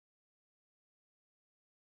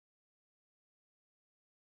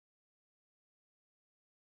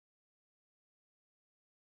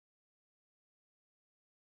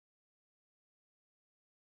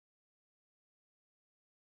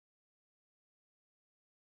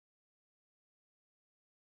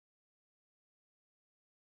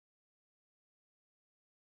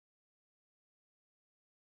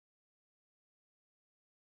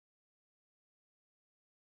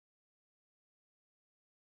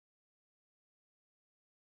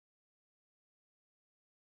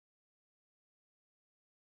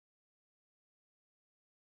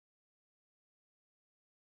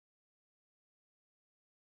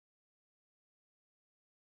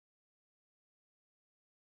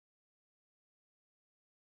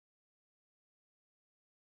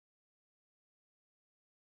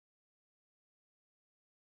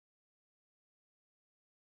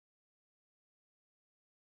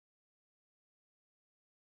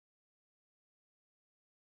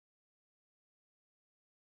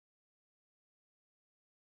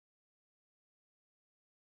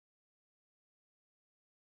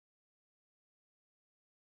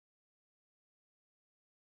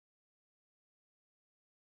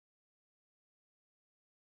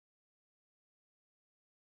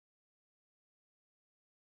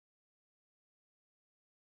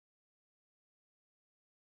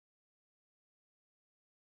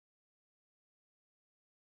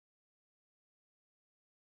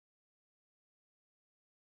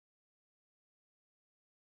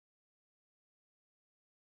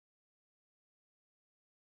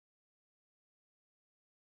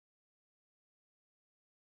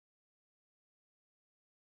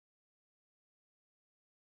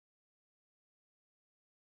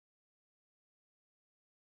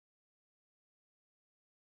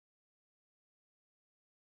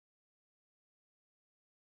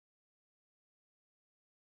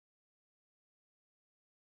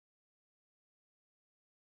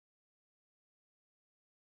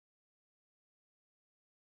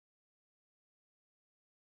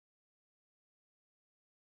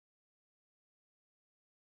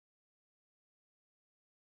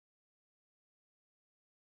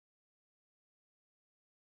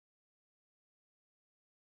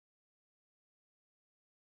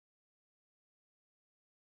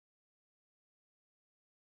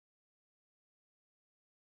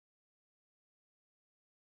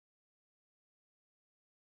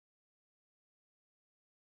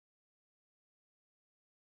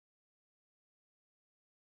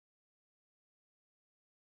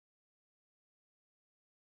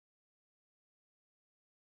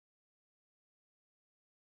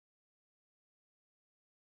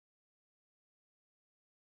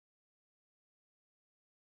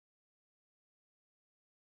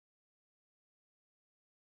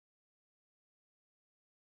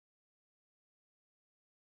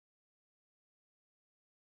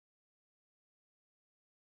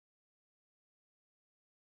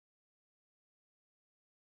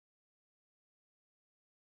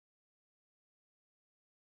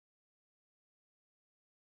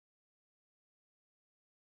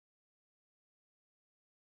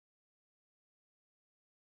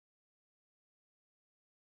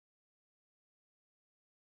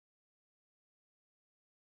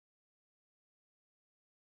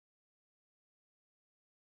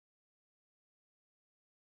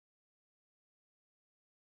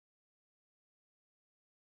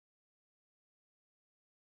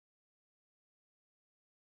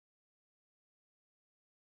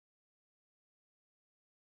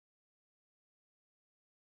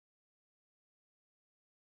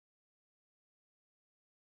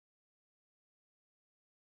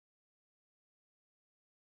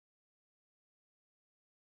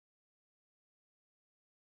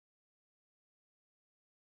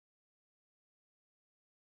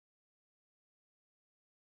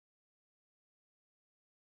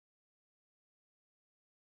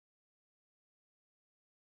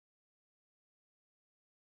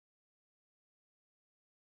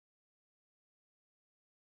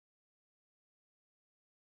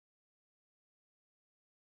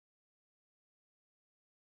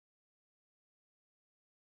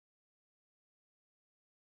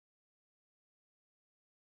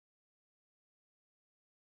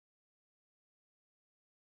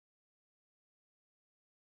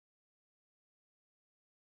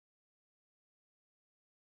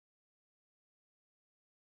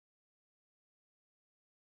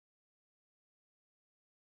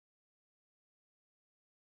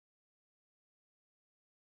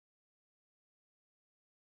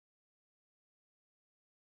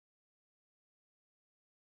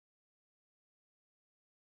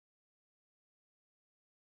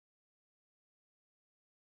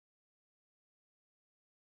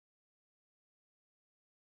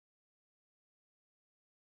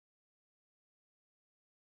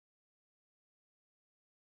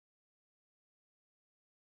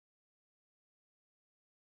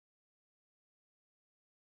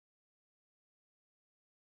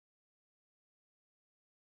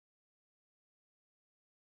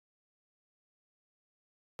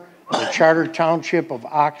the Charter Township of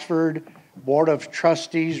Oxford Board of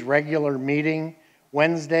Trustees regular meeting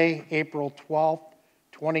Wednesday, April 12th,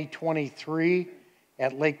 2023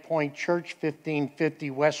 at Lake Point Church, 1550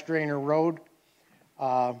 West Drainer Road.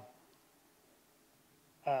 I'd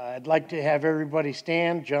like to have everybody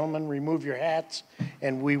stand. Gentlemen, remove your hats,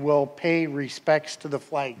 and we will pay respects to the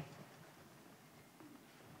flag.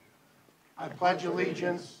 I pledge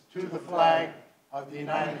allegiance to the flag of the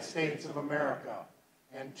United States of America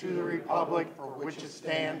and to the republic for which it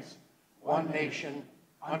stands, one nation,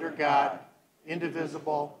 under God,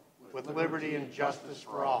 indivisible, with liberty and justice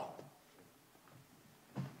for all.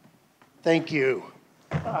 Thank you.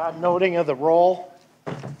 Noting of the roll.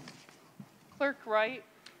 Clerk Wright.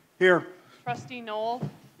 Here. Trustee Noel.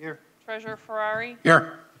 Here. Treasurer Ferrari.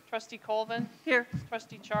 Here. Trustee Colvin. Here.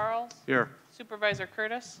 Trustee Charles. Here. Supervisor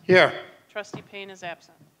Curtis. Here. Trustee Payne is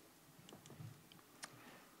absent.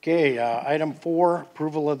 Okay, item 4,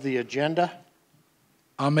 approval of the agenda.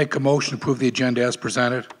 I'll make a motion to approve the agenda as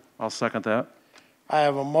presented. I'll second that. I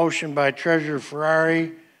have a motion by Treasurer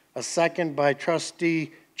Ferrari, a second by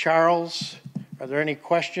Trustee Charles. Are there any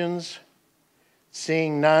questions?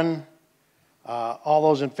 Seeing none, all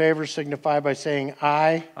those in favor signify by saying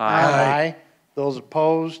aye. Aye. Those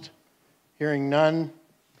opposed? Hearing none.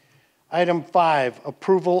 Item 5,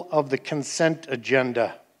 approval of the consent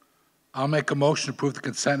agenda. I'll make a motion to approve the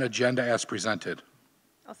consent agenda as presented.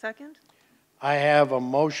 I'll second. I have a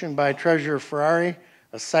motion by Treasurer Ferrari,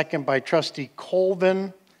 a second by Trustee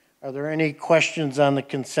Colvin. Are there any questions on the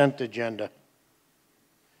consent agenda?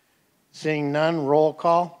 Seeing none, roll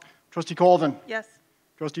call. Trustee Colvin. Yes.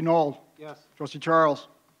 Trustee Noel. Yes. Trustee Charles.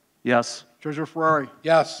 Yes. Treasurer Ferrari.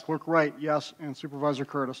 Yes. Clerk Wright, yes. And Supervisor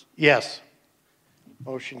Curtis. Yes.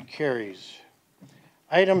 Motion carries.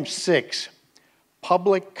 Item 6,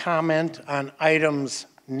 public comment on items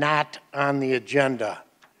not on the agenda.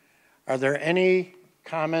 Are there any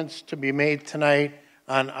comments to be made tonight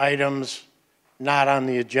on items not on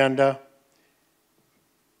the agenda?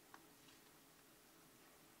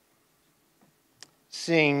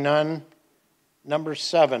 Seeing none. Number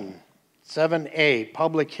 7, 7A,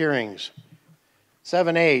 public hearings.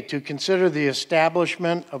 7A, to consider the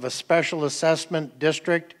establishment of a special assessment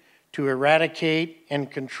district to eradicate and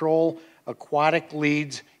control aquatic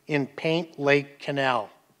leads in Paint Lake Canal.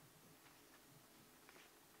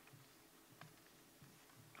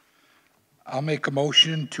 I'll make a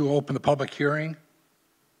motion to open the public hearing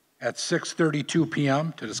at 6:32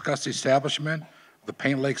 p.m. to discuss the establishment of the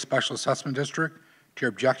Paint Lake Special Assessment District, to your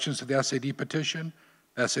objections to the SAD petition,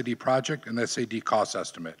 the SAD project, and the SAD cost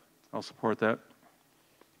estimate. I'll support that.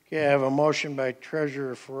 Okay, I have a motion by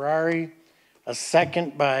Treasurer Ferrari, a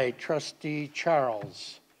second by Trustee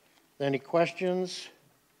Charles. Any questions?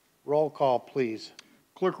 Roll call, please.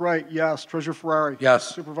 Clerk Wright, yes. Treasurer Ferrari.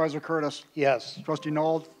 Yes. Supervisor Curtis. Yes. Trustee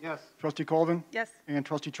Noel. Yes. Trustee Colvin. Yes. And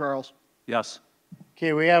Trustee Charles. Yes.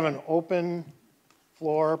 Okay, we have an open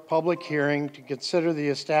floor public hearing to consider the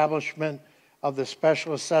establishment of the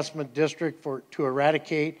Special Assessment District to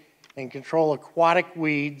eradicate and control aquatic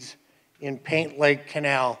weeds in Paint Lake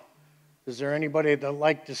Canal. Is there anybody that'd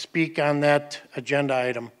like to speak on that agenda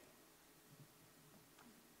item?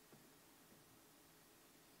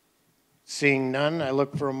 Seeing none, I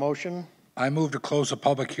look for a motion. I move to close the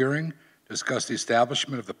public hearing to discuss the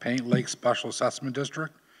establishment of the Paint Lake Special Assessment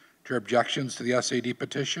District, to your objections to the SAD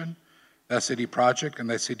petition, the SAD project, and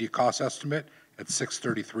the SAD cost estimate at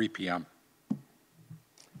 6:33 p.m.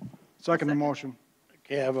 Second the motion.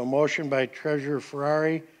 Okay, I have a motion by Treasurer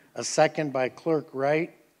Ferrari, a second by Clerk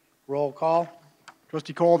Wright. Roll call.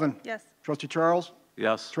 Trustee Colvin. Yes. Trustee Charles.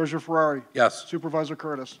 Yes. Treasurer Ferrari. Yes. Supervisor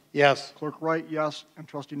Curtis. Yes. Clerk Wright, yes. And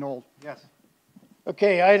Trustee Noel. Yes.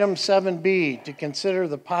 Okay, item 7B, to consider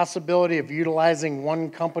the possibility of utilizing one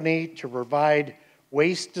company to provide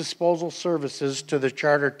waste disposal services to the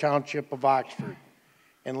Charter Township of Oxford.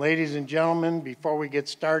 And ladies and gentlemen, before we get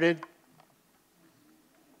started,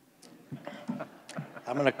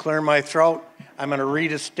 I'm going to clear my throat. I'm going to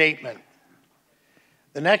read a statement.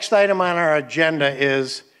 The next item on our agenda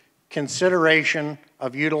is consideration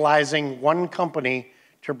of utilizing one company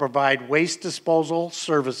to provide waste disposal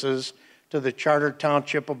services to the Charter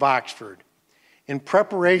Township of Oxford. In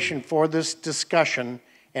preparation for this discussion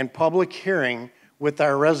and public hearing with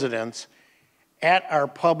our residents, at our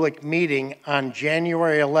public meeting on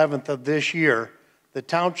January 11th of this year, the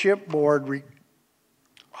Township Board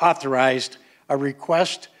authorized a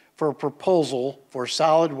request for a proposal for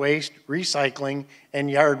solid waste, recycling, and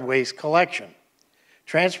yard waste collection,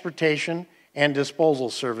 transportation, and disposal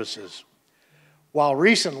services. While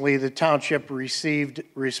recently the Township received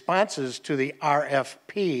responses to the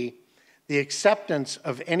RFP, The acceptance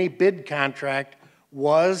of any bid contract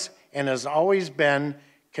was and has always been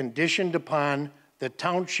conditioned upon the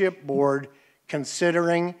Township Board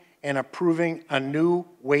considering and approving a new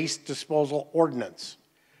waste disposal ordinance,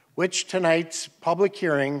 which tonight's public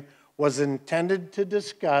hearing was intended to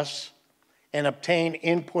discuss and obtain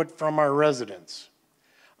input from our residents.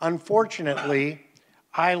 Unfortunately,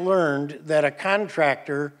 I learned that a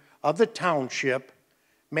contractor of the township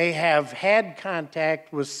may have had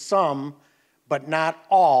contact with some, but not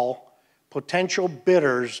all, potential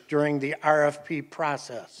bidders during the RFP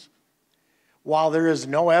process. While there is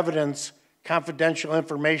no evidence confidential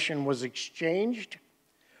information was exchanged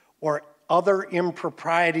or other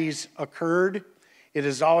improprieties occurred, it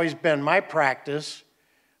has always been my practice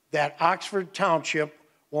that Oxford Township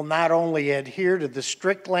will not only adhere to the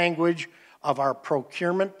strict language of our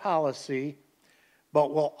procurement policy,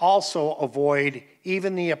 but will also avoid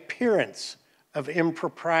even the appearance of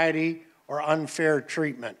impropriety or unfair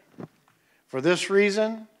treatment. For this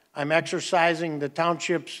reason, I'm exercising the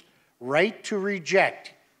township's right to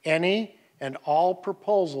reject any and all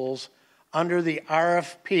proposals under the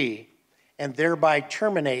RFP and thereby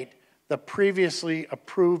terminate the previously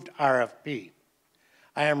approved RFP.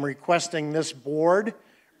 I am requesting this board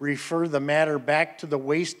refer the matter back to the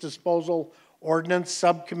Waste Disposal Ordinance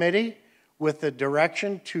Subcommittee with the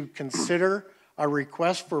direction to consider a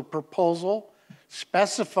request for proposal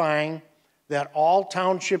specifying that all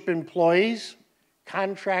township employees,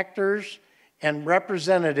 contractors, and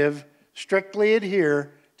representatives strictly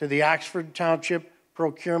adhere to the Oxford Township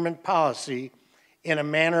procurement policy in a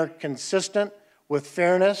manner consistent with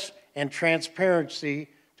fairness and transparency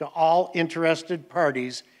to all interested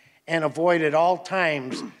parties and avoid at all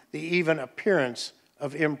times the even appearance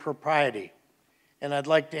of impropriety. And I'd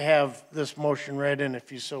like to have this motion read in,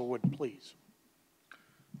 if you so would, please.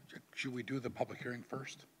 Should we do the public hearing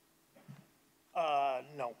first?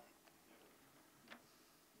 No.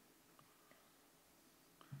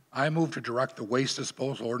 I move to direct the Waste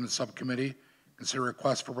Disposal Ordinance Subcommittee consider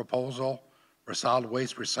request for proposal for solid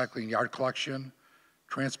waste recycling yard collection,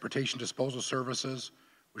 transportation disposal services,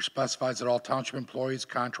 which specifies that all township employees,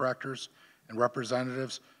 contractors, and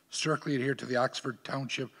representatives strictly adhere to the Oxford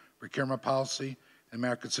Township procurement policy in a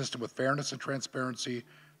manner consistent with fairness and transparency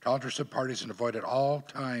to all interested parties and avoid at all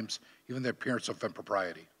times even the appearance of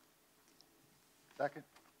impropriety. Second.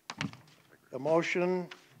 The motion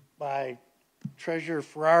by Treasurer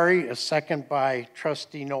Ferrari, a second by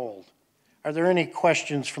Trustee Nold. Are there any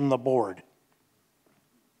questions from the board?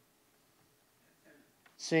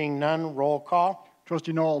 Seeing none, roll call.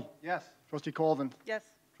 Trustee Nold. Yes. Trustee Colvin. Yes.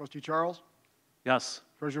 Trustee Charles. Yes.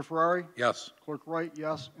 Treasurer Ferrari. Yes. Clerk Wright,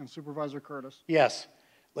 yes. And Supervisor Curtis. Yes.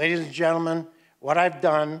 Ladies and gentlemen, what I've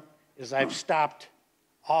done is I've stopped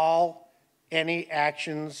any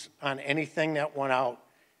actions on anything that went out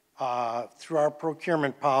through our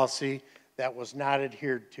procurement policy that was not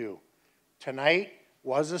adhered to. Tonight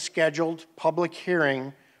was a scheduled public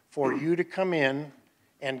hearing for you to come in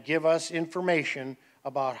and give us information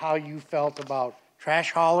about how you felt about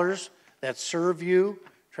trash haulers that serve you,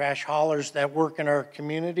 trash haulers that work in our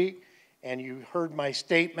community, and you heard my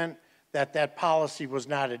statement that that policy was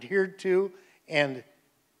not adhered to, and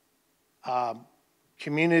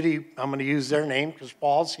community, I'm going to use their name because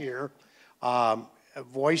Paul's here,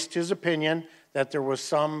 voiced his opinion that there was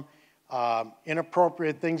some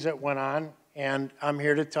inappropriate things that went on, and I'm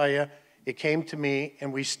here to tell you, it came to me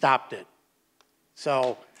and we stopped it.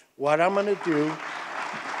 So what I'm going to do,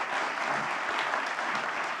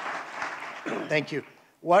 thank you.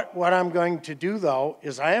 What I'm going to do, though,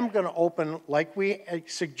 is I am going to open, like we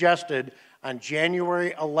suggested on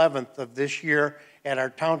January 11th of this year at our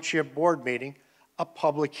Township Board meeting, a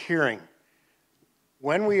public hearing.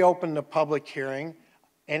 When we open the public hearing,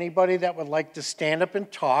 anybody that would like to stand up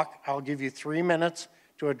and talk, I'll give you 3 minutes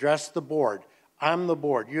to address the board. I'm the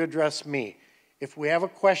board. You address me. If we have a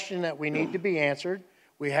question that we need to be answered,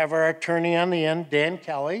 we have our attorney on the end, Dan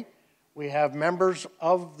Kelly. We have members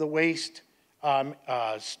of the Waste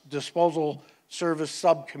Disposal Service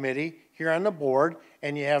Subcommittee here on the board,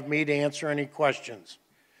 and you have me to answer any questions.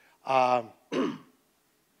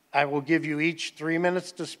 I will give you each 3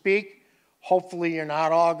 minutes to speak. Hopefully you're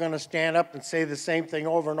not all going to stand up and say the same thing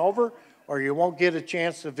over and over, or you won't get a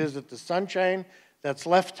chance to visit the sunshine that's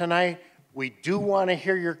left tonight. We do want to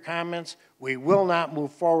hear your comments. We will not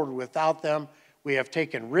move forward without them. We have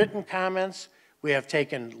taken written comments. We have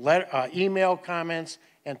taken email comments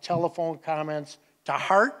and telephone comments to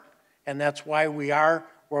heart, and that's why we are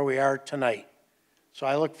where we are tonight. So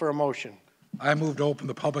I look for a motion. I move to open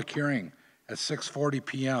the public hearing at 6:40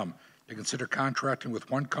 p.m. to consider contracting with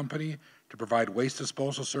one company to provide waste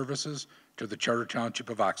disposal services to the Charter Township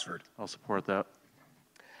of Oxford. I'll support that.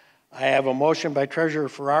 I have a motion by Treasurer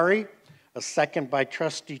Ferrari, a second by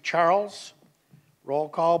Trustee Charles. Roll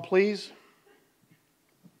call, please.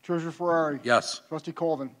 Treasurer Ferrari. Yes. Trustee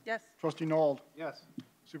Colvin. Yes. Trustee Nold. Yes.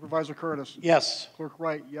 Supervisor Curtis. Yes. Clerk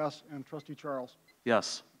Wright, yes, and Trustee Charles.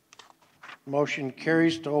 Yes. Motion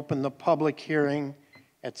carries to open the public hearing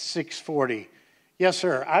at 6:40. Yes,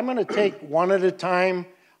 sir. I'm going to take one at a time.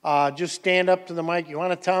 Just stand up to the mic. You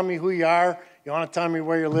want to tell me who you are? You want to tell me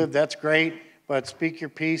where you live? That's great. But speak your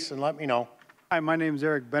piece and let me know. Hi, my name is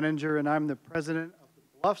Eric Benninger, and I'm the president of the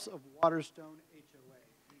Bluffs of Waterstone HOA.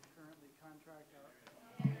 We currently contract our...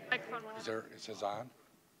 Microphone one. It says on?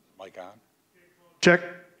 Mic on? Check.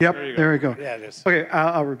 Yep, there we go. Yeah, it is. Okay,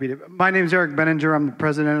 I'll repeat it. My name is Eric Benninger. I'm the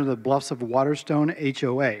president of the Bluffs of Waterstone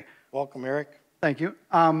HOA. Welcome, Eric. Thank you.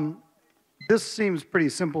 This seems pretty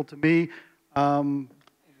simple to me,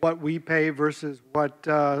 what we pay versus what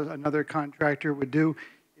another contractor would do.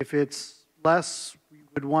 If it's less, we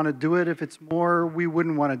would want to do it. If it's more, we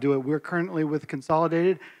wouldn't want to do it. We're currently with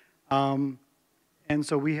Consolidated, and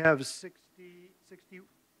so we have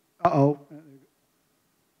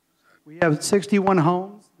 61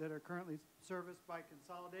 homes that are currently serviced by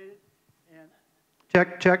Consolidated, and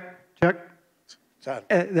check. It's on.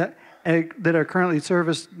 That are currently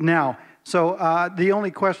serviced now. So the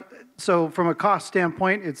only question, so from a cost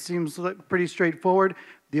standpoint, it seems pretty straightforward.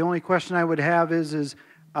 The only question I would have is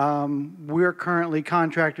we're currently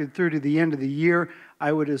contracted through to the end of the year.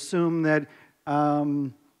 I would assume that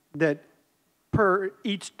that per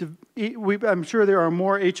each, I'm sure there are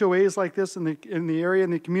more HOAs like this in the area,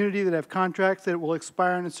 in the community, that have contracts that will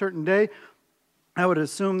expire on a certain day. I would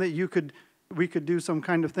assume that we could do some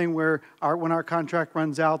kind of thing where when our contract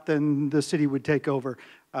runs out, then the city would take over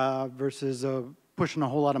versus pushing a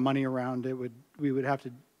whole lot of money around. We would have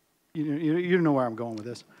to, you know where I'm going with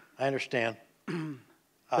this. I understand.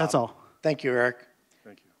 That's all. Thank you, Eric.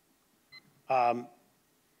 Thank you.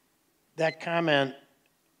 That comment,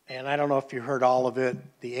 and I don't know if you heard all of it,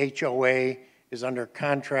 the HOA is under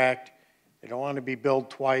contract. They don't want to be billed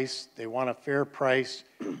twice. They want a fair price.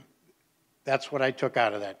 That's what I took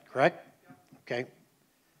out of that, correct? Okay.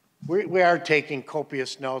 We are taking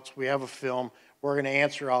copious notes. We have a film. We're going to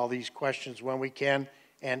answer all these questions when we can.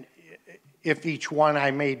 And if each one,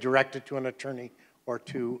 I may direct it to an attorney or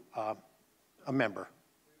to a member.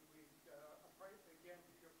 Again,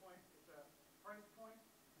 to your point, it's a price point,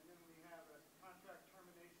 and then we have a contract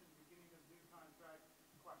termination, beginning of new contract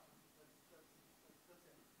question. That's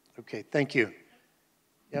it. Okay, thank you.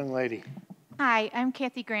 Young lady. Hi, I'm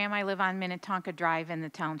Kathy Graham. I live on Minnetonka Drive in the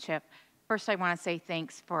Township. First, I want to say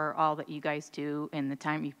thanks for all that you guys do and the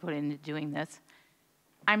time you put into doing this.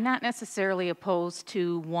 I'm not necessarily opposed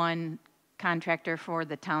to one contractor for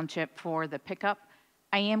the Township for the pickup.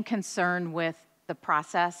 I am concerned with the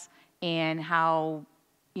process and how,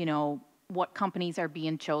 what companies are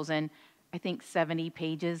being chosen. I think 70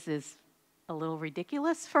 pages is a little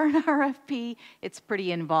ridiculous for an RFP. It's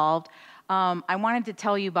pretty involved. I wanted to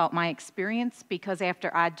tell you about my experience because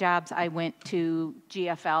after Odd Jobs, I went to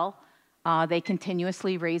GFL. They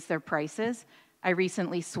continuously raise their prices. I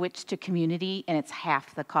recently switched to Community, and it's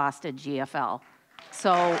half the cost of GFL.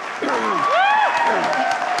 So,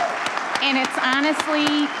 and it's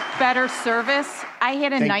honestly better service. I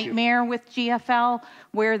had a nightmare with GFL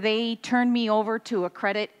where they turned me over to a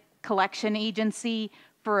credit collection agency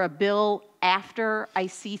for a bill after I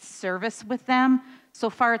ceased service with them. So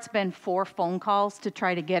far, it's been 4 phone calls to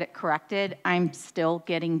try to get it corrected. I'm still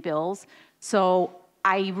getting bills. So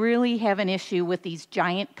I really have an issue with these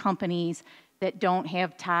giant companies that don't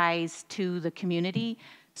have ties to the community.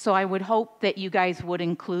 So I would hope that you guys would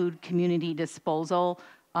include community disposal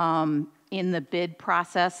in the bid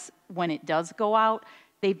process when it does go out.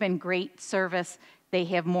 They've been great service. They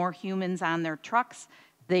have more humans on their trucks.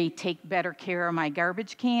 They take better care of my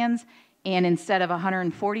garbage cans. And instead of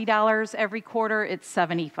 $140 every quarter, it's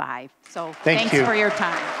 $75. So thanks for your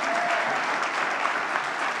time.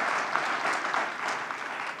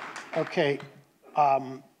 Okay,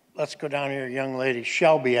 let's go down here, young lady.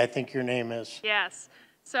 Shelby, I think your name is. Yes.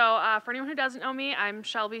 So for anyone who doesn't know me, I'm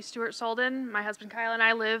Shelby Stewart Solden. My husband Kyle and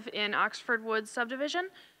I live in Oxford Woods subdivision.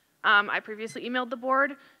 I previously emailed the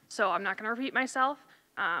board, so I'm not going to repeat myself.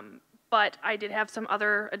 But I did have some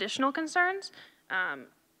other additional concerns,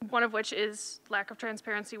 one of which is lack of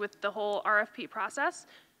transparency with the whole RFP process.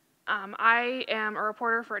 I am a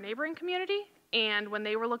reporter for a neighboring community, and when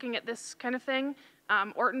they were looking at this kind of thing,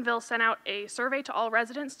 Ortonville sent out a survey to all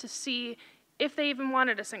residents to see if they even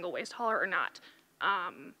wanted a single waste hauler or not.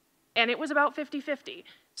 And it was about 50-50.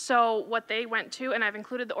 So what they went to, and I've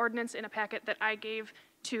included the ordinance in a packet that I gave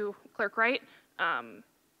to Clerk Wright,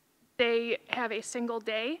 they have a single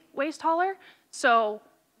day waste hauler. So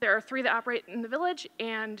there are 3 that operate in the village,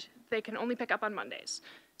 and they can only pick up on Mondays.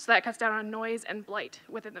 So that cuts down on noise and blight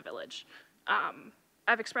within the village.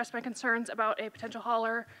 I've expressed my concerns about a potential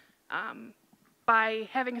hauler. By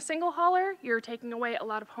having a single hauler, you're taking away a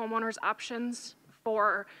lot of homeowners' options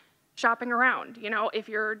for shopping around. You know, if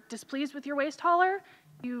you're displeased with your waste hauler,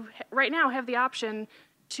 you right now have the option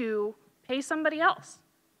to pay somebody else.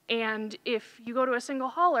 And if you go to a single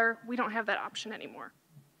hauler, we don't have that option anymore,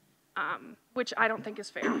 which I don't think is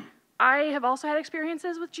fair. I have also had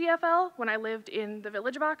experiences with GFL when I lived in the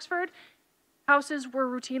village of Oxford. Houses were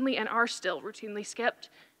routinely and are still routinely skipped,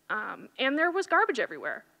 and there was garbage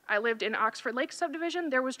everywhere. I lived in Oxford Lake subdivision.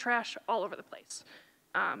 There was trash all over the place.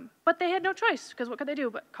 But they had no choice, because what could they do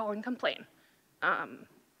but call and complain?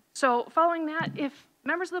 So following that, if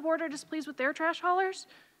members of the board are displeased with their trash haulers,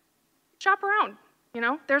 shop around. You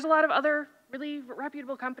know, there's a lot of other really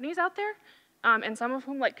reputable companies out there, and some of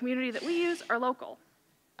whom, like Community that we use, are local.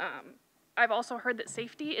 I've also heard that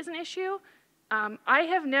safety is an issue. I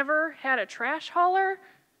have never had a trash hauler,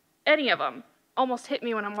 any of them, almost hit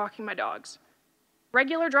me when I'm walking my dogs.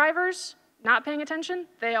 Regular drivers, not paying attention,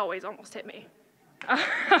 they always almost hit me.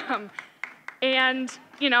 And,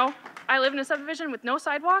 you know, I live in a subdivision with no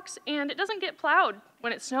sidewalks, and it doesn't get plowed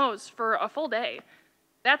when it snows for a full day.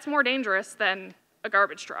 That's more dangerous than a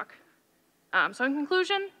garbage truck. So in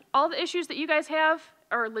conclusion, all the issues that you guys have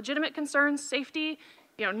are legitimate concerns: safety,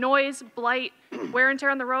 you know, noise, blight, wear and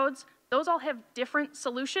tear on the roads. Those all have different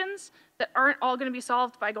solutions that aren't all going to be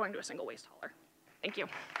solved by going to a single waste hauler. Thank you.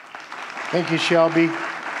 Thank you, Shelby.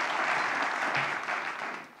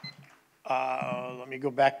 Let me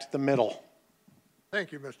go back to the middle.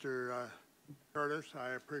 Thank you, Mr. Curtis.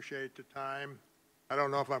 I appreciate the time. I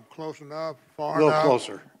don't know if I'm close enough, far enough. A little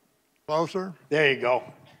closer. Closer? There you go.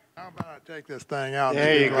 How about I take this thing out There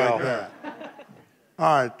and you speak like go. that?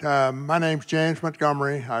 All right. My name's James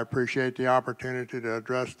Montgomery. I appreciate the opportunity to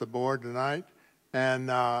address the board tonight. And,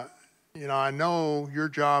 you know, I know your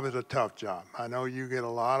job is a tough job. I know you get a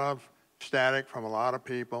lot of static from a lot of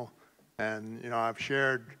people. And, you know, I've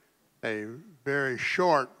shared a very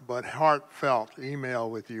short but heartfelt email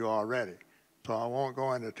with you already. So I won't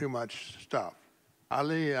go into too much stuff. I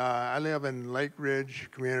live in Lake Ridge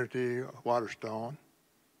Community, Waterstone,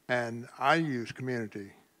 and I use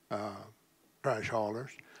community trash haulers.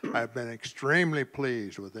 I've been extremely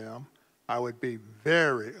pleased with them. I would be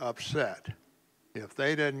very upset if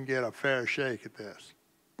they didn't get a fair shake at this.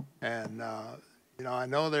 And, you know, I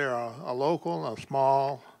know they're a local, a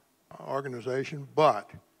small organization, but,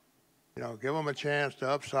 you know, give them a chance to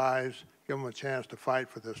upsize, give them a chance to fight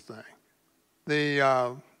for this thing.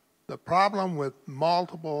 The problem with not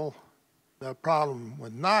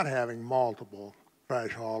having multiple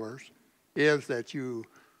trash haulers is that you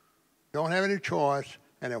don't have any choice,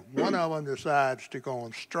 and if one of them decides to go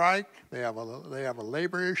on strike, they have a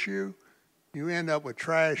labor issue, you end up with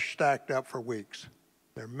trash stacked up for weeks.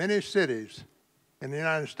 There are many cities in the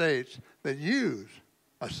United States that use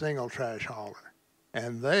a single trash hauler,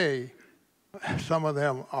 and some of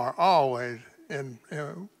them are always in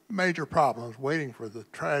major problems waiting for the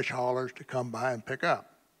trash haulers to come by and pick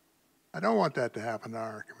up. I don't want that to happen in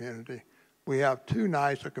our community. We have too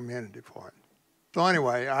nice a community for it. So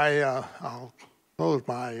anyway, I'll close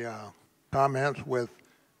my comments with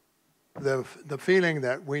the feeling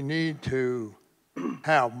that we need to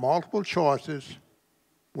have multiple choices.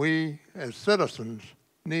 We as citizens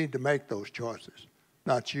need to make those choices,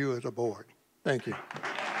 not you as a board. Thank you.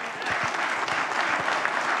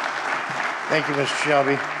 Thank you, Mr.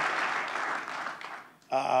 Shelby.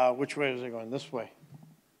 Which way is it going? This way.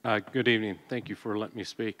 Good evening. Thank you for letting me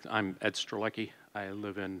speak. I'm Ed Strzelecki. I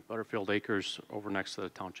live in Butterfield Acres over next to the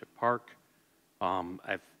Township Park.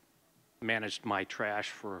 I've managed my trash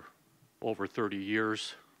for over 30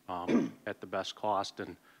 years at the best cost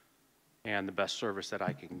and the best service that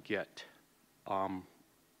I can get.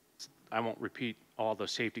 I won't repeat all the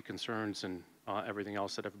safety concerns and everything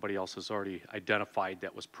else that everybody else has already identified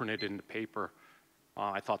that was printed in the paper.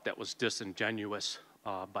 I thought that was disingenuous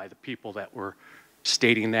by the people that were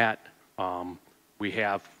stating that. We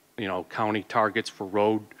have, you know, county targets for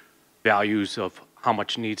road values of how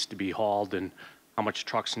much needs to be hauled and how much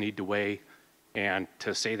trucks need to weigh. And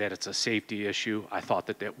to say that it's a safety issue, I thought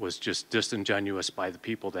that that was just disingenuous by the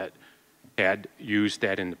people that had used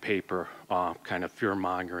that in the paper, kind of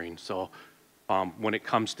fear-mongering. So when it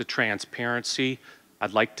comes to transparency,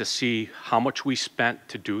 I'd like to see how much we spent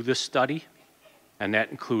to do this study, and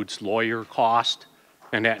that includes lawyer cost,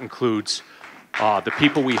 and that includes The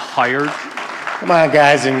people we hired, Come on,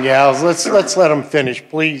 guys and gals, let's let them finish,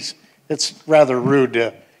 please. It's rather rude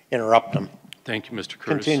to interrupt them. thank you, Mr.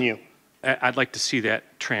 Curtis. Continue. I'd like to see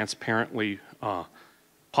that transparently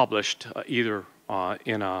published, either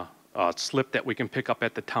in a slip that we can pick up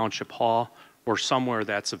at the Township Hall or somewhere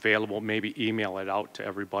that's available, maybe email it out to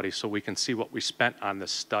everybody so we can see what we spent on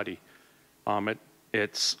this study.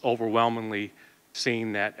 It's overwhelmingly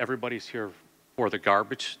seeing that everybody's here for the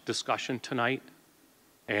garbage discussion tonight,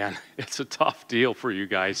 and it's a tough deal for you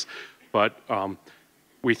guys, but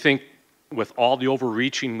we think with all the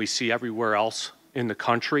overreaching we see everywhere else in the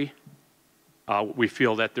country, we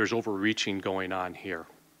feel that there's overreaching going on here.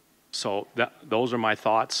 So those are my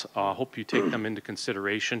thoughts. Hope you take them into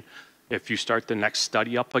consideration if you start the next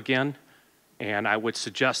study up again. And I would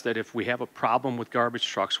suggest that if we have a problem with garbage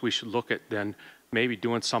trucks, we should look at then maybe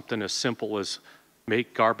doing something as simple as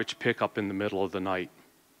make garbage pickup in the middle of the night.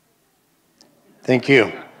 Thank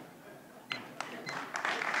you.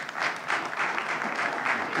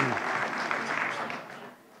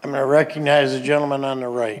 I'm going to recognize the gentleman on the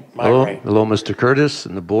right, my right. Hello, Mr. Curtis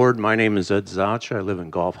and the board. My name is Ed Zacha. I live in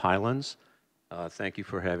Gulf Highlands. Thank you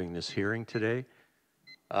for having this hearing today.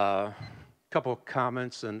 Couple of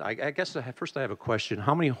comments, and I guess first I have a question.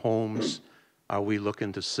 How many homes are we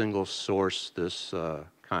looking to single source this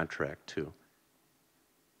contract to?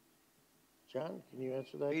 John, can you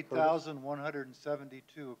answer that?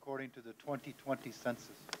 8,172 according to the 2020 census.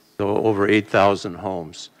 So over 8,000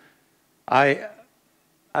 homes. I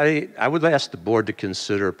would ask the board to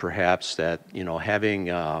consider perhaps that, you know,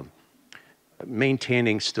 having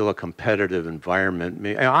maintaining still a competitive environment.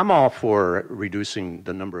 I'm all for reducing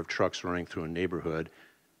the number of trucks running through a neighborhood.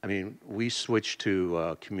 I mean, we switched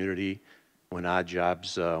to community when odd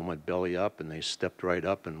jobs went belly up, and they stepped right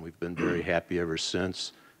up, and we've been very happy ever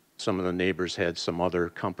since. Some of the neighbors had some other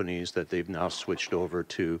companies that they've now switched over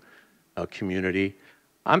to community.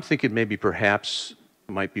 I'm thinking maybe perhaps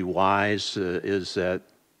might be wise is that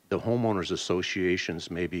the homeowners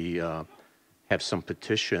associations maybe have some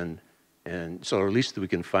petition, and so at least we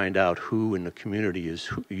can find out who in the community is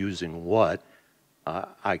using what.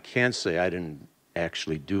 I can say I didn't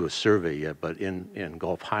actually do a survey yet, but in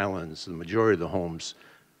Gulf Highlands, the majority of the homes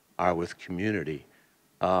are with community.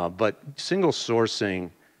 But single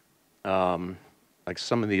sourcing, like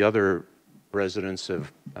some of the other residents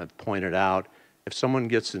have pointed out, if someone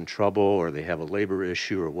gets in trouble or they have a labor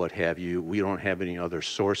issue or what have you, we don't have any other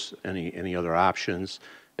source, any other options.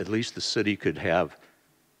 At least the city could have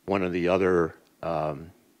one of the other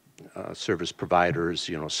service providers,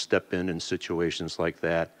 you know, step in situations like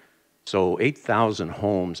that. So 8,000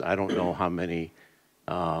 homes, I don't know how many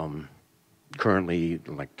currently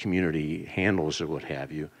like community handles or what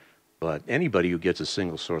have you, but anybody who gets a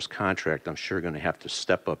single source contract, I'm sure going to have to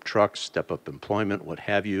step up trucks, step up employment, what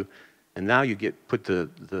have you. And now you get put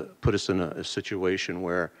us in a situation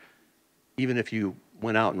where even if you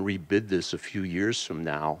went out and rebid this a few years from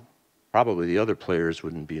now, probably the other players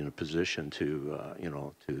wouldn't be in a position to, you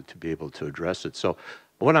know, to be able to address it. So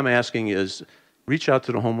what I'm asking is reach out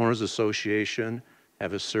to the homeowners association,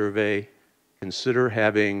 have a survey, consider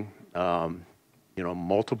having, you know,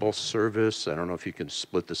 multiple service. I don't know if you can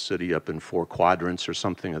split the city up in 4 quadrants or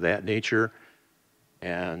something of that nature.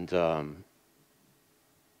 And I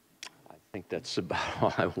think that's about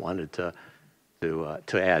all I wanted to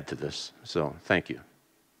add to this. So thank you.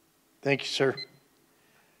 Thank you, sir.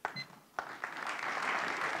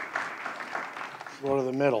 Go to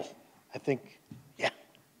the middle. I think, yeah,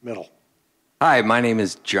 middle. Hi, my name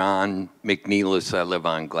is John McNeilis. I live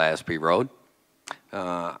on Glassby Road.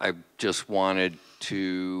 I just wanted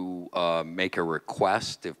to make a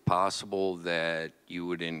request, if possible, that you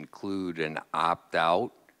would include an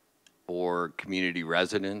opt-out for community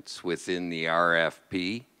residents within the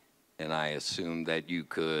RFP. And I assume that you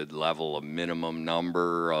could level a minimum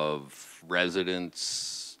number of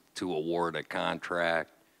residents to award a contract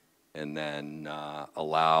and then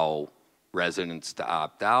allow residents to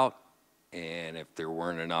opt out. And if there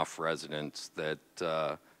weren't enough residents that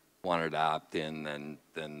wanted to opt in, then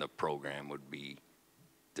the program would be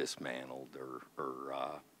dismantled or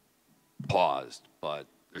paused. But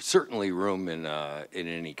there's certainly room in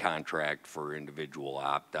any contract for individual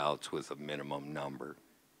opt-outs with a minimum number.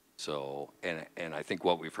 So, and I think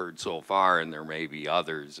what we've heard so far, and there may be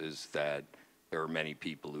others, is that there are many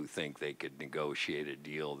people who think they could negotiate a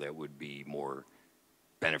deal that would be more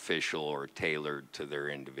beneficial or tailored to their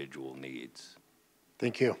individual needs.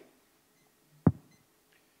 Thank you.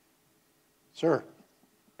 Sir.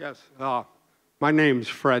 Yes, my name's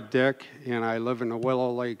Fred Dick, and I live in the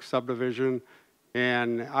Willow Lake subdivision.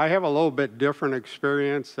 And I have a little bit different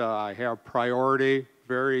experience. I have priority,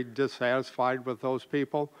 very dissatisfied with those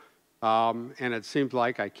people. And it seems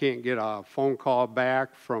like I can't get a phone call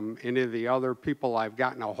back from any of the other people I've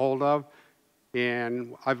gotten a hold of.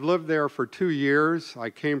 And I've lived there for 2 years. I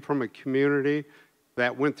came from a community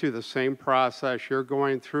that went through the same process you're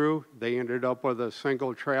going through. They ended up with a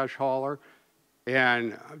single trash hauler,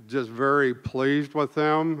 and just very pleased with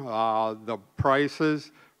them. The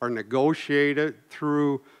prices are negotiated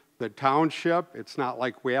through the township. It's not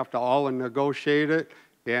like we have to all negotiate it,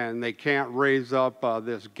 and they can't raise up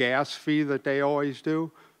this gas fee that they always do.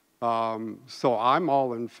 So I'm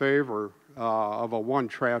all in favor of a one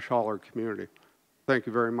trash hauler community. Thank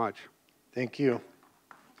you very much. Thank you.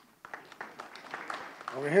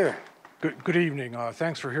 Over here. Good evening.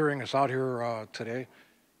 Thanks for hearing us out here today.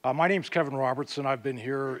 My name's Kevin Robertson. I've been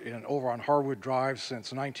here over on Harwood Drive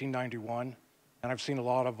since 1991, and I've seen a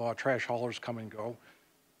lot of trash haulers come and go.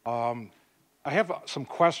 I have some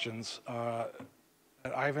questions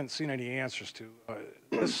that I haven't seen any answers to.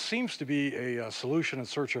 This seems to be a solution in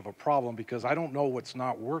search of a problem, because I don't know what's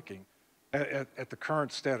not working at the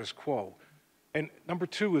current status quo. And number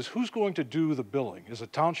two is, who's going to do the billing? Is the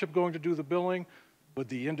township going to do the billing? Would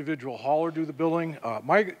the individual hauler do the billing?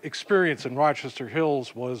 My experience in Rochester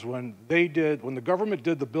Hills was when the government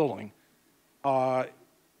did the billing,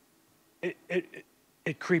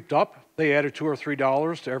 it creeped up. They added $2 or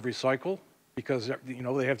 $3 to every cycle, because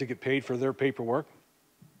they have to get paid for their paperwork.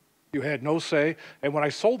 You had no say. And when I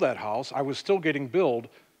sold that house, I was still getting billed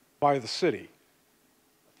by the city.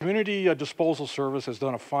 Community Disposal Service has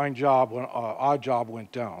done a fine job when odd job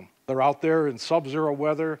went down. They're out there in sub-zero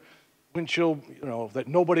weather, wind chill, that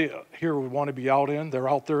nobody here would want to be out in. They're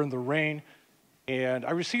out there in the rain. And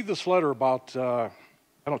I received this letter about, 2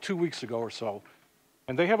 weeks ago or so.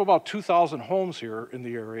 And they have about 2,000 homes here in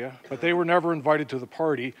the area, but they were never invited to the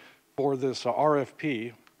party for this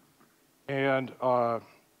RFP. And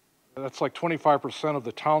that's like 25% of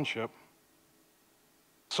the township.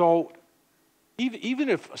 So even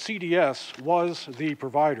if CDS was the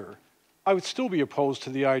provider, I would still be opposed to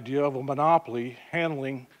the idea of a monopoly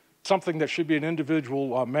handling something that should be an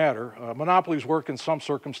individual matter. Monopolies work in some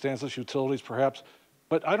circumstances, utilities perhaps,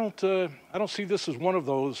 but I don't see this as one of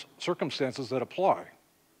those circumstances that apply.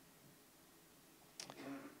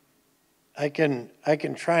 I can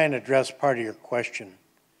try and address part of your question.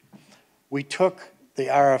 We took the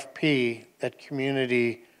RFP that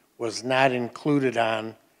community was not included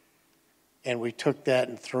on, and we took that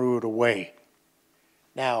and threw it away.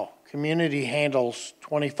 Now, community handles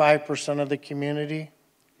 25% of the community.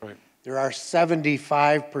 Right. There are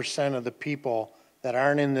 75% of the people that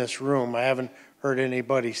aren't in this room. I haven't heard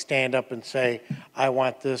anybody stand up and say, I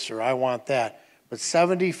want this or I want that. But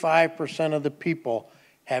 75% of the people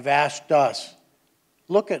have asked us,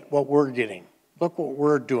 look at what we're getting. Look what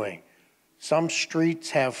we're doing. Some streets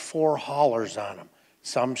have 4 haulers on them.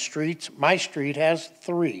 Some streets, my street has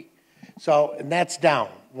 3. So, and that's down,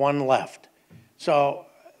 1 left. So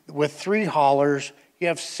with 3 haulers, you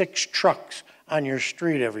have 6 trucks on your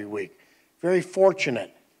street every week. Very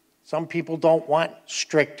fortunate. Some people don't want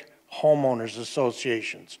strict homeowners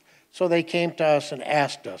associations. So they came to us and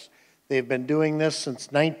asked us. They've been doing this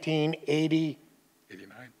since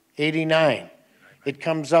 1989. It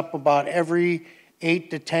comes up about every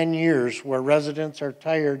 8 to 10 years where residents are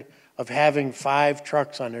tired of having 5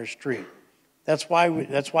 trucks on their street. That's why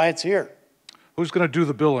it's here. Who's going to do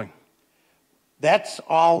the billing? That's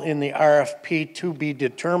all in the RFP to be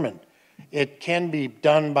determined. It can be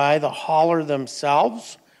done by the hauler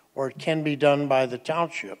themselves, or it can be done by the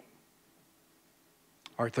township.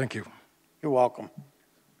 All right, thank you. You're welcome.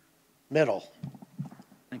 Middle.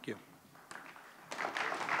 Thank you.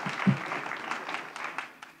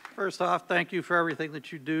 First off, thank you for everything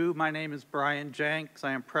that you do. My name is Brian Jenks.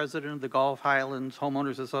 I am president of the Gulf Highlands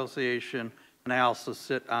Homeowners Association, and I also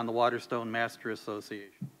sit on the Waterstone Master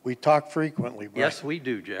Association. We talk frequently, Brian. Yes, we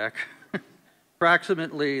do, Jack.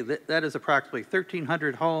 That is approximately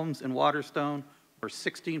 1,300 homes in Waterstone, or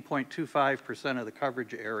 16.25% of the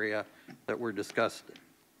coverage area that we're discussing.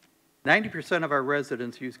 90% of our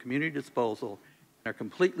residents use community disposal and are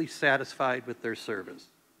completely satisfied with their service.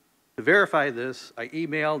 To verify this, I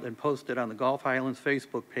emailed and posted on the Gulf Highlands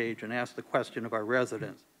Facebook page and asked the question of our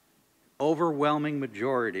residents. Overwhelming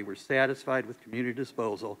majority were satisfied with community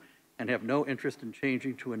disposal and have no interest in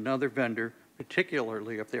changing to another vendor,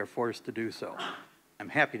 particularly if they are forced to do so. I'm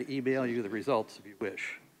happy to email you the results if you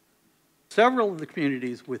wish. Several of the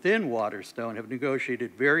communities within Waterstone have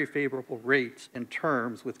negotiated very favorable rates and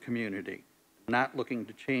terms with community, not looking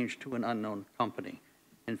to change to an unknown company.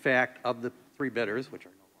 In fact, of the 3 bidders, which are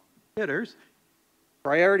no longer bidders,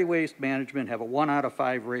 Priority Waste Management have a 1 out of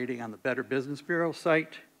 5 rating on the Better Business Bureau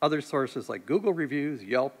site. Other sources like Google Reviews,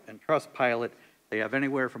 Yelp, and Trustpilot, they have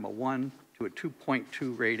anywhere from a 1 to a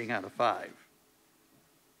 2.2 rating out of 5.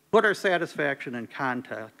 Put our satisfaction in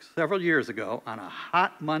context, several years ago, on a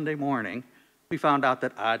hot Monday morning, we found out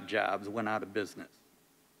that Odd Jobs went out of business.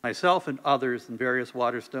 Myself and others in various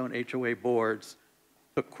Waterstone HOA boards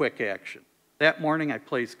took quick action. That morning, I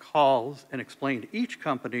placed calls and explained to each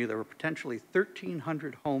company there were potentially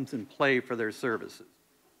 1,300 homes in play for their services.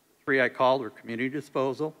 The 3 I called were Community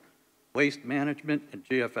Disposal, Waste Management, and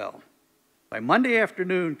GFL. By Monday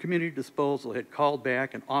afternoon, Community Disposal had called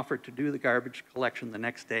back and offered to do the garbage collection the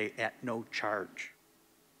next day at no charge.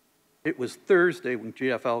 It was Thursday when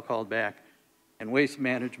GFL called back, and Waste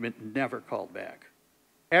Management never called back.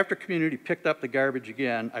 After Community picked up the garbage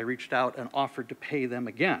again, I reached out and offered to pay them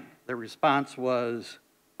again. Their response was,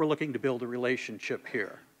 "We're looking to build a relationship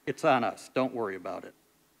here. It's on us. Don't worry about it."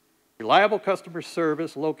 Reliable customer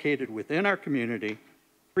service located within our community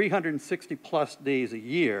 360-plus days a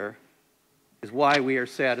year is why we are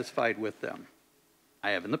satisfied with them.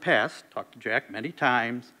 I have in the past talked to Jack many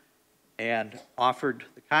times and offered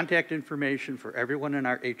the contact information for everyone in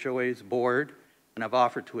our HOA's board, and I've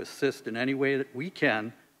offered to assist in any way that we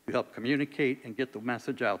can to help communicate and get the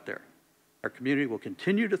message out there. Our community will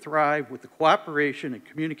continue to thrive with the cooperation and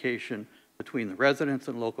communication between the residents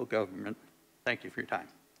and local government. Thank you for your time.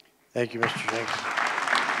 Thank you, Mr. Jenks.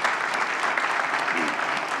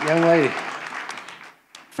 Young lady.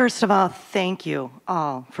 First of all, thank you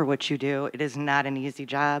all for what you do. It is not an easy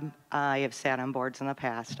job. I have sat on boards in the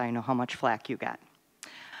past. I know how much flack you get.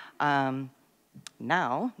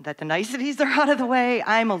 Now that the niceties are out of the way,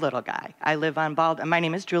 I'm a little guy. I live on Baldwin. My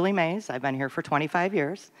name is Julie Mays. I've been here for 25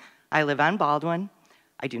 years. I live on Baldwin.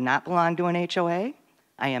 I do not belong to an HOA.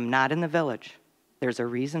 I am not in the village. There's a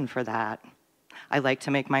reason for that. I like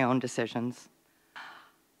to make my own decisions.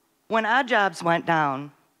 When Odd Jobs went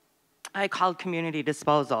down, I called Community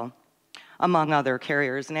Disposal, among other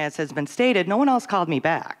carriers, and as has been stated, no one else called me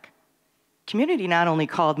back. Community not only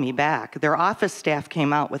called me back, their office staff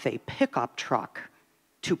came out with a pickup truck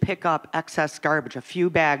to pick up excess garbage, a few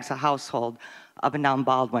bags a household up and down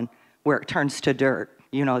Baldwin, where it turns to dirt.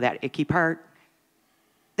 You know that icky part?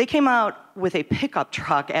 They came out with a pickup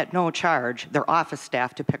truck at no charge, their office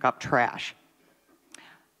staff, to pick up trash.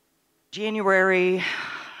 January,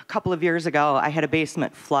 a couple of years ago, I had a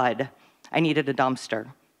basement flood. I needed a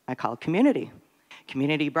dumpster. I called Community.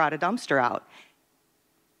 Community brought a dumpster out.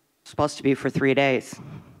 Supposed to be for 3 days.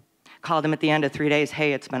 Called them at the end of 3 days.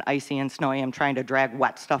 Hey, it's been icy and snowy. I'm trying to drag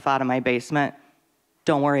wet stuff out of my basement.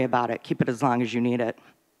 Don't worry about it. Keep it as long as you need it.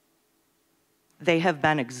 They have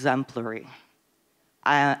been exemplary.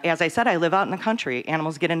 As I said, I live out in the country.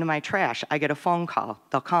 Animals get into my trash. I get a phone call.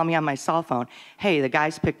 They'll call me on my cell phone. Hey, the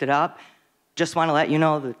guys picked it up. Just want to let you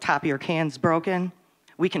know the top of your can's broken.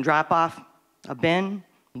 We can drop off a bin.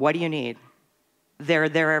 What do you need? They're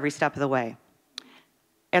there every step of the way.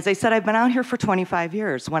 As I said, I've been out here for 25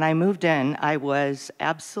 years. When I moved in, I was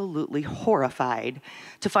absolutely horrified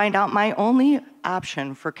to find out my only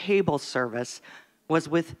option for cable service was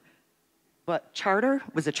with, what, Charter?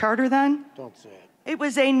 Was it Charter then? Don't say it. It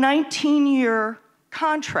was a 19-year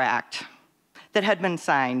contract that had been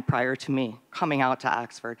signed prior to me coming out to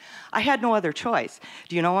Oxford. I had no other choice.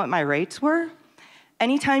 Do you know what my rates were?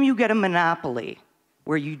 Anytime you get a monopoly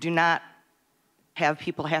where you do not have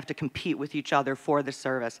people have to compete with each other for the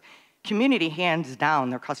service, Community, hands down,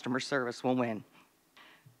 their customer service will win.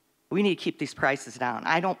 We need to keep these prices down.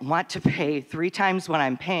 I don't want to pay 3 times what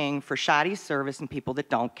I'm paying for shoddy service and people that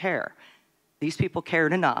don't care. These people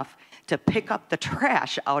cared enough to pick up the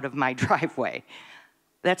trash out of my driveway.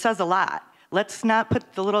 That says a lot. Let's not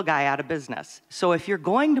put the little guy out of business. So if you're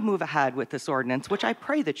going to move ahead with this ordinance, which I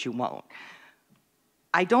pray that you won't,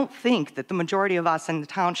 I don't think that the majority of us in the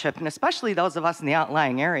township, and especially those of us in the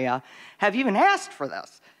outlying area, have even asked for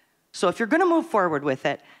this. So if you're going to move forward with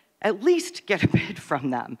it, at least get a bid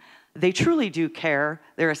from them. They truly do care.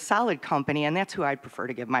 They're a solid company, and that's who I'd prefer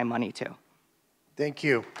to give my money to. Thank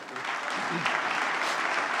you.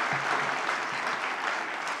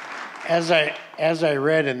 As I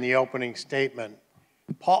read in the opening statement,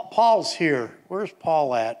 Paul's here. Where's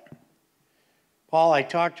Paul at? Paul, I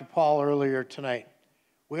talked to Paul earlier tonight.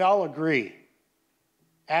 We all agree.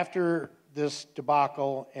 After this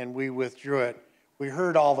debacle and we withdrew it, we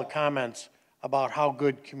heard all the comments about how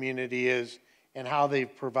good Community is and how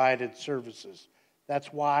they've provided services.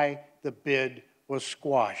 That's why the bid was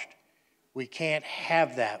squashed. We can't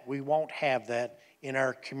have that. We won't have that in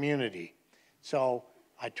our community. So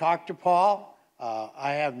I talked to Paul.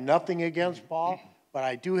 I have nothing against Paul, but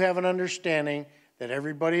I do have an understanding that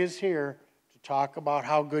everybody is here to talk about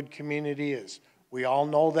how good community is. We all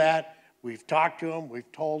know that. We've talked to them.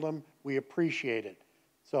 We've told them. We appreciate it.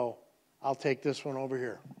 So I'll take this one over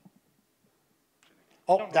here.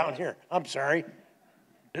 Oh, down here. I'm sorry.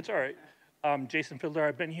 It's all right. Jason Fielder,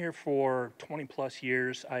 I've been here for 20 plus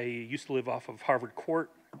years. I used to live off of Harvard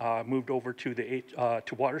Court, moved over to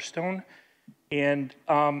to Waterstone. And,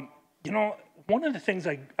 you know, one of the things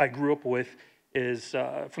I grew up with is,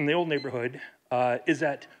 from the old neighborhood, is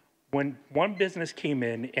that when one business came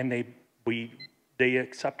in and they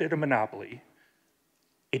accepted a monopoly,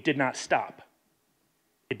 it did not stop.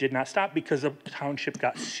 It did not stop because the township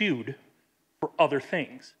got sued for other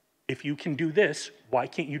things. If you can do this, why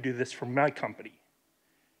can't you do this for my company?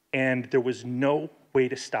 And there was no way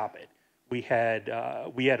to stop it. We had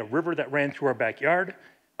a river that ran through our backyard.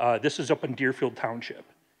 This is up in Deerfield Township.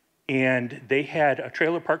 And they had a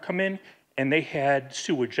trailer park come in, and they had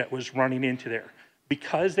sewage that was running into there.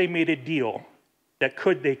 Because they made a deal that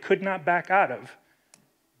they could not back out of,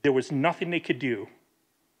 there was nothing they could do.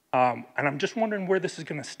 And I'm just wondering where this is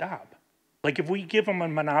going to stop. Like, if we give them a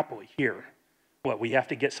monopoly here, what, we have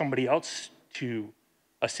to get somebody else to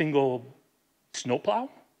a single snowplow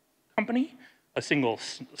company, a single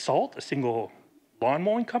salt, a single lawn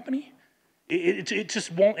mowing company? It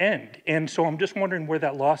just won't end. And so I'm just wondering where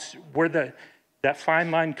that fine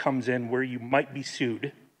line comes in, where you might be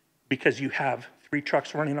sued because you have 3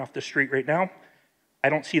 trucks running off the street right now. I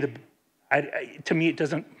don't see to me, it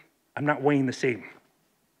doesn't, I'm not weighing the same.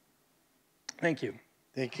 Thank you.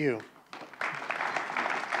 Thank you.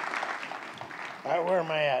 All right, where am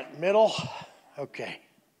I at? Middle? Okay.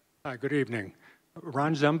 Hi, good evening.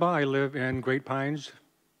 Ron Zemba, I live in Great Pines.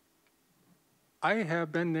 I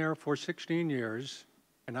have been there for 16 years,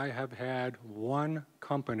 and I have had one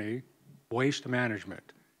company, Waste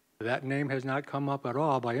Management. That name has not come up at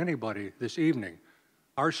all by anybody this evening.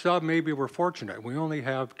 Our sub, maybe we're fortunate. We only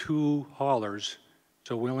have 2 haulers,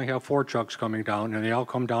 so we only have 4 trucks coming down, and they all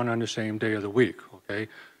come down on the same day of the week, okay?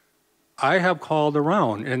 I have called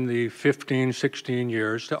around in the 15, 16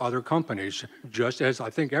 years to other companies, just as I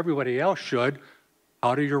think everybody else should.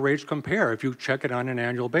 How do your rates compare if you check it on an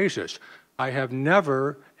annual basis? I have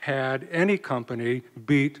never had any company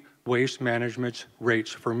beat Waste Management's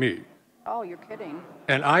rates for me. Oh, you're kidding.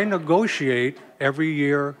 And I negotiate every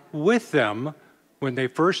year with them. When they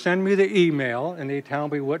first send me the email and they tell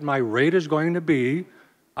me what my rate is going to be,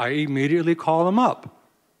 I immediately call them up.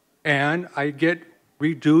 And I get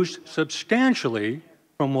reduced substantially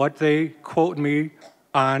from what they quote me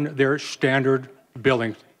on their standard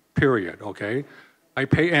billing period, okay? I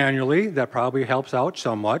pay annually, that probably helps out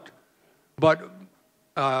somewhat, but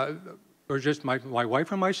there's just my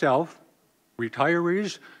wife and myself,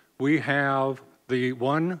 retirees. We have the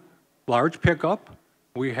one large pickup,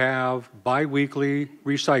 we have biweekly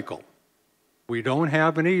recycle. We don't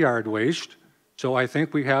have any yard waste, so I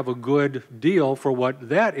think we have a good deal for what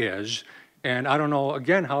that is. And I don't know,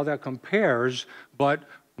 again, how that compares, but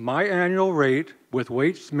my annual rate with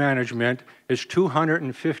Waste Management is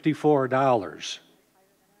 $254,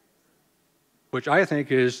 which I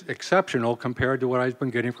think is exceptional compared to what I've been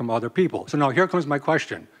getting from other people. So now here comes my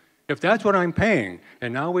question. If that's what I'm paying,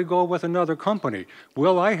 and now we go with another company,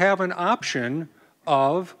 will I have an option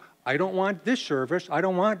of, I don't want this service, I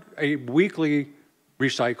don't want a weekly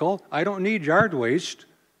recycle, I don't need yard waste,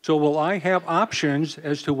 so will I have options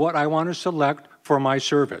as to what I want to select for my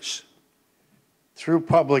service? Through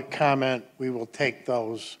public comment, we will take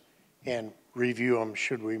those and review them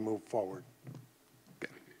should we move forward.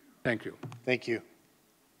 Okay. Thank you. Thank you.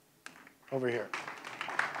 Over here.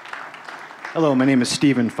 Hello, my name is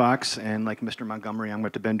Stephen Fox, and like Mr. Montgomery, I'm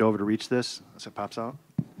going to bend over to reach this so it pops out.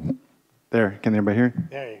 There, can everybody hear?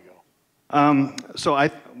 There you go. So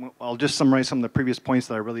I'll just summarize some of the previous points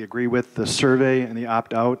that I really agree with. The survey and the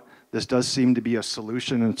opt-out, this does seem to be a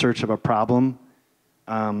solution in search of a problem.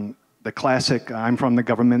 The classic, I'm from the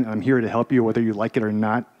government, I'm here to help you whether you like it or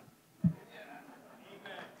not.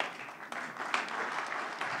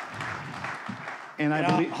 And I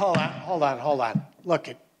believe... Hold on. Look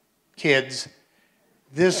at kids.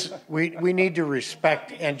 We need to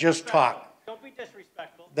respect and just talk. Don't be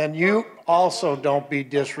disrespectful. Then you also don't be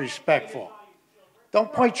disrespectful.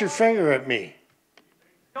 Don't point your finger at me.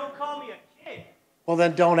 Don't call me a kid. Well,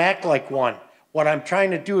 then don't act like one. What I'm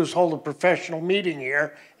trying to do is hold a professional meeting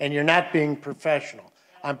here, and you're not being professional.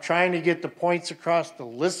 I'm trying to get the points across to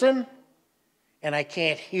listen, and I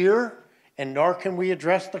can't hear, and nor can we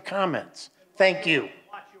address the comments. Thank you.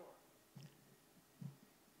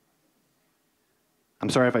 I'm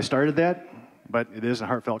sorry if I started that, but it is a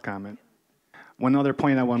heartfelt comment. One other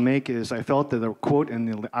point I want to make is I felt that the quote in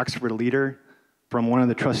the Oxford Leader from one of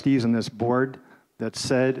the trustees on this board that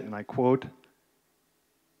said, and I quote,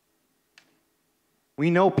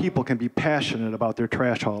 "We know people can be passionate about their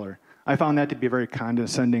trash hauler." I found that to be a very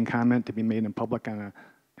condescending comment to be made in public in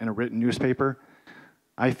a written newspaper.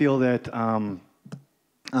 I feel that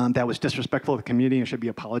that was disrespectful to the community and should be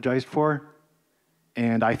apologized for.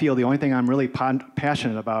 And I feel the only thing I'm really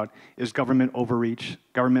passionate about is government overreach,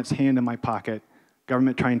 government's hand in my pocket,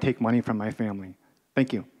 government trying to take money from my family.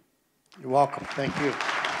 Thank you. You're welcome. Thank you.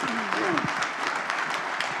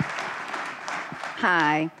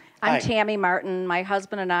 Hi, I'm Hi. Tammy Martin. My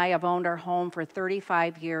husband and I have owned our home for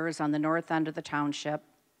 35 years on the north end of the township.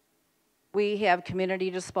 We have community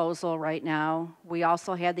disposal right now. We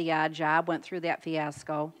also had the odd job, went through that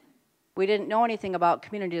fiasco. We didn't know anything about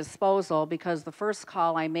community disposal because the first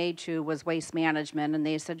call I made to was Waste Management, and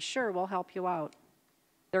they said, sure, we'll help you out.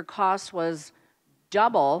 Their cost was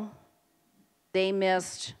double. They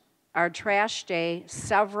missed our trash day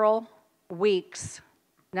several weeks,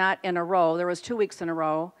 not in a row. There was 2 weeks in a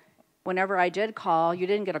row. Whenever I did call, you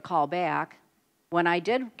didn't get a call back. When I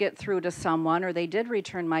did get through to someone or they did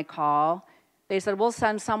return my call, they said, we'll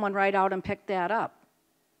send someone right out and pick that up.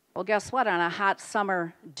 Well, guess what? On a hot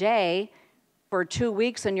summer day, for 2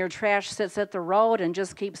 weeks and your trash sits at the road and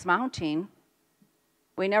just keeps mounting.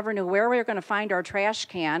 We never knew where we were going to find our trash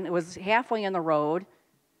can. It was halfway in the road.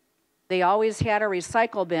 They always had a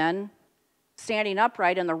recycle bin standing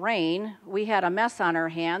upright in the rain. We had a mess on our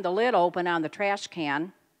hand, the lid open on the trash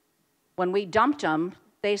can. When we dumped them,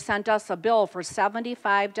 they sent us a bill for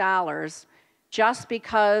 $75 just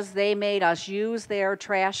because they made us use their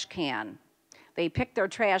trash can. They picked their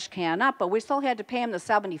trash can up, but we still had to pay them the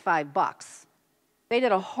 $75. They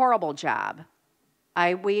did a horrible job.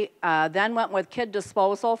 We then went with kid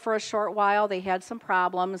disposal for a short while. They had some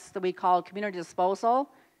problems that we called community disposal.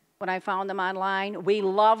 When I found them online, we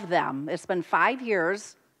love them. It's been 5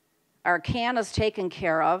 years. Our can is taken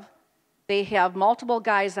care of. They have multiple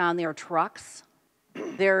guys on their trucks.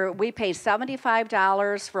 We pay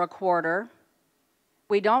 $75 for a quarter.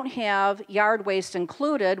 We don't have yard waste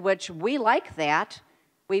included, which we like that.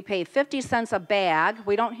 We pay 50 cents a bag.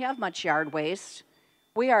 We don't have much yard waste.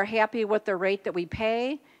 We are happy with the rate that we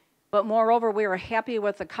pay, but moreover, we are happy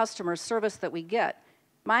with the customer service that we get.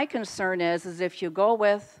 My concern is if you go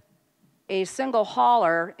with a single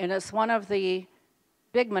hauler and it's one of the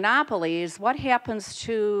big monopolies, what happens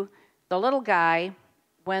to the little guy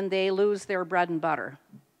when they lose their bread and butter?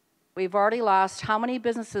 We've already lost how many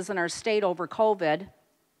businesses in our state over COVID?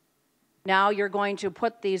 Now you're going to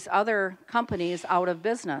put these other companies out of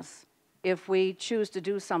business if we choose to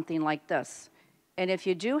do something like this. And if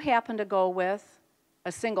you do happen to go with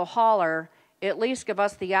a single hauler, at least give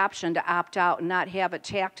us the option to opt out and not have it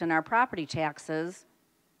tacked in our property taxes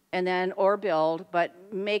and then or build,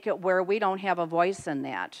 but make it where we don't have a voice in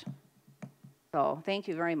that. So thank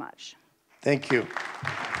you very much. Thank you.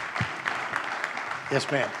 Yes,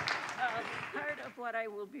 ma'am. Part of what I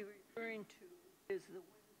will be referring to is the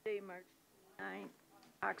Wednesday, March 9th,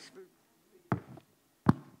 Oxford.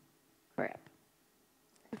 Crap.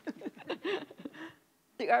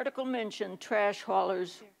 The article mentioned trash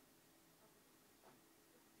haulers.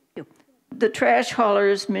 The trash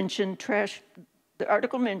haulers mentioned trash. The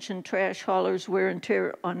article mentioned trash haulers wear and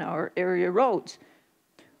tear on our area roads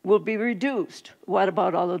will be reduced. What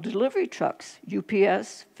about all the delivery trucks?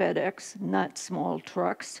 UPS, FedEx, not small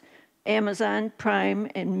trucks, Amazon, Prime,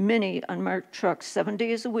 and many unmarked trucks 7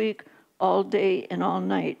 days a week, all day and all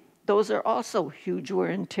night. Those are also huge wear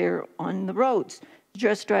and tear on the roads.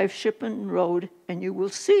 Just drive Shipping Road and you will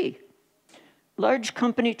see. Large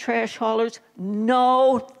company trash haulers,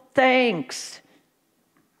 no thanks.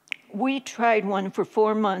 We tried one for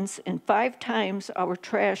 4 months and 5 times our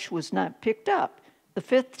trash was not picked up. The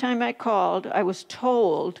 5th time I called, I was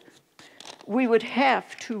told we would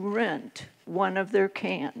have to rent one of their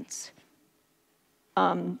cans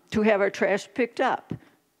to have our trash picked up.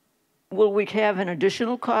 Will we have an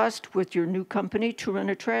additional cost with your new company to rent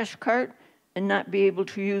a trash cart and not be able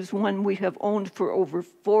to use one we have owned for over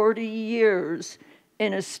 40 years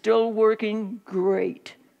and is still working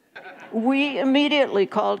great? We immediately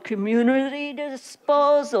called community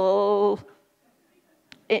disposal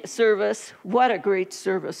service. What a great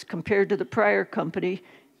service compared to the prior company.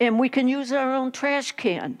 And we can use our own trash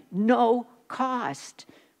can, no cost.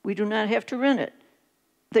 We do not have to rent it.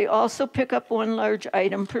 They also pick up one large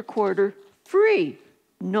item per quarter free,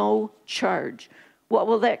 no charge. What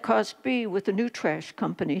will that cost be with the new trash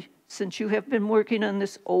company? Since you have been working on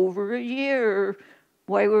this over a year,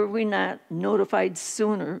 why were we not notified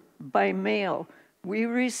sooner by mail? We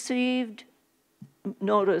received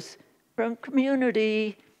notice from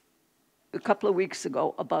community a couple of weeks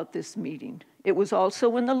ago about this meeting. It was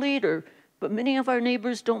also in the leader, but many of our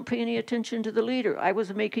neighbors don't pay any attention to the leader. I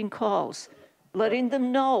was making calls, letting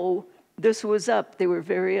them know this was up. They were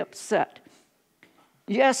very upset.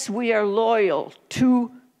 Yes, we are loyal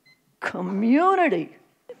to community.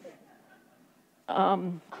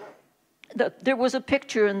 There was a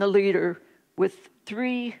picture in the leader with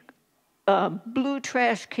 3 blue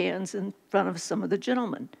trash cans in front of some of the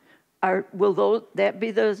gentlemen. Will that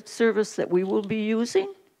be the service that we will be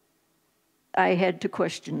using? I had to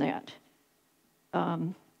question that.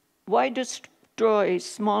 Why destroy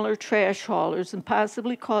smaller trash haulers and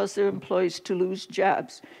possibly cause their employees to lose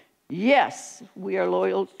jobs? Yes, we are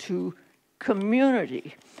loyal to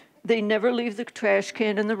community. They never leave the trash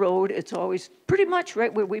can in the road. It's always pretty much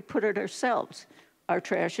right where we put it ourselves. Our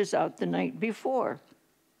trash is out the night before.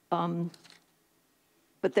 But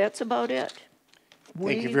that's about it.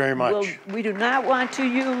 Thank you very much. We do not want to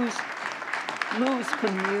lose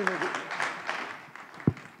community.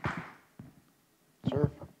 Sir.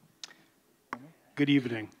 Good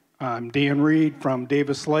evening. I'm Dan Reed from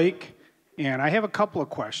Davis Lake, and I have a couple of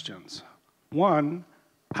questions. One,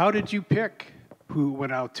 how did you pick who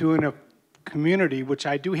went out to in a community, which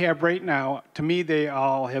I do have right now? To me, they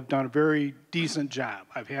all have done a very decent job.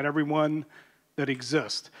 I've had everyone that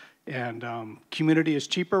exists. And community is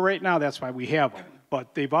cheaper right now, that's why we have them.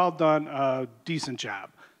 But they've all done a decent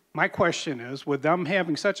job. My question is, with them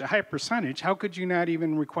having such a high percentage, how could you not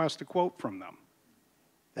even request a quote from them?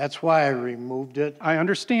 That's why I removed it. I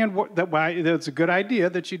understand why that's a good idea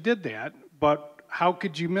that you did that, but how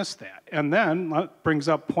could you miss that? And then that brings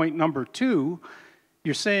up point number 2.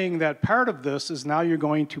 You're saying that part of this is now you're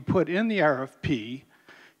going to put in the RFP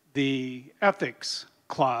the ethics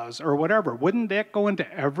clause or whatever. Wouldn't that go into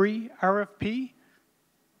every RFP?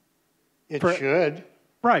 It should.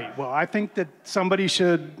 Right. Well, I think that somebody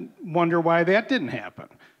should wonder why that didn't happen.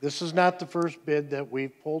 This is not the first bid that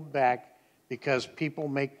we've pulled back because people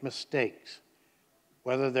make mistakes.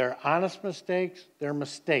 Whether they're honest mistakes, they're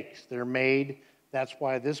mistakes. They're made. That's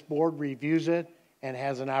why this board reviews it and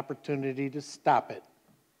has an opportunity to stop it.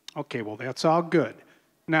 Okay, well, that's all good.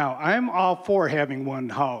 Now, I'm all for having one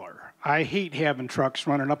hauler. I hate having trucks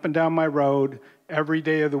running up and down my road every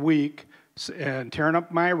day of the week and tearing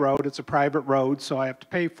up my road. It's a private road, so I have to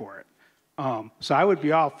pay for it. So I would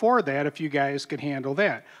be all for that if you guys could handle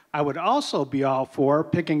that. I would also be all for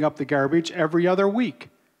picking up the garbage every other week.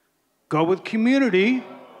 Go with community.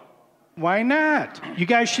 Why not? You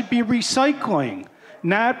guys should be recycling,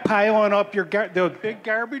 not piling up the big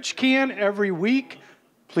garbage can every week.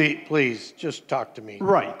 Please, just talk to me.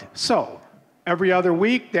 Right. So every other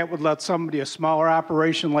week, that would let somebody, a smaller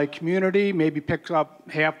operation like community, maybe pick up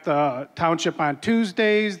half the township on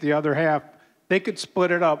Tuesdays, the other half. They could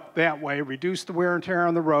split it up that way, reduce the wear and tear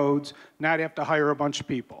on the roads, not have to hire a bunch of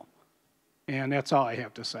people. And that's all I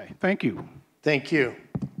have to say. Thank you. Thank you.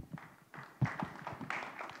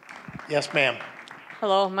 Yes, ma'am.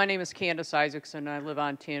 Hello, my name is Candace Isaacson. I live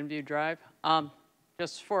on Tanview Drive.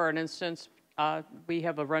 Just for an instance, we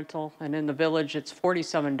have a rental, and in the village, it's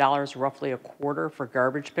 $47 roughly a quarter for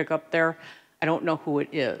garbage pickup there. I don't know who it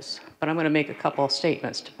is, but I'm going to make a couple of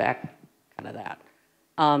statements to back kind of that.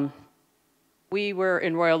 We were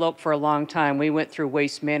in Royal Oak for a long time. We went through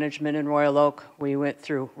waste management in Royal Oak. We went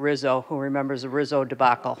through Rizzo. Who remembers the Rizzo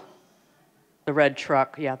debacle? The red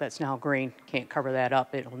truck, yeah, that's now green. Can't cover that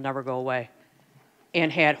up. It'll never go away.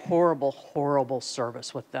 And had horrible, horrible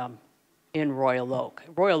service with them in Royal Oak.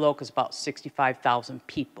 Royal Oak is about 65,000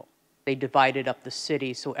 people. They divided up the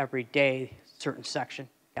city, so every day, a certain section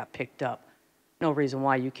got picked up. No reason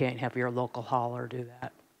why you can't have your local hauler do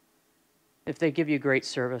that. If they give you great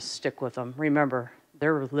service, stick with them. Remember,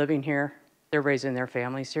 they're living here, they're raising their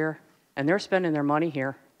families here, and they're spending their money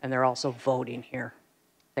here, and they're also voting here.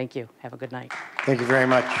 Thank you. Have a good night. Thank you very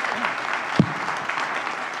much.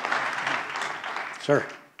 Sir.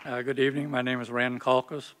 Good evening. My name is Rand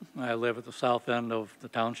Kalkus. I live at the south end of the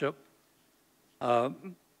township. For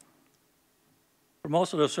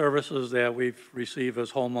most of the services that we've received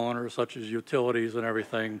as homeowners, such as utilities and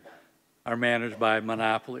everything, are managed by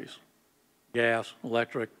monopolies. Gas,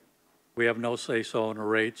 electric, we have no say-so in the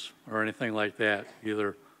rates or anything like that.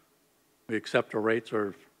 Either we accept the rates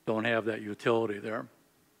or don't have that utility there.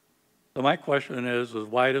 So my question is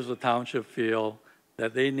why does the township feel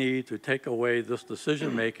that they need to take away this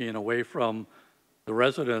decision-making away from the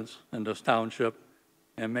residents in this township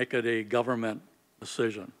and make it a government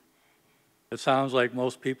decision? It sounds like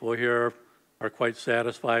most people here are quite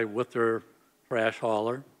satisfied with their trash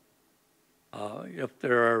hauler. If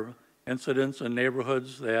there are incidents in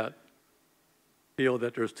neighborhoods that feel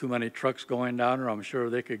that there's too many trucks going down there, I'm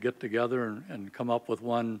sure they could get together and come up with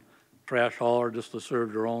one trash hauler just to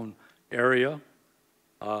serve their own area,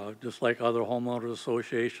 just like other homeowners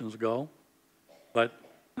associations go. But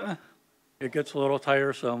it gets a little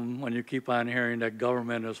tiresome when you keep on hearing that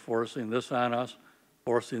government is forcing this on us,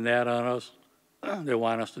 forcing that on us. They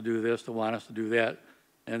want us to do this, they want us to do that.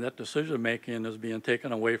 And that decision-making is being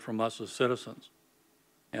taken away from us as citizens.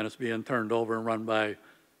 And it's being turned over and run by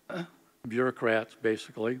bureaucrats,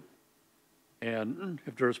 basically. And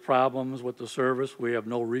if there's problems with the service, we have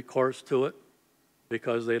no recourse to it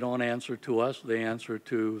because they don't answer to us. They answer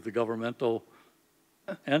to the governmental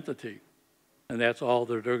entity. And that's all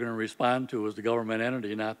that they're going to respond to is the government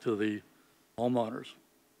entity, not to the homeowners.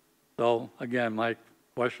 So, again, my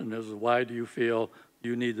question is why do you feel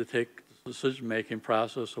you need to take the decision-making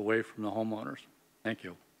process away from the homeowners? Thank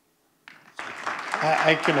you.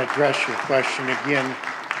 I can address your question again.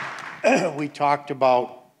 We talked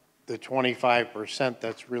about the 25%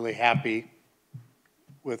 that's really happy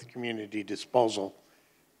with community disposal.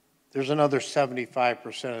 There's another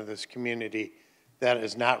 75% of this community that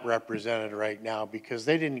is not represented right now because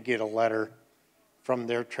they didn't get a letter from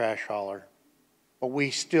their trash hauler, but we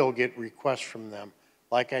still get requests from them.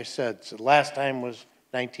 Like I said, so the last time was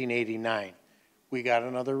 1989. We got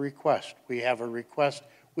another request. We have a request.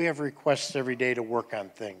 We have requests every day to work on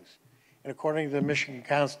things. And according to the Michigan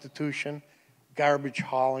Constitution, garbage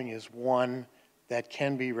hauling is one that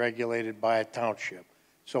can be regulated by a township.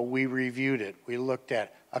 So we reviewed it. We looked at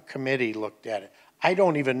it. A committee looked at it. I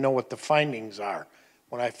don't even know what the findings are.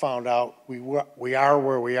 When I found out we are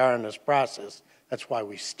where we are in this process, that's why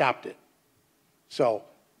we stopped it. So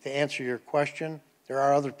to answer your question, there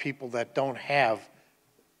are other people that don't have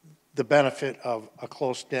the benefit of a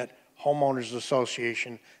close-knit homeowners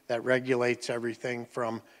association that regulates everything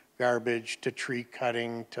from garbage to tree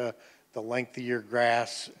cutting to the length of your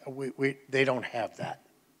grass. They don't have that.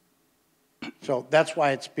 So that's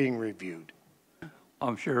why it's being reviewed.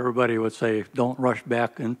 I'm sure everybody would say, don't rush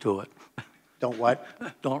back into it. Don't what?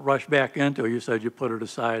 Don't rush back into it. You said you put it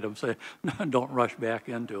aside. I'm saying, don't rush back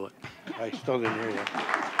into it. I still didn't hear you.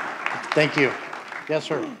 Thank you. Yes,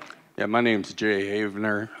 sir. Yeah, my name's Jay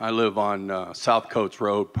Havener. I live on South Coates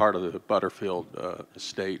Road, part of the Butterfield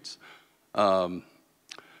Estates.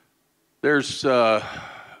 There's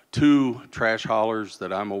 2 trash haulers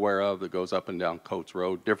that I'm aware of that goes up and down Coates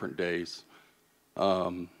Road, different days.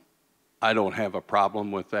 I don't have a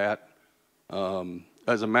problem with that.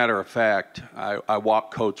 As a matter of fact, I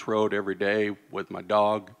walk Coates Road every day with my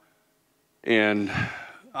dog, and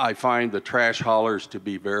I find the trash haulers to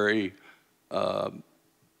be very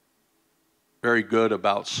good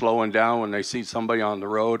about slowing down when they see somebody on the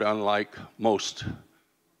road, unlike most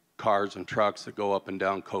cars and trucks that go up and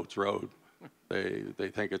down Coates Road. They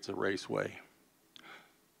think it's a raceway.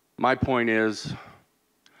 My point is,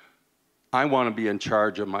 I want to be in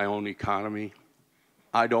charge of my own economy.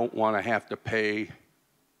 I don't want to have to pay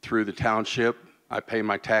through the township. I pay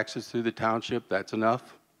my taxes through the township, that's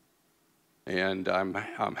enough. And I'm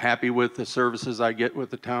happy with the services I get with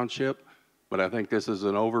the township, but I think this is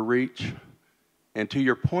an overreach. And to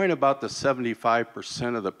your point about the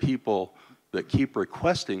 75% of the people that keep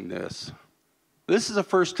requesting this is the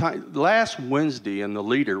first time, last Wednesday in the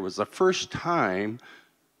Leader was the first time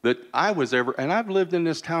that I was ever, and I've lived in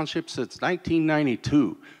this township since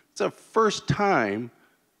 1992. It's the first time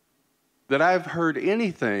that I've heard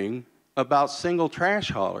anything about single trash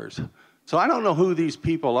haulers. So I don't know who these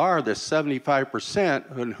people are, this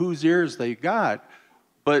 75%, and whose ears they got,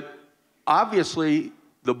 but obviously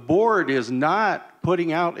the board is not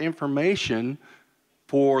putting out information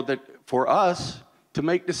for us to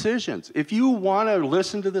make decisions. If you want to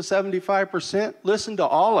listen to the 75%, listen to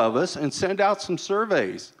all of us and send out some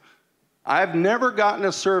surveys. I've never gotten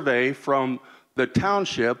a survey from the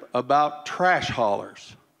township about trash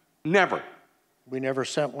haulers. Never. We never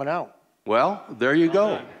sent one out. Well, there you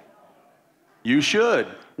go. You should.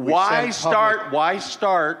 Why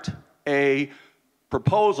start a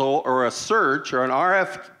proposal or a search or an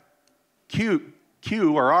RFQ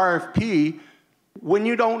or RFP when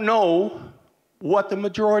you don't know what the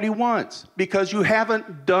majority wants, because you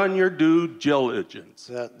haven't done your due diligence.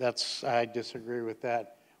 I disagree with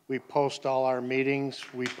that. We post all our meetings.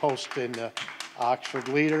 We post in the Oxford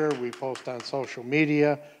Leader. We post on social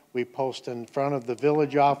media. We post in front of the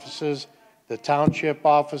village offices, the township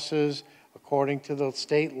offices. According to the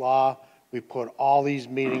state law, we put all these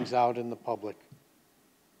meetings out in the public.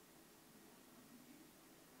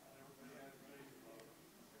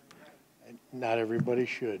 Not everybody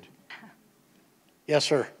should. Yes,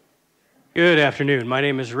 sir. Good afternoon. My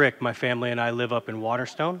name is Rick. My family and I live up in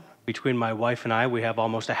Waterstone. Between my wife and I, we have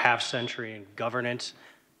almost a half century in governance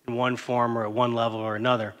in one form or at one level or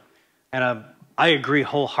another. And I agree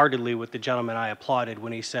wholeheartedly with the gentleman I applauded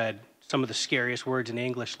when he said some of the scariest words in the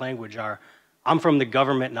English language are, I'm from the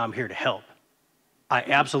government and I'm here to help. I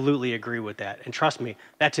absolutely agree with that. And trust me,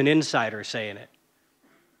 that's an insider saying it.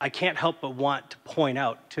 I can't help but want to point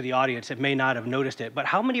out to the audience that may not have noticed it, but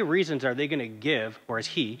how many reasons are they going to give, or is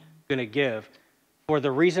he going to give, for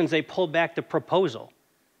the reasons they pulled back the proposal?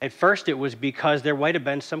 At first, it was because there might have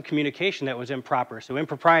been some communication that was improper. So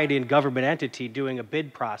impropriety in government entity doing a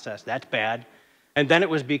bid process, that's bad. And then it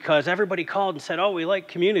was because everybody called and said, oh, we like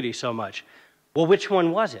community so much. Well, which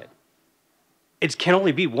one was it? It can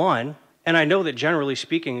only be one. And I know that generally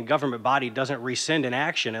speaking, a government body doesn't rescind an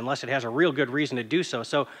action unless it has a real good reason to do so.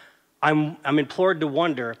 So I'm implored to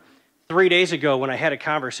wonder, 3 days ago when I had a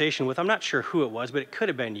conversation with, I'm not sure who it was, but it could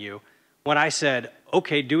have been you, when I said,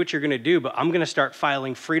 okay, do what you're going to do, but I'm going to start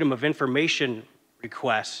filing freedom of information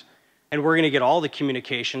requests, and we're going to get all the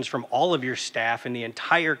communications from all of your staff and the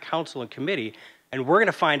entire council and committee, and we're going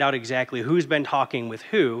to find out exactly who's been talking with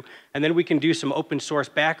who, and then we can do some open source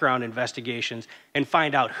background investigations and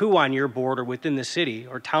find out who on your board or within the city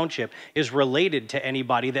or township is related to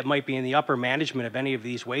anybody that might be in the upper management of any of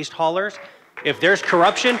these waste haulers. If there's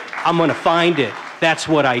corruption, I'm going to find it. That's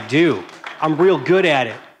what I do. I'm real good at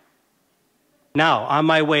it. Now, on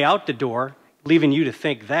my way out the door, leaving you to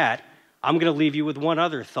think that, I'm going to leave you with one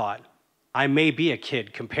other thought. I may be a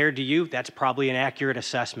kid. Compared to you, that's probably an accurate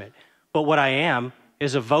assessment. But what I am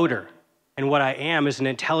is a voter. And what I am is an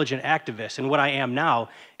intelligent activist. And what I am now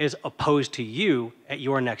is opposed to you at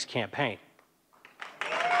your next campaign.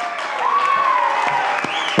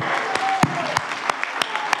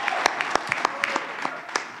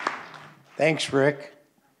 Thanks, Rick.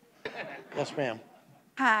 Yes, ma'am.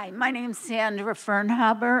 Hi, my name's Sandra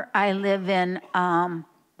Fernhaber. I live in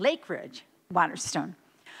Lake Ridge, Waterstone.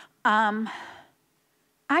 I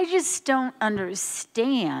just don't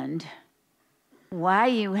understand why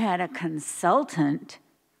you had a consultant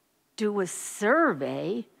do a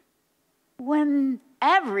survey when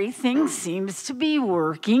everything seems to be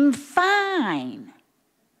working fine.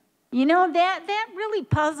 You know, that really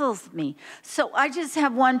puzzles me. So I just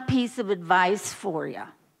have one piece of advice for you,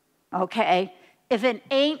 okay? If it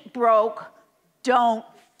ain't broke, don't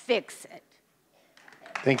fix it.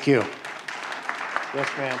 Thank you. Yes,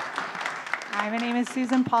 ma'am. Hi, my name is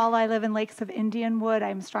Susan Paul. I live in Lakes of Indianwood.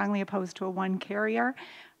 I'm strongly opposed to a one carrier,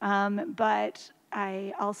 but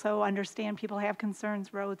I also understand people have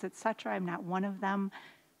concerns, roads, et cetera. I'm not one of them.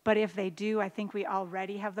 But if they do, I think we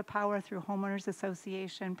already have the power through homeowners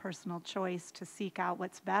association, personal choice to seek out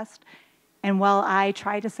what's best. And while I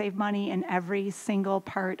try to save money in every single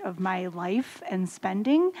part of my life and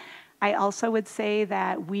spending, I also would say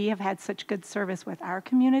that we have had such good service with our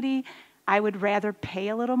community. I would rather pay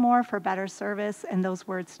a little more for better service, and those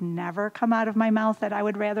words never come out of my mouth that I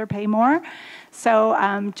would rather pay more.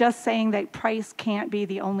 So just saying that price can't be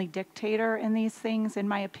the only dictator in these things, in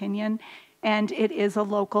my opinion. And it is a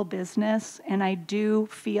local business, and I do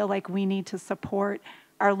feel like we need to support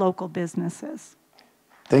our local businesses.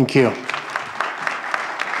 Thank you.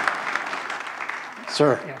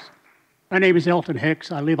 Sir. Yes. My name is Elton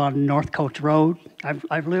Hicks. I live on North Coast Road.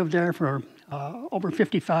 I've lived there for over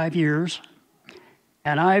 55 years,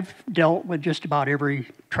 and I've dealt with just about every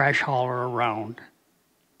trash hauler around.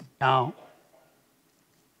 Now,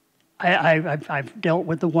 I've dealt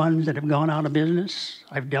with the ones that have gone out of business.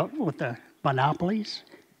 I've dealt with the monopolies,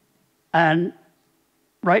 and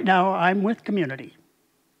right now I'm with community.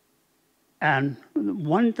 And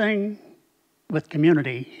one thing with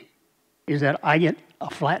community is that I get a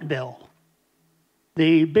flat bill.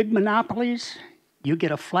 The big monopolies, you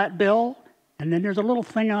get a flat bill, and then there's a little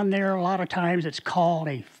thing on there a lot of times it's called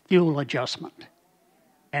a fuel adjustment.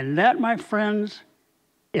 And that, my friends,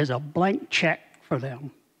 is a blank check for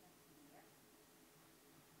them.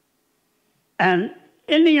 And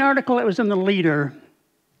in the article that was in the Leader,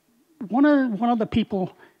 one of the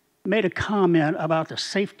people made a comment about the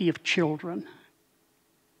safety of children.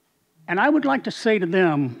 And I would like to say to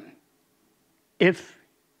them, if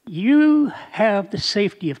you have the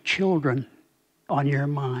safety of children on your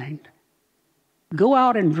mind, go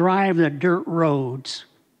out and drive the dirt roads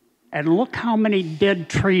and look how many dead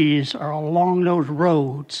trees are along those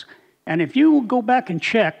roads. And if you go back and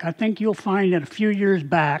check, I think you'll find that a few years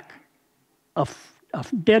back, a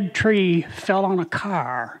dead tree fell on a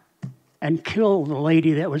car and killed the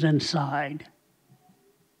lady that was inside.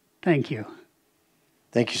 Thank you.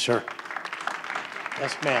 Thank you, sir.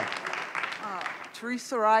 Yes, ma'am.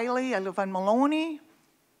 Teresa Riley, I live on Maloney,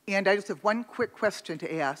 and I just have one quick question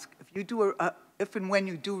to ask. If you do if and when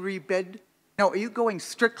you do rebid, now, are you going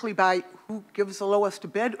strictly by who gives the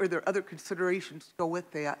lowest bid, or are there other considerations to go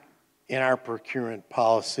with that? In our procurement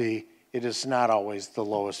policy, it is not always the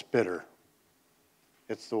lowest bidder.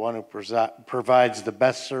 It's the one who provides the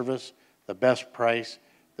best service, the best price,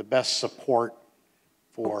 the best support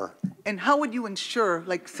for. And how would you ensure,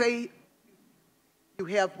 like, say you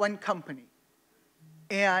have one company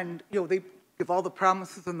and, you know, they give all the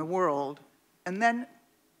promises in the world, and then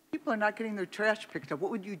people are not getting their trash picked up.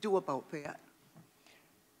 What would you do about that?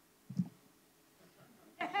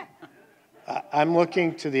 I'm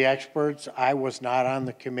looking to the experts. I was not on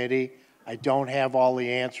the committee. I don't have all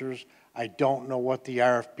the answers. I don't know what the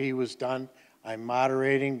RFP was done. I'm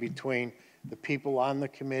moderating between the people on the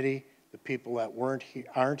committee, the people that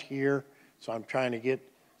aren't here. So I'm trying to get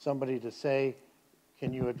somebody to say,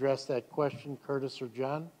 can you address that question, Curtis or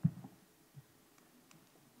John?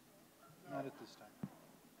 Not at this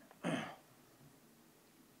time.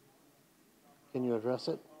 Can you address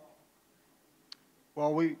it?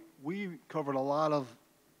 Well, we covered a lot of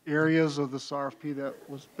areas of this RFP that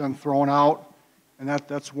was been thrown out, and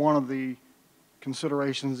that's one of the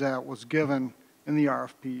considerations that was given in the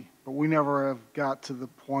RFP. But we never have got to the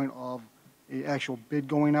point of an actual bid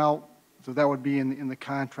going out, so that would be in the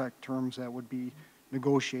contract terms that would be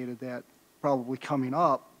negotiated. That probably coming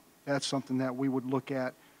up, that's something that we would look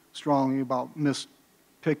at strongly about missed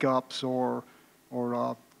pickups or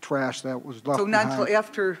trash that was left So not behind. until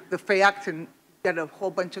after the fact and get a whole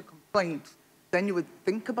bunch of complaints, then you would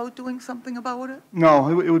think about doing something about it?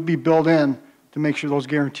 No, it would be built in to make sure those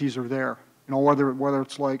guarantees are there. You know, whether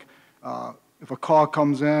it's like if a call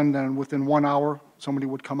comes in, then within 1 hour, somebody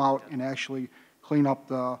would come out and actually clean up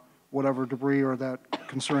the whatever debris or that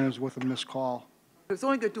concern is with a missed call. I was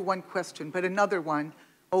only going to do one question, but another one.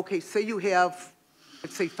 Okay, say you have,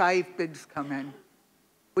 let's say, 5 bids come in.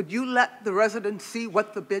 Would you let the residents see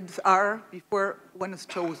what the bids are before one is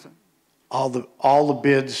chosen? All the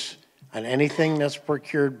bids on anything that's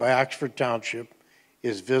procured by Oxford Township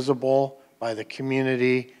is visible by the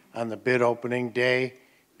community on the bid opening day.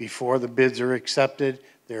 Before the bids are accepted,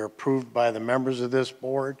 they're approved by the members of this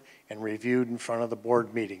board and reviewed in front of the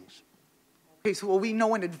board meetings. Okay, so will we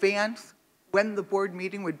know in advance when the board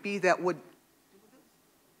meeting would be that would do this?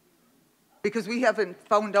 Because we haven't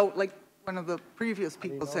found out, like one of the previous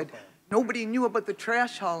people said, nobody knew about the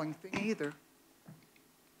trash hauling thing either.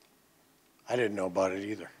 I didn't know about it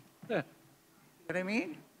either. You know what I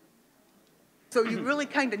mean? So you really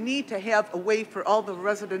kind of need to have a way for all the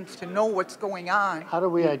residents to know what's going on. How do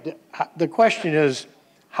we, the question is,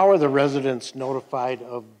 how are the residents notified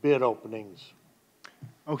of bid openings?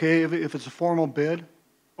 Okay, if it's a formal bid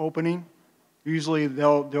opening, usually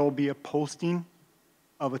there'll be a posting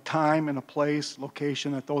of a time and a place,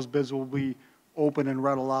 location that those bids will be open and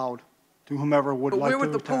read aloud to whomever would like to But where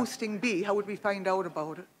would the attend. posting be? How would we find out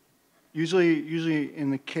about it? Usually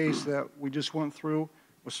in the case that we just went through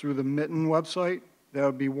was through the Mitten website. That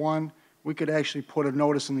would be one. We could actually put a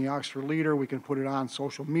notice in the Oxford Leader. We can put it on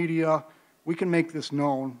social media. We can make this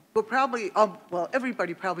known. Well, probably, well,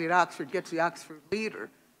 everybody probably at Oxford gets the Oxford Leader.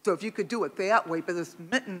 So if you could do it that way, but this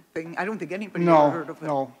Mitten thing, I don't think anybody ever heard of it.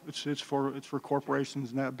 No, it's for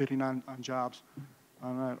corporations not bidding on jobs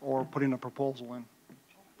or putting a proposal in.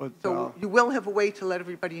 But So you will have a way to let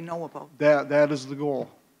everybody know about it. that is the goal.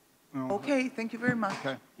 You know. Okay, thank you very much.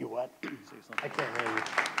 Okay. You what? I can't hear you.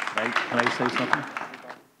 Can I say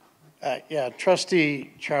something? Yeah,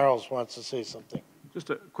 Trustee Charles wants to say something.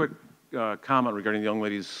 Just a quick comment regarding the young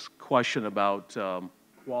lady's question about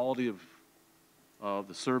quality of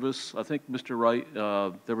the service. I think, Mr. Wright,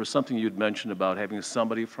 there was something you'd mentioned about having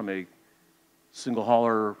somebody from a single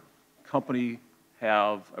hauler company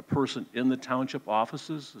have a person in the township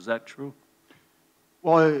offices. Is that true?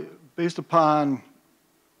 Well, based upon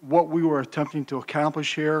what we were attempting to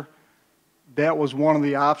accomplish here, that was one of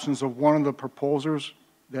the options of one of the proposers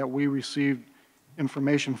that we received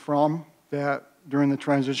information from, that during the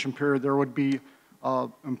transition period there would be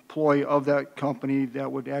an employee of that company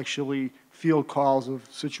that would actually field calls of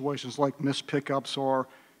situations like missed pickups or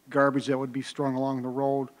garbage that would be strung along the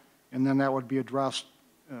road, and then that would be addressed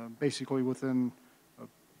basically within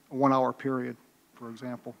a 1 hour period, for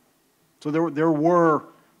example. So there were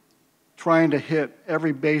trying to hit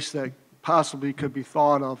every base that possibly could be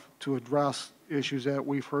thought of to address issues that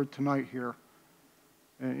we've heard tonight here.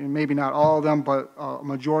 And maybe not all of them, but a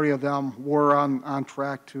majority of them were on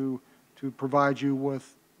track to provide you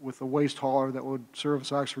with a waste hauler that would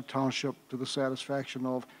service Oxford Township to the satisfaction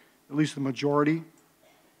of at least the majority.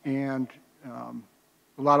 And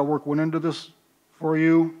a lot of work went into this for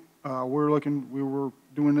you. We were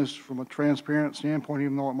doing this from a transparent standpoint,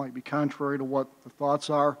 even though it might be contrary to what the thoughts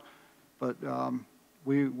are. But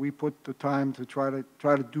we put the time to try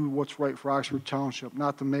to do what's right for Oxford Township,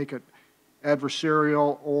 not to make it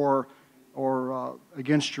adversarial or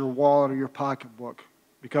against your wallet or your pocketbook.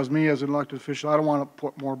 Because me as an elected official, I don't want to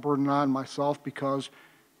put more burden on myself, because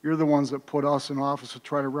you're the ones that put us in office to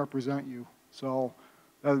try to represent you. So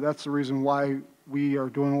that's the reason why we are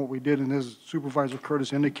doing what we did, and as Supervisor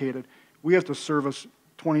Curtis indicated, we have to service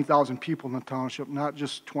 20,000 people in the township, not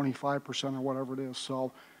just 25% or whatever it is.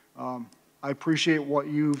 So I appreciate what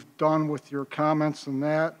you've done with your comments and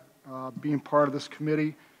that, being part of this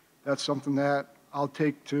committee. That's something that I'll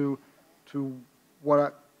take to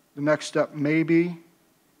what the next step may be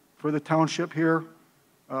for the township here,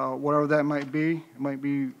 whatever that might be. It might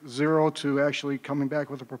be 0 to actually coming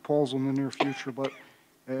back with a proposal in the near future, but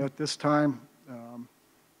at this time,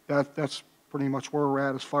 that's pretty much where we're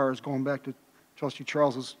at as far as going back to Trustee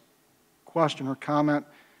Charles's question or comment.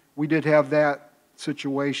 We did have that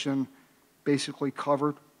situation basically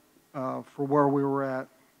covered for where we were at.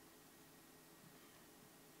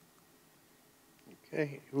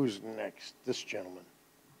 Okay, who's next? This gentleman.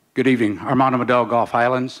 Good evening. Armando Medell, Gulf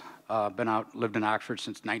Highlands. Lived in Oxford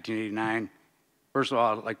since 1989. First of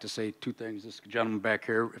all, I'd like to say two things. This gentleman back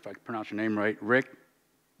here, if I can pronounce your name right, Rick,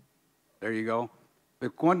 there you go.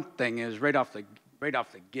 The one thing is, right off the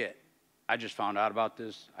get, I just found out about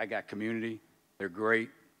this. I got community. They're great.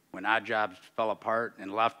 When odd jobs fell apart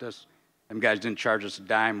and left us, them guys didn't charge us a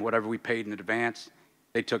dime. Whatever we paid in advance,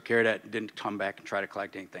 they took care of that and didn't come back and try to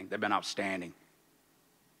collect anything. They've been outstanding.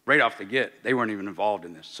 Right off the get, they weren't even involved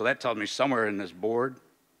in this. So that tells me somewhere in this board,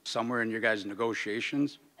 somewhere in your guys'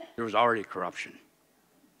 negotiations, there was already corruption.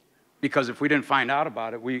 Because if we didn't find out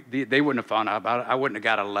about it, they wouldn't have found out about it. I wouldn't have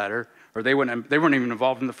got a letter, or they weren't even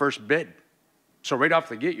involved in the first bid. So right off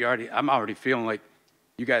the get, I'm already feeling like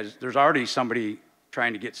you guys, there's already somebody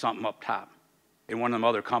trying to get something up top in one of them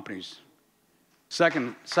other companies.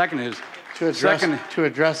 Second is to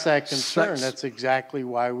address that concern. That's exactly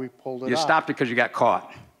why we pulled it. You stopped it because you got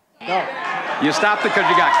caught. No. You stopped it because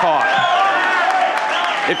you got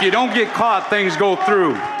caught. If you don't get caught, things go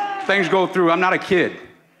through. Things go through. I'm not a kid.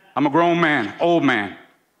 I'm a grown man, old man.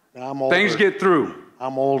 I'm older. Things get through.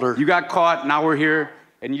 I'm older. You got caught, now we're here,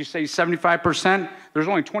 and you say 75%? There's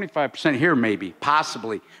only 25% here maybe,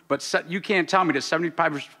 possibly. But you can't tell me that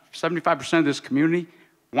 75% of this community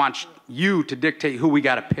wants you to dictate who we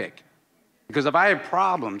got to pick. Because if I have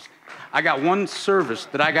problems, I got one service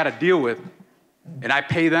that I got to deal with, and I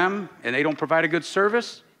pay them, and they don't provide a good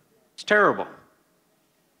service, it's terrible.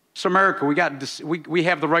 It's America. We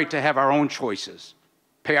have the right to have our own choices,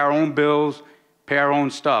 pay our own bills, pay our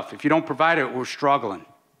own stuff. If you don't provide it, we're struggling.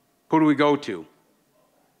 Who do we go to?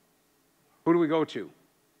 Who do we go to?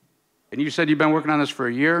 And you said you've been working on this for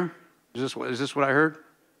a year? Is this what I heard?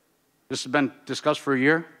 This has been discussed for a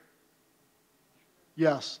year?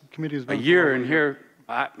 Yes, the committee has been. A year in here.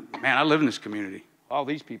 Man, I live in this community. All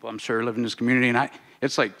these people, I'm sure, live in this community, and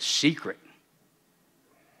it's like secret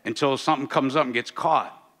until something comes up and gets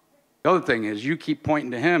caught. The other thing is you keep pointing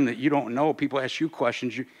to him that you don't know. People ask you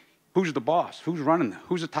questions. Who's the boss? Who's running?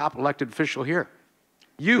 Who's the top elected official here?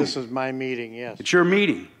 You. This is my meeting, yes. It's your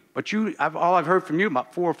meeting. But all I've heard from you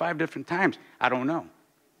about 4 or 5 different times, I don't know.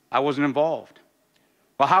 I wasn't involved.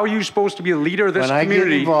 Well, how are you supposed to be a leader of this community? When I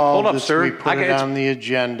get involved, hold up, sir. we put it on the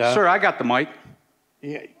agenda. Sir, I got the mic.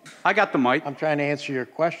 Yeah. I got the mic. I'm trying to answer your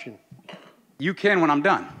question. You can when I'm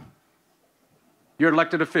done. You're an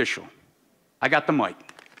elected official. I got the mic.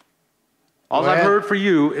 All I've heard for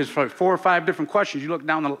you is for 4 or 5 different questions. You look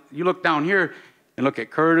down here and look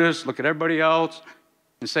at Curtis, look at everybody else,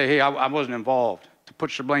 and say, hey, I wasn't involved, to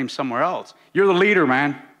put your blame somewhere else. You're the leader,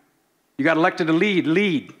 man. You got elected to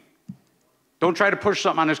lead. Don't try to push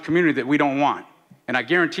something on this community that we don't want. And I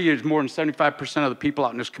guarantee you there's more than 75% of the people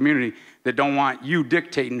out in this community that don't want you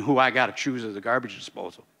dictating who I got to choose as a garbage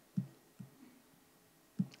disposal.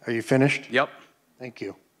 Are you finished? Yep. Thank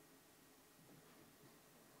you.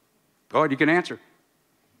 Go ahead, you can answer.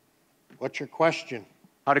 What's your question?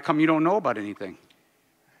 How come you don't know about anything?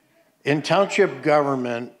 In township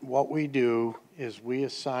government, what we do is we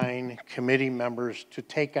assign committee members to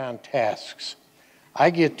take on tasks. I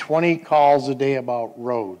get 20 calls a day about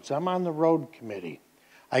roads. I'm on the road committee.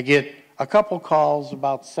 I get a couple calls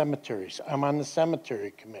about cemeteries. I'm on the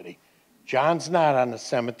cemetery committee. John's not on the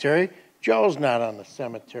cemetery. Joe's not on the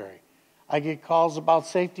cemetery. I get calls about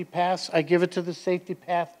safety paths. I give it to the safety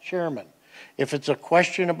path chairman. If it's a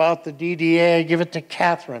question about the DDA, I give it to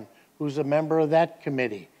Catherine, who's a member of that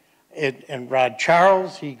committee. And Rod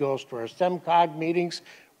Charles, he goes to our SEMCOG meetings.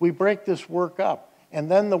 We break this work up. and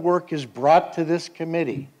then the work is brought to this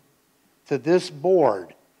committee, to this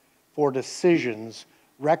board, for decisions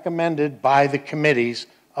recommended by the committees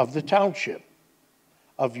of the township,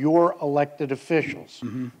 of your elected officials.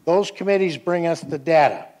 Those committees bring us the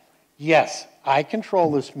data. Yes, I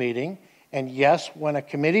control this meeting, and yes, when a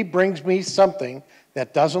committee brings me something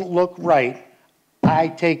that doesn't look right, I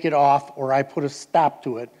take it off or I put a stop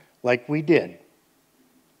to it like we did.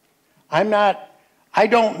 I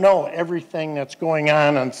don't know everything that's going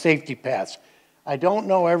on safety paths. I don't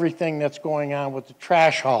know everything that's going on with the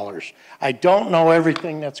trash haulers. I don't know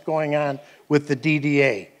everything that's going on with the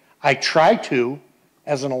DDA. I try to,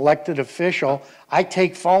 as an elected official. I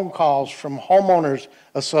take phone calls from homeowners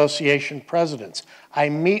association presidents. I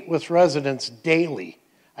meet with residents daily.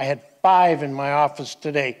 I had 5 in my office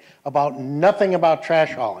today about nothing about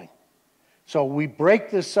trash hauling. So we break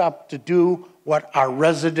this up to do what our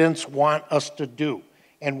residents want us to do.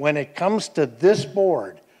 And when it comes to this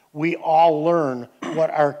board, we all learn what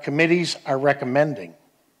our committees are recommending.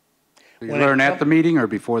 You learn at the meeting or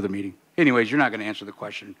before the meeting? Anyways, you're not going to answer the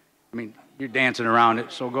question. I mean, you're dancing around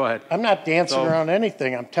it, so go ahead. I'm not dancing around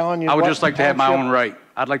anything. I'm telling you. I would just like to have my own right.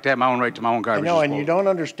 I'd like to have my own right to my own garbage disposal. I know, and you don't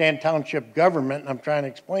understand township government, and I'm trying to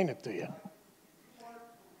explain it to you.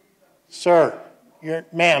 Sir,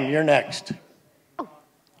 ma'am, you're next.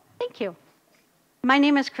 Thank you. My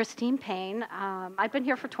name is Christine Payne. I've been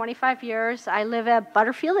here for 25 years. I live at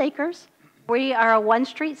Butterfield Acres. We are a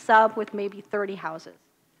one-street sub with maybe 30 houses.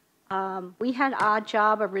 We had Odd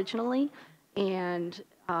Job originally, and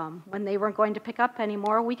when they weren't going to pick up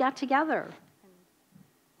anymore, we got together and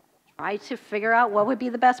tried to figure out what would be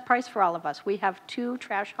the best price for all of us. We have 2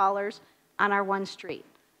 trash haulers on our one street.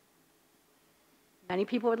 Many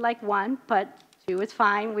people would like 1, but 2 is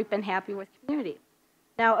fine. We've been happy with community.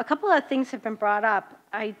 Now, a couple of things have been brought up.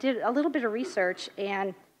 I did a little bit of research,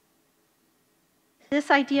 and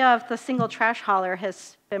this idea of the single trash hauler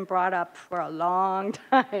has been brought up for a long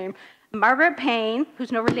time. Margaret Payne,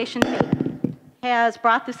 who's no relation to me, has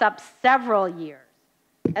brought this up several years.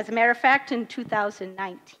 As a matter of fact, in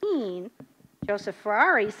 2019, Joseph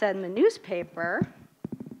Ferrari said in the newspaper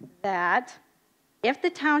that if the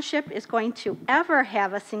township is going to ever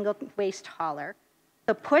have a single waste hauler,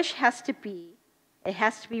 the push has to be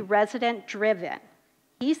resident driven.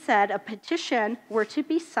 He said a petition were to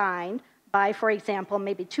be signed by, for example,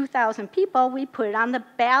 maybe 2,000 people, we put it on the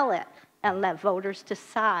ballot and let voters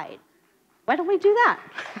decide. Why don't we do that?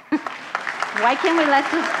 Why can't we let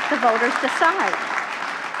the voters decide?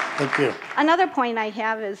 Thank you. Another point I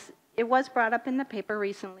have is, it was brought up in the paper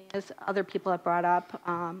recently, as other people have brought up,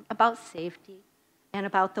 about safety and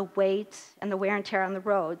about the weight and the wear and tear on the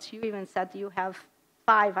roads. You even said that you have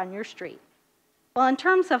 5 on your street. Well, in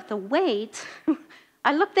terms of the weight,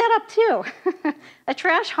 I looked that up too. A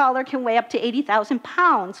trash hauler can weigh up to 80,000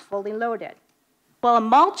 pounds fully loaded. Well, a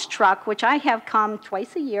mulch truck, which I have come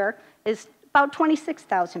twice a year, is about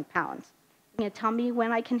 26,000 pounds. Can you tell me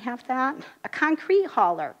when I can have that? A concrete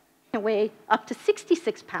hauler can weigh up to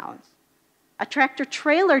 66 pounds. A tractor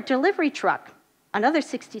trailer delivery truck, another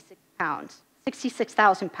 66 pounds,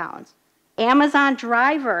 66,000 pounds. Amazon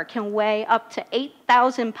driver can weigh up to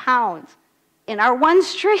 8,000 pounds. In our one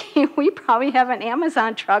street, we probably have an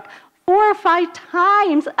Amazon truck 4 or 5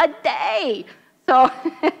 times a day. So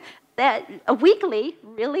that a weekly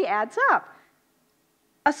really adds up.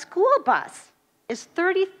 A school bus is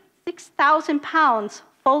 36,000 pounds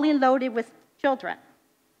fully loaded with children.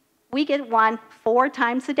 We get one 4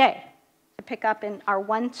 times a day to pick up in our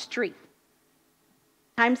one street.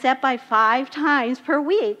 Times that by 5 times per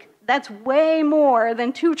week, that's way more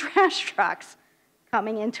than 2 trash trucks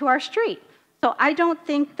coming into our street. So I don't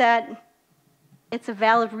think that it's a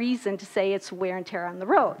valid reason to say it's wear and tear on the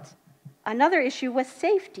roads. Another issue was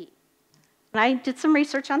safety. And I did some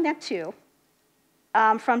research on that too.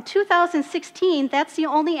 From 2016, that's the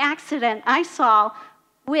only accident I saw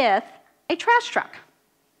with a trash truck.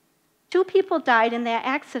 2 people died in that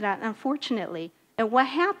accident, unfortunately. And what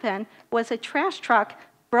happened was a trash truck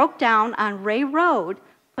broke down on Ray Road,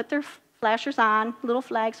 put their flashers on, little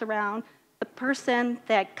flags around. The person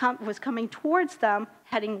that was coming towards them,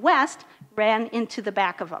 heading west, ran into the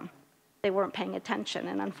back of them. They weren't paying attention,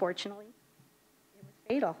 and unfortunately, it was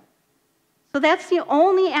fatal. So that's the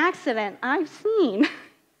only accident I've seen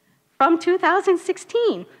from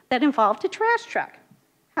 2016 that involved a trash truck.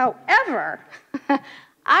 However,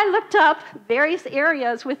 I looked up various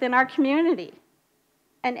areas within our community.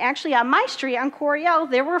 And actually, on my street, on Coryell,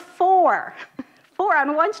 there were 4. 4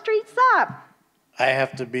 on one street sub. I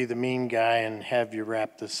have to be the mean guy and have you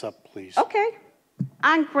wrap this up, please. Okay.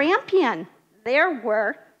 On Grampian, there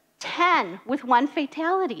were 10 with 1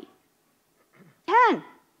 fatality. 10.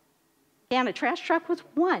 And a trash truck was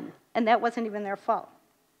 1, and that wasn't even their fault.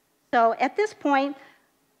 So at this point,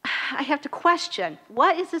 I have to question,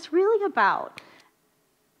 what is this really about?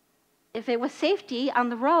 If it was safety on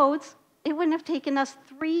the roads, it wouldn't have taken us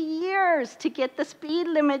 3 years to get the speed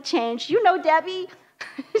limit changed. You know Debbie,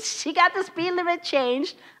 she got the speed limit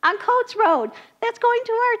changed on Coates Road. That's going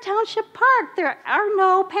to our township park. There are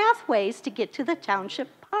no pathways to get to the township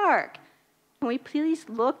park. Can we please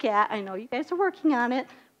look at, I know you guys are working on it,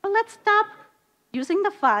 but let's stop using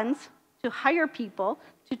the funds to hire people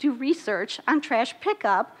to do research on trash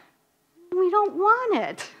pickup. We don't want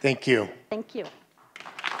it. Thank you. Thank you.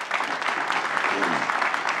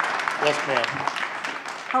 Yes, ma'am.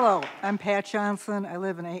 Hello, I'm Pat Johnson. I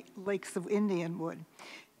live in Lakes of Indianwood,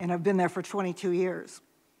 and I've been there for 22 years.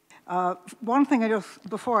 One thing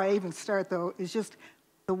before I even start though, is just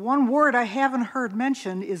the one word I haven't heard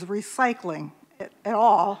mentioned is recycling at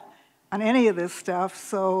all on any of this stuff.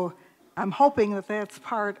 So I'm hoping that that's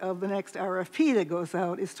part of the next RFP that goes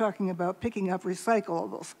out, is talking about picking up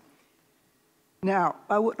recyclables. Now,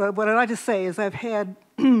 what I'd like to say is I've had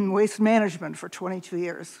waste management for 22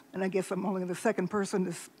 years, and I guess I'm only the second person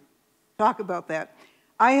to talk about that.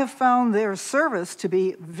 I have found their service to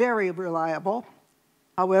be very reliable.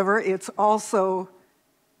 However, it's also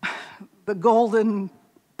the golden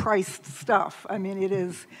priced stuff. I mean, it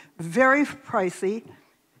is very pricey,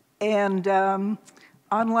 and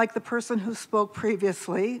unlike the person who spoke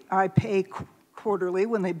previously, I pay quarterly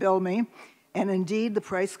when they bill me. And indeed, the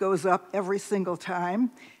price goes up every single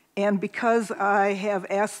time. And because I have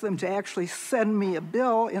asked them to actually send me a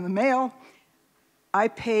bill in the mail, I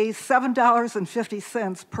pay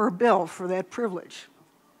 $7.50 per bill for that privilege.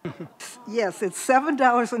 Yes, it's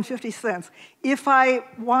 $7.50. If I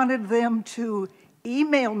wanted them to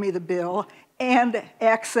email me the bill and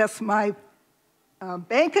access my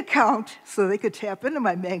bank account so they could tap into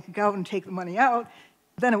my bank account and take the money out,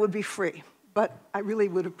 then it would be free. But I really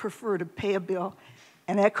would have preferred to pay a bill,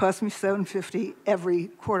 and that cost me $7.50 every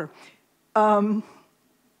quarter. I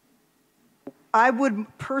would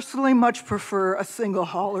personally much prefer a single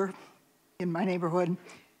hauler in my neighborhood.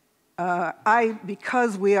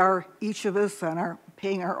 Because we are, each of us,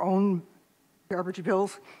 paying our own garbage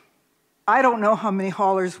bills, I don't know how many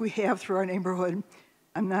haulers we have through our neighborhood.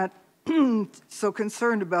 I'm not so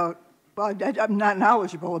concerned about, well, I'm not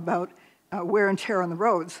knowledgeable about wear and tear on the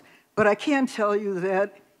roads. But I can tell you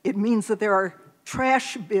that it means that there are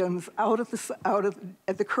trash bins out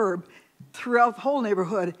at the curb throughout the whole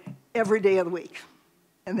neighborhood every day of the week.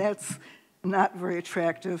 And that's not very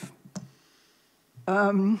attractive.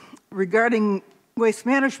 Regarding waste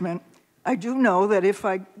management, I do know that if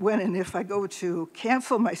I go to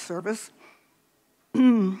cancel my service,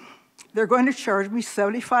 they're going to charge me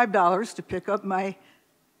 $75 to pick up my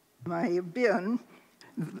bin.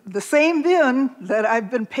 The same bin that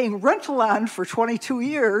I've been paying rental on for 22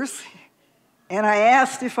 years, and I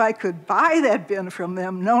asked if I could buy that bin from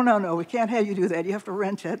them. No, we can't have you do that. You have to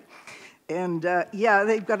rent it. And yeah,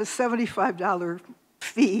 they've got a $75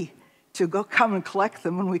 fee to come and collect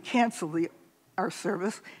them when we cancel our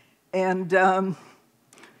service. And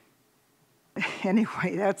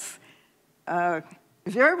anyway, that's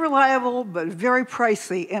very reliable, but very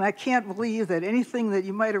pricey, and I can't believe that anything that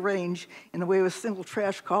you might arrange in the way of a single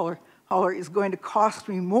trash hauler is going to cost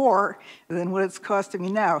me more than what it's costing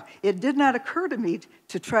me now. It did not occur to me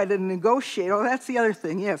to try to negotiate. Oh, that's the other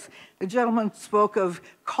thing, yes. The gentleman spoke of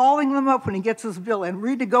calling them up when he gets his bill and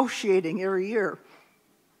renegotiating every year.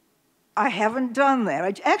 I haven't done that.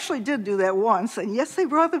 I actually did do that once, and yes, they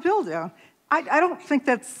brought the bill down. I don't think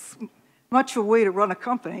that's much of a way to run a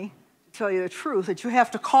company, to tell you the truth, that you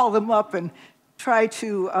have to call them up and try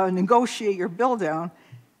to negotiate your bill down.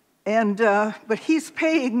 And but he's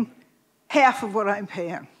paying half of what I'm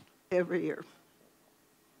paying every year.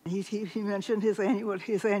 He mentioned his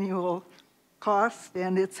annual cost,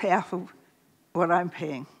 and it's half of what I'm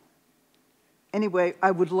paying. Anyway,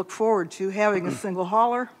 I would look forward to having a single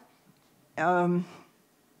hauler. And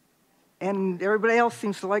everybody else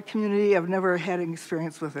seems to like community. I've never had an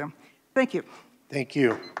experience with them. Thank you. Thank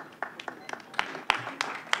you.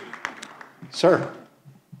 Sir.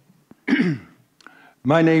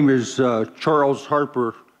 My name is Charles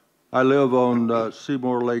Harper. I live on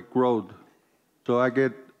Seymour Lake Road, so I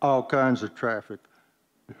get all kinds of traffic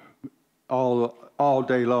all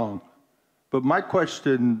day long. But my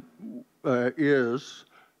question is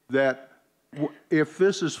that if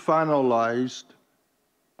this is finalized,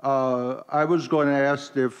 I was going to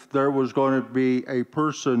ask if there was going to be a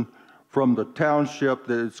person from the township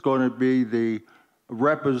that is going to be the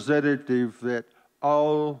representative that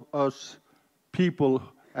all us people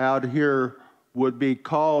out here would be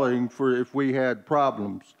calling for if we had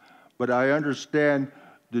problems. But I understand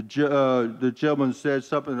the gentleman said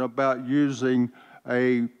something about using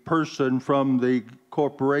a person from the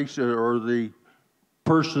corporation or the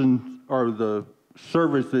person or the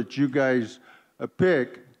service that you guys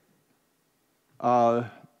pick.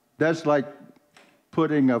 That's like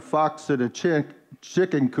putting a fox in a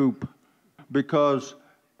chicken coop, because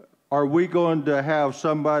are we going to have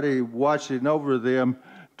somebody watching over them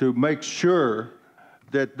to make sure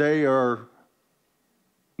that they are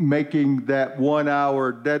making that 1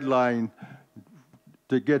 hour deadline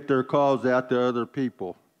to get their calls out to other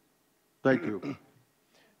people? Thank you.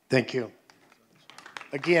 Thank you.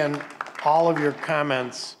 Again, all of your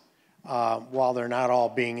comments, while they're not all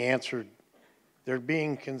being answered, they're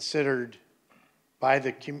being considered by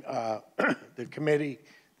the committee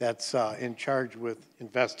that's in charge with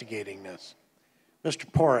investigating this.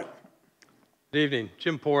 Mr. Porritt. Good evening.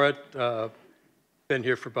 Jim Porritt. Been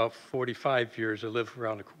here for about 45 years. I live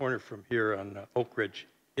around the corner from here on Oak Ridge.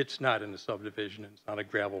 It's not in the subdivision. It's not a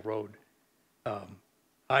gravel road.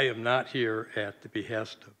 I am not here at the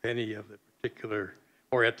behest of any of the particular,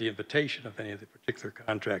 or at the invitation of any of the particular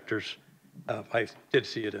contractors. I did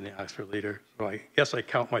see it in the Oxford Leader, so I guess I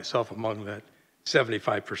count myself among that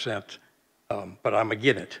 75%, but I'm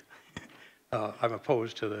against it. I'm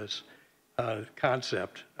opposed to this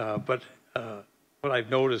concept, but what I've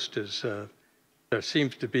noticed is there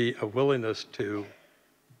seems to be a willingness to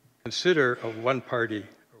consider a one-party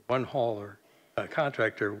or one-hauler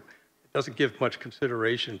contractor. It doesn't give much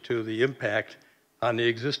consideration to the impact on the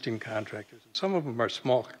existing contractors. Some of them are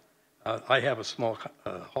small. I have a small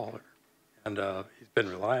hauler, and he's been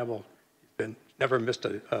reliable. He's never missed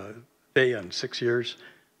a day in 6 years.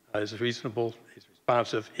 He's reasonable. He's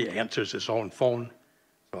responsive. He answers his own phone.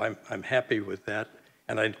 So I'm happy with that.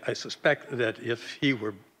 And I suspect that if he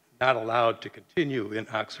were not allowed to continue in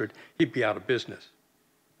Oxford, he'd be out of business.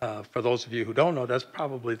 For those of you who don't know, that's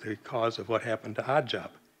probably the cause of what happened to Odd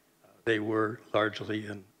Job. They were largely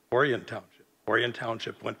in Orion Township. Orion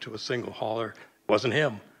Township went to a single hauler. It wasn't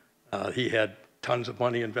him. He had tons of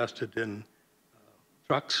money invested in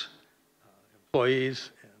trucks,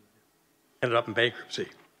 employees, and ended up in bankruptcy.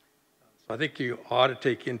 So I think you ought to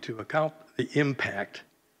take into account the impact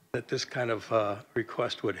that this kind of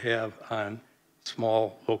request would have on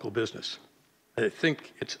small local business. I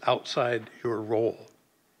think it's outside your role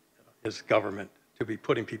as government to be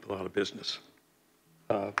putting people out of business.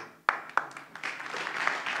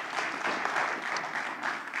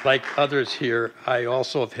 Like others here, I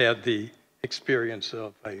also have had the experience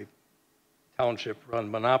of a township-run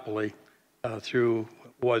monopoly through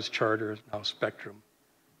what was Charter, now Spectrum.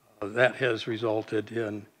 That has resulted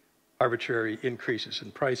in arbitrary increases in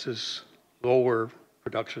prices, lower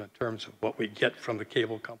production in terms of what we get from the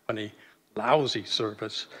cable company, lousy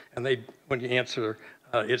service, and when you answer,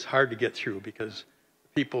 it's hard to get through because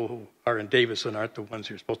people who are in Davison aren't the ones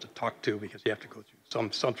you're supposed to talk to because you have to go through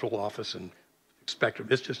some central office and Spectrum.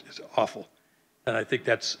 It's awful. And I think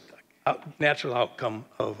that's a natural outcome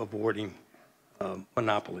of avoiding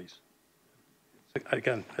monopolies.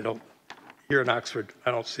 Again, here in Oxford,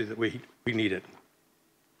 I don't see that we need it.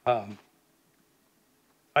 I'm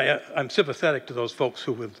sympathetic to those folks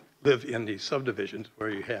who would live in these subdivisions where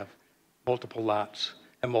you have multiple lots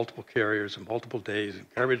and multiple carriers and multiple days and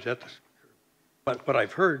garbage at the curb. But what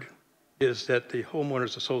I've heard is that the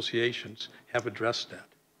homeowners associations have addressed that.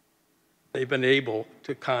 They've been able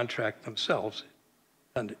to contract themselves,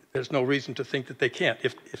 and there's no reason to think that they can't.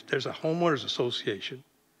 If there's a homeowners association,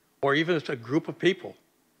 or even if it's a group of people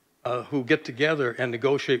who get together and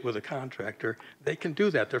negotiate with a contractor, they can do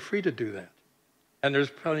that. They're free to do that. And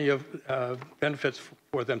there's plenty of benefits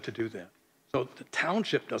for them to do that. So the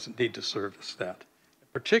township doesn't need to service that,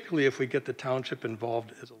 particularly if we get the township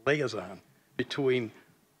involved as a liaison between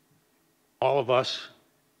all of us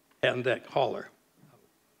and that hauler.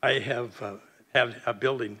 I have a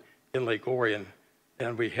building in Lake Orion,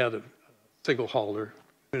 and we had a single hauler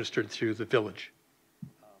administered through the village.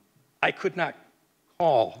 I could not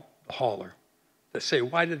call the hauler to say,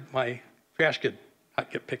 why did my trash not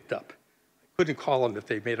get picked up? I couldn't call them if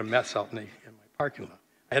they made a mess out in my parking lot.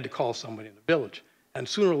 I had to call somebody in the village. And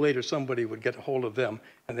sooner or later, somebody would get a hold of them,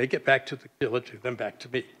 and they get back to the village and then back to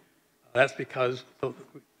me. That's because the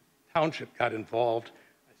township got involved,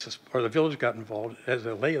 or the village got involved as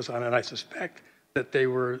a liaison, and I suspect that there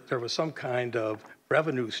was some kind of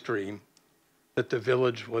revenue stream that the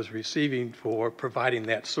village was receiving for providing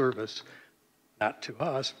that service, not to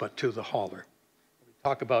us, but to the hauler. We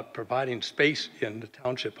talk about providing space in the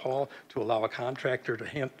township hall to allow a contractor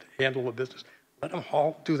to handle a business. Let them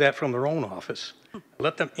all do that from their own office.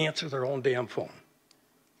 Let them answer their own damn phone.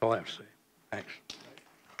 That's all I have to say. Thanks.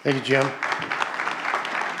 Thank you, Jim.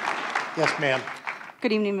 Yes, ma'am.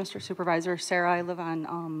 Good evening, Mr. Supervisor. Sarah, I live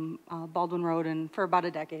on Baldwin Road and for about a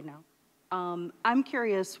decade now. I'm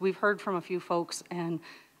curious, we've heard from a few folks and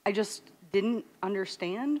I just didn't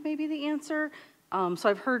understand maybe the answer. So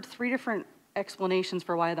I've heard 3 different explanations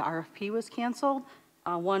for why the RFP was canceled.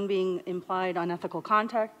 One being implied unethical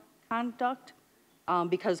conduct,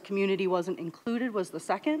 because community wasn't included was the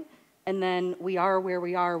second. And then we are where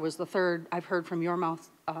we are was the third I've heard from your mouth,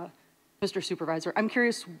 Mr. Supervisor. I'm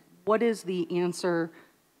curious, what is the answer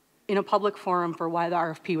in a public forum for why the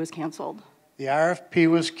RFP was canceled? The RFP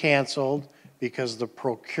was canceled because the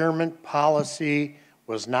procurement policy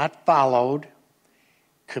was not followed.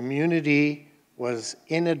 Community was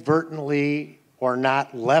inadvertently or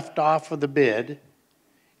not left off of the bid.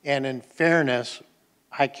 And in fairness,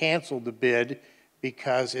 I canceled the bid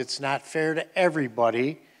because it's not fair to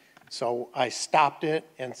everybody. So I stopped it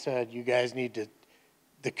and said, you guys need to,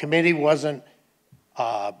 the committee wasn't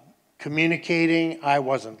communicating, I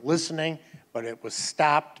wasn't listening, but it was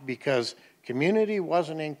stopped because community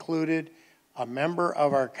wasn't included. A member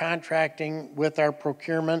of our contracting with our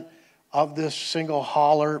procurement of this single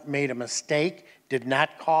hauler made a mistake, did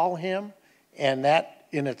not call him, and that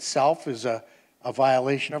in itself is a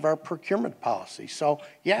violation of our procurement policy. So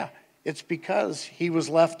yeah, it's because he was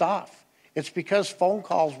left off. It's because phone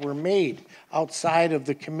calls were made outside of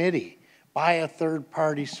the committee by a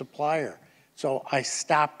third-party supplier. So I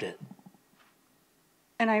stopped it.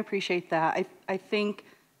 And I appreciate that. I think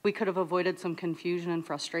we could have avoided some confusion and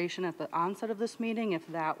frustration at the onset of this meeting if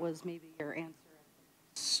that was maybe your answer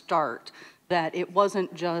at the start, that it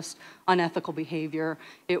wasn't just unethical behavior,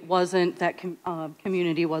 it wasn't that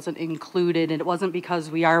community wasn't included, and it wasn't because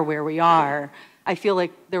we are where we are. I feel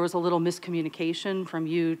like there was a little miscommunication from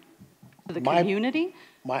you to the community,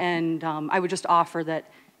 and I would just offer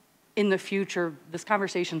that in the future, this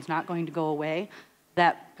conversation's not going to go away,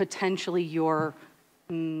 that potentially your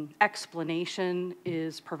explanation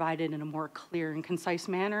is provided in a more clear and concise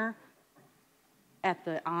manner at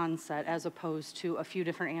the onset, as opposed to a few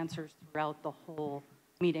different answers throughout the whole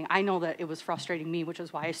meeting. I know that it was frustrating me, which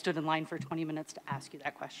is why I stood in line for 20 minutes to ask you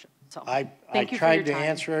that question. So I tried to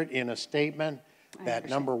answer it in a statement that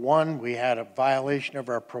number one, we had a violation of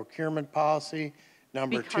our procurement policy.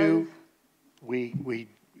 Number two,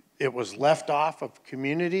 it was left off of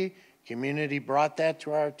community. Community brought that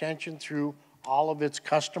to our attention through all of its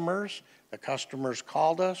customers. The customers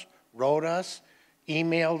called us, wrote us,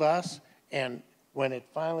 emailed us, and when it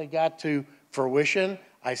finally got to fruition,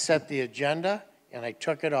 I set the agenda and I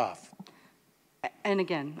took it off. And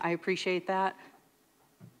again, I appreciate that.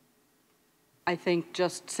 I think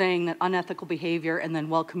just saying that unethical behavior and then,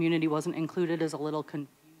 well, community wasn't included is a little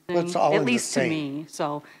confusing, at least to me.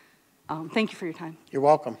 So thank you for your time. You're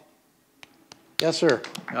welcome. Yes, sir.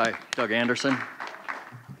 Hi, Doug Anderson.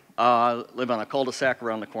 I live on a cul-de-sac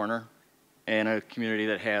around the corner in a community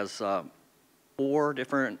that has 4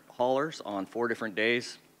 different haulers on 4 different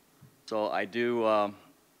days. So I do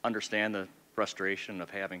understand the frustration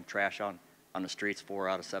of having trash on the streets 4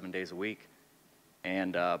 out of 7 days a week.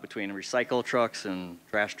 And between recycle trucks and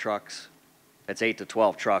trash trucks, that's 8 to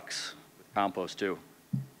 12 trucks with compost too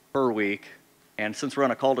per week. And since we're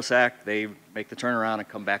on a cul-de-sac, they make the turnaround and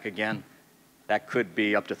come back again. That could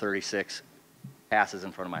be up to 36 passes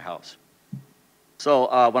in front of my house.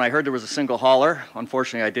 So when I heard there was a single hauler,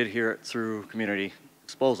 unfortunately I did hear it through community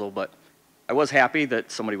disposal, but I was happy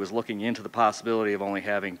that somebody was looking into the possibility of only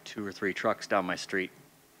having 2 or 3 trucks down my street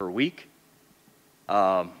per week.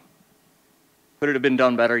 Could it have been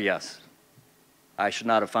done better? Yes. I should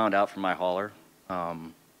not have found out from my hauler.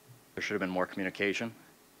 There should have been more communication.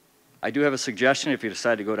 I do have a suggestion if you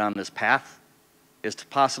decide to go down this path, is to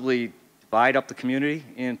possibly divide up the community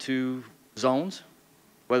into zones,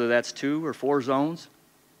 whether that's 2 or 4 zones,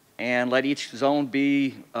 and let each zone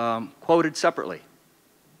be quoted separately.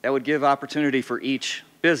 That would give opportunity for each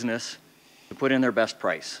business to put in their best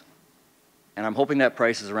price. And I'm hoping that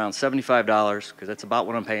price is around $75 because that's about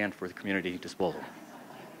what I'm paying for the community disposal.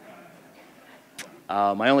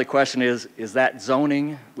 My only question is that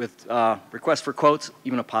zoning with request for quotes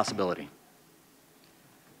even a possibility?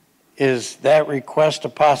 Is that request a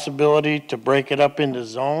possibility to break it up into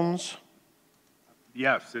zones?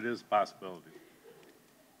 Yes, it is a possibility.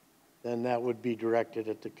 Then that would be directed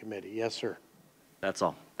at the committee. Yes, sir. That's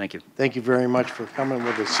all. Thank you. Thank you very much for coming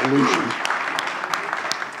with a solution.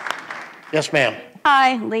 Yes, ma'am.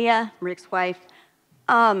 Hi, Leah, Rick's wife.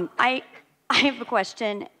 I have a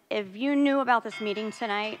question. If you knew about this meeting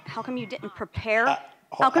tonight, how come you didn't prepare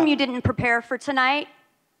How come you didn't prepare for tonight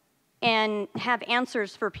and have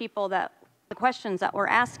answers for people that, the questions that we're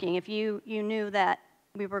asking? If you knew that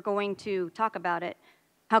we were going to talk about it,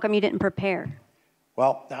 how come you didn't prepare?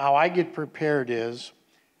 Well, how I get prepared is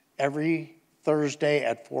every Thursday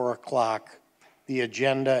at 4 o'clock, the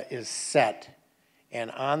agenda is set.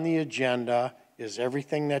 And on the agenda is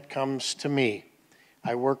everything that comes to me.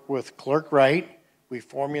 I work with Clerk Wright. We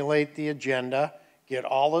formulate the agenda, get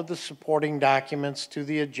all of the supporting documents to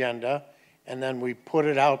the agenda, and then we put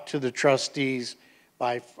it out to the trustees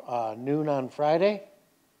by noon on Friday.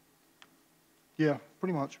 Yeah,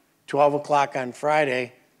 pretty much. 12 o'clock on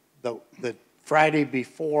Friday, the Friday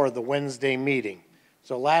before the Wednesday meeting.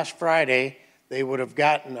 So last Friday, they would have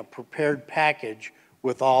gotten a prepared package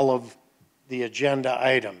with all of the agenda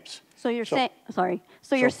items. So you're saying, sorry,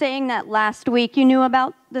 so you're saying that last week you knew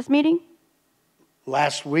about this meeting?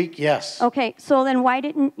 Last week, yes. Okay, so then why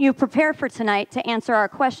didn't you prepare for tonight to answer our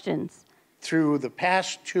questions? Through the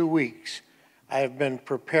past 2 weeks, I have been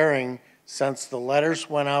preparing since the letters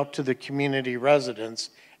went out to the community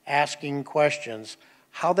residents asking questions.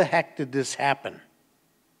 How the heck did this happen?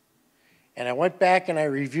 And I went back and I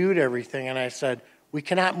reviewed everything and I said, we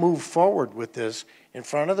cannot move forward with this in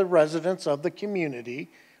front of the residents of the community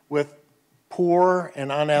with poor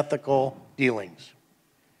and unethical dealings.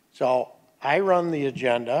 So I run the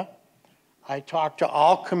agenda. I talk to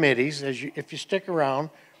all committees. If you stick around,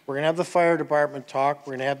 we're going to have the fire department talk.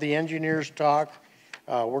 We're going to have the engineers talk.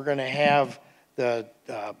 We're going to have the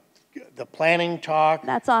planning talk.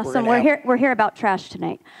 That's awesome. We're here about trash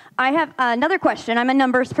tonight. I have another question. I'm a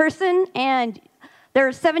numbers person, and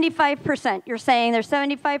there's 75%. You're saying there's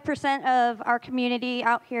 75% of our community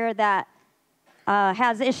out here that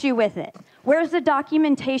has issue with it. Where's the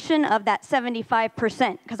documentation of that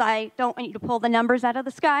 75%? Because I don't want you to pull the numbers out of the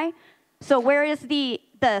sky. So where is the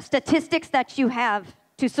statistics that you have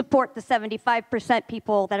to support the 75%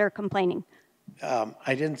 people that are complaining?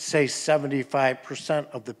 I didn't say 75%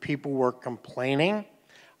 of the people were complaining.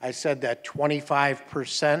 I said that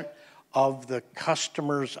 25% of the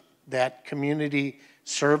customers that community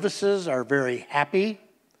services are very happy.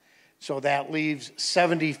 So that leaves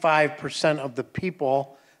 75% of the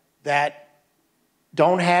people that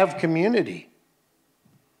don't have community.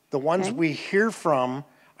 The ones we hear from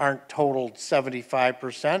aren't totaled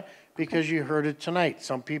 75% because you heard it tonight.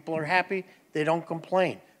 Some people are happy, they don't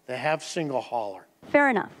complain. They have single hauler. Fair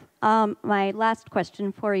enough. My last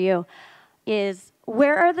question for you is,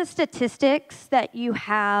 where are the statistics that you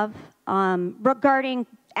have regarding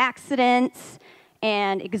accidents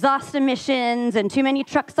and exhaust emissions and too many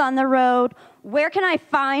trucks on the road? Where can I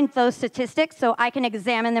find those statistics so I can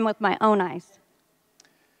examine them with my own eyes?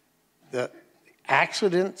 The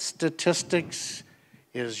accident statistics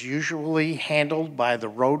is usually handled by the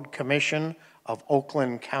Road Commission of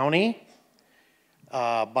Oakland County.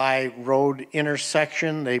 By road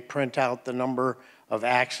intersection, they print out the number of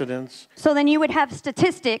accidents. So then you would have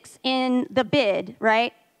statistics in the bid,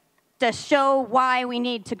 right, to show why we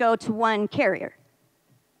need to go to one carrier?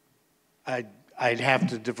 I'd have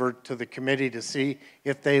to divert to the committee to see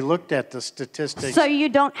if they looked at the statistics. So you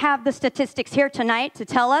don't have the statistics here tonight to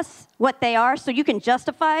tell us what they are so you can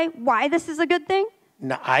justify why this is a good thing?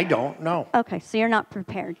 No, I don't know. Okay, so you're not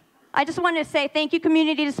prepared. I just wanted to say thank you,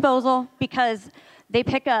 Community Disposal, because they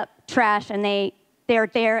pick up trash and they're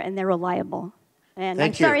there and they're reliable. And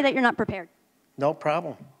I'm sorry that you're not prepared. No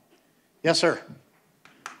problem. Yes, sir.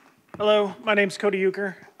 Hello, my name's Cody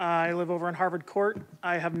Euchre. I live over on Harvard Court.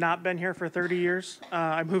 I have not been here for 30 years.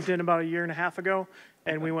 I moved in about a year and a half ago,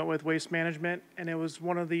 and we went with Waste Management, and it was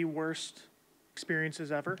one of the worst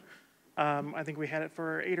experiences ever. I think we had it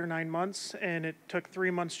for 8 or 9 months, and it took 3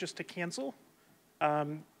 months just to cancel.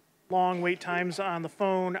 Long wait times on the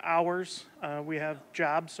phone, hours. We have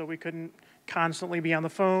jobs, so we couldn't constantly be on the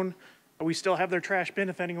phone. We still have their trash bin.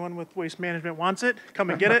 If anyone with Waste Management wants it, come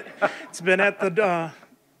and get it. It's been at the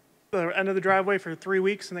end of the driveway for 3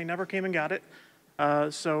 weeks, and they never came and got it.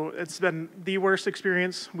 So it's been the worst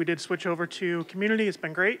experience. We did switch over to community. It's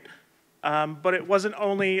been great. But it wasn't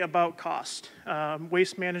only about cost.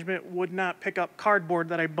 Waste Management would not pick up cardboard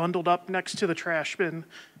that I bundled up next to the trash bin.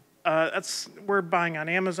 We're buying on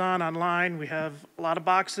Amazon, online. We have a lot of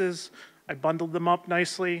boxes. I bundled them up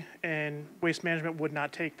nicely, and Waste Management would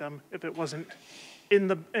not take them if it wasn't in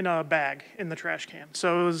a bag in the trash can.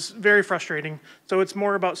 So it was very frustrating. So it's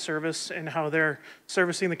more about service and how they're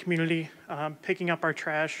servicing the community, picking up our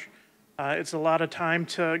trash. It's a lot of time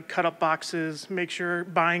to cut up boxes, make sure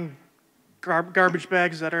buying garbage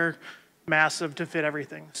bags that are massive to fit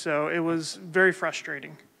everything. So it was very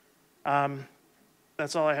frustrating.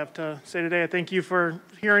 that's all I have to say today. I thank you for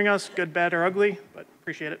hearing us, good, bad, or ugly, but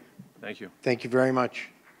appreciate it. Thank you. Thank you very much.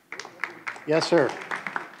 Yes, sir.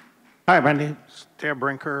 Hi, my name's Tab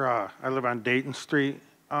Brinker. I live on Dayton Street.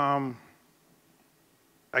 I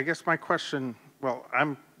guess my question, well,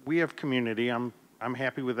 we have community. I'm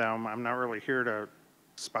happy with them. I'm not really here to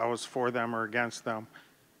espouse for them or against them.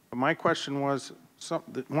 But my question was,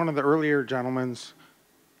 one of the earlier gentlemen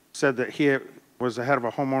said that he was the head of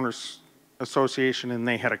a homeowners association and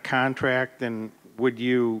they had a contract, and would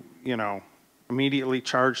you, immediately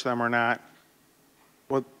charge them or not?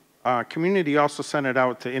 Well, community also sent it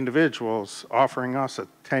out to individuals offering us a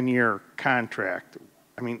 10-year contract.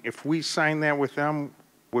 I mean, if we sign that with them,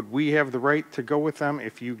 would we have the right to go with them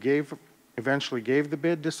if you eventually gave the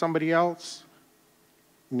bid to somebody else?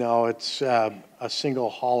 No, it's a single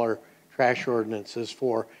hauler trash ordinance is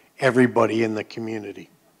for everybody in the community.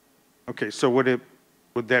 Okay, so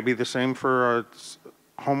would that be the same for a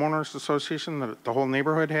homeowners association, that the whole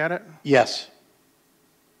neighborhood had it? Yes.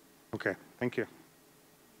 Okay, thank you.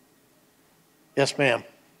 Yes, ma'am.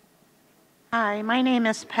 Hi, my name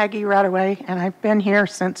is Peggy Redaway, and I've been here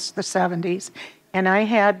since the 70s. And I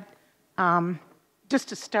had, just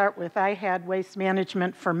to start with, I had waste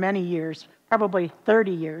management for many years, probably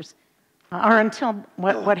 30 years, or until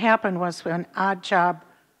what happened was when Odd Job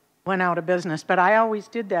went out of business. But I always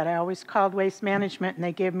did that. I always called waste management, and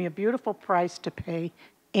they gave me a beautiful price to pay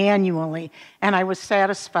annually. And I was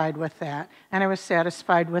satisfied with that, and I was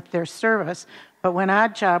satisfied with their service. But when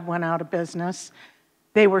Odd Job went out of business,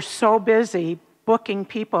 they were so busy booking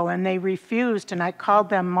people, and they refused, and I called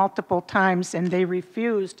them multiple times, and they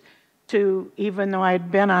refused to, even though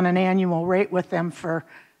I'd been on an annual rate with them for a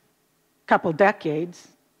couple decades,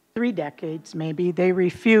 3 decades maybe, they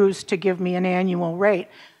refused to give me an annual rate.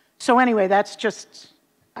 So anyway, that's just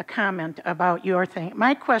a comment about your thing.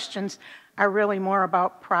 My questions are really more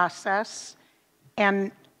about process,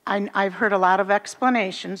 and I've heard a lot of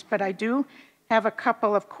explanations, but I do have a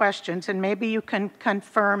couple of questions, and maybe you can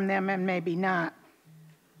confirm them and maybe not.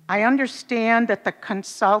 I understand that the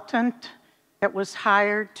consultant that was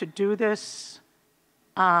hired to do this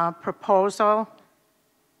proposal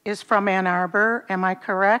is from Ann Arbor. Am I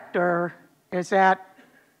correct, or is that?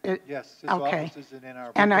 Yes, his okay. office is in Ann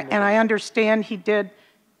Arbor. And I understand he did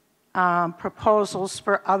proposals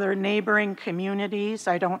for other neighboring communities.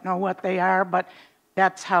 I don't know what they are, but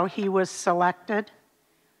that's how he was selected.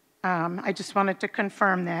 I just wanted to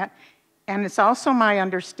confirm that. And it's also my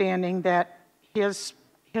understanding that his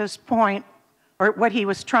point, or what he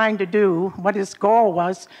was trying to do, what his goal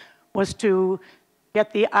was to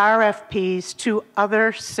get the RFPs to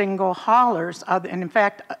other single haulers, and in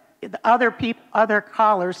fact, other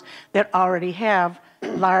haulers that already have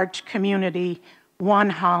large community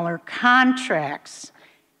one-hauler contracts.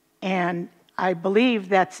 And I believe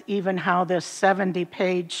that's even how this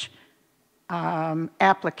 70-page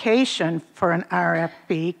application for an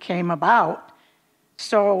RFP came about.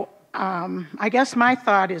 So I guess my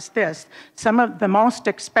thought is this: some of the most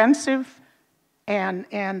expensive and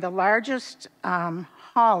the largest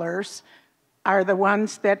haulers are the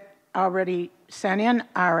ones that already sent in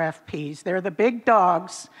RFPs. They're the big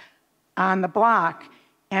dogs on the block.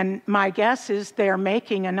 And my guess is they're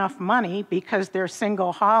making enough money because they're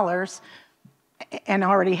single haulers and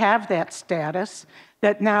already have that status,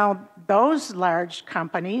 that now those large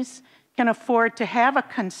companies can afford to have a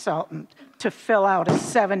consultant to fill out a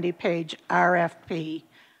 70-page RFP.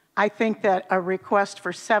 I think that a request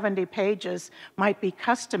for 70 pages might be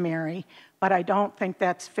customary, but I don't think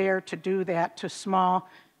that's fair to do that to small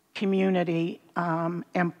community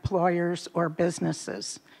employers or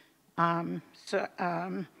businesses. And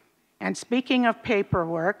speaking of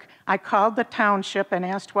paperwork, I called the township and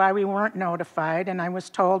asked why we weren't notified, and I was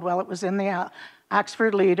told, well, it was in the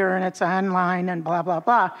Oxford Leader and it's online and blah, blah,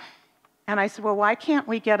 blah. And I said, well, why can't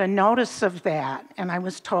we get a notice of that? And I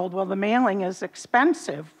was told, well, the mailing is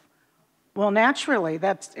expensive. Well, naturally,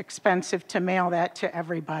 that's expensive to mail that to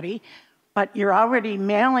everybody, but you're already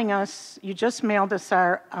mailing us, you just mailed us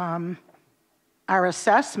our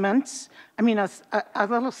assessments. I mean, a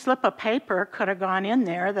little slip of paper could have gone in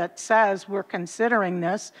there that says we're considering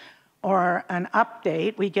this, or an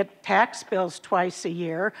update. We get tax bills twice a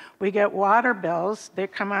year. We get water bills. They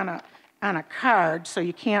come on a card, so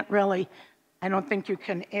you can't really, I don't think you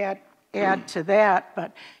can add to that,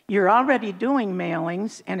 but you're already doing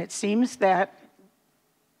mailings, and it seems that,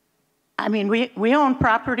 I mean, we own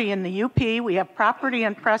property in the UP, we have property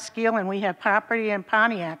in Presque Isle, and we have property in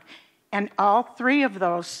Pontiac. And all 3 of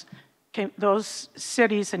those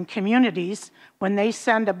cities and communities, when they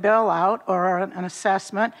send a bill out or an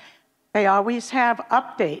assessment, they always have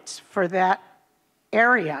updates for that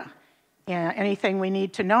area, and anything we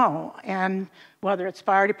need to know. And whether it's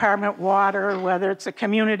fire department, water, whether it's a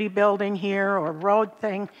community building here or road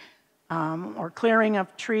thing, or clearing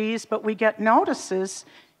of trees, but we get notices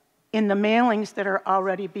in the mailings that are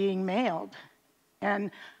already being mailed.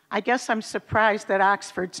 And I guess I'm surprised that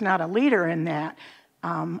Oxford's not a leader in that.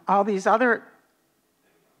 All these other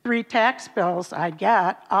 3 tax bills I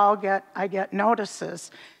get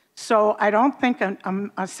notices. So I don't think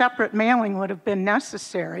a separate mailing would have been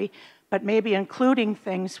necessary, but maybe including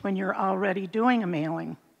things when you're already doing a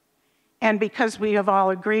mailing. And because we have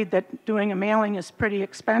all agreed that doing a mailing is pretty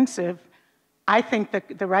expensive, I think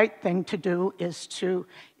that the right thing to do is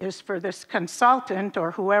for this consultant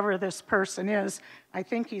or whoever this person is, I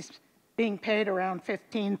think he's being paid around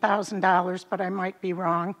 $15,000, but I might be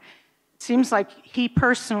wrong. It seems like he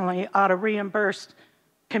personally ought to reimburse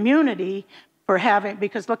community for having,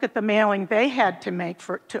 because look at the mailing they had to make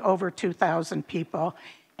to over 2,000 people,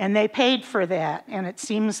 and they paid for that. And it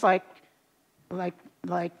seems like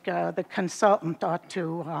the consultant ought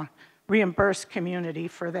to reimburse community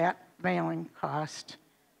for that mailing cost.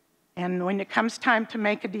 And when it comes time to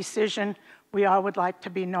make a decision, we all would like to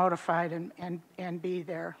be notified and be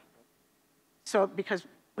there. So because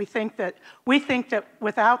we think that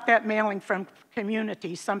without that mailing from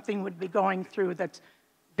community, something would be going through that's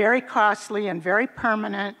very costly and very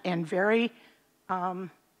permanent and very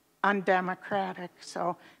undemocratic.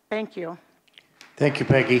 So thank you. Thank you,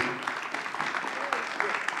 Peggy.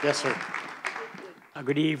 Yes, sir.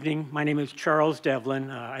 Good evening. My name is Charles Devlin.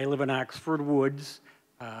 I live in Oxford Woods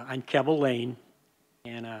on Keble Lane,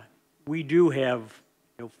 and we do have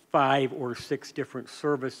 5 or 6 different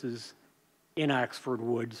services in Oxford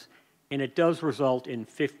Woods, and it does result in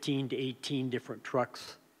 15 to 18 different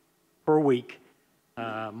trucks per week.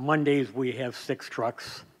 Mondays we have 6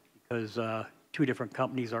 trucks because 2 different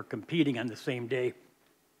companies are competing on the same day.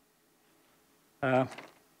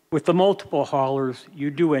 With the multiple haulers,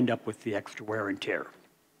 you do end up with the extra wear and tear.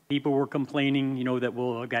 People were complaining, that,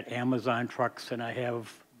 well, I've got Amazon trucks and I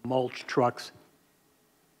have mulch trucks.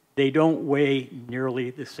 They don't weigh nearly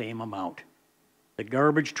the same amount. The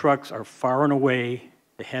garbage trucks are far and away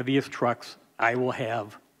the heaviest trucks I will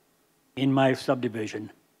have in my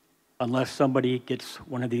subdivision unless somebody gets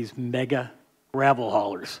one of these mega gravel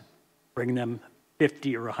haulers, bring them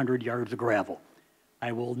 50 or 100 yards of gravel.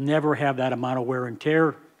 I will never have that amount of wear and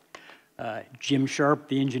tear. Jim Sharp,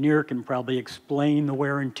 the engineer, can probably explain the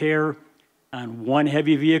wear and tear on one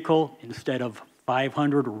heavy vehicle instead of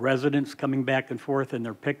 500 residents coming back and forth in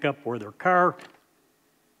their pickup or their car.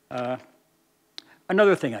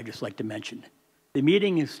 Another thing I'd just like to mention, the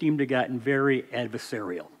meeting has seemed to have gotten very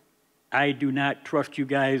adversarial. I do not trust you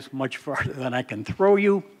guys much farther than I can throw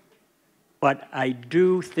you, but I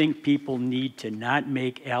do think people need to not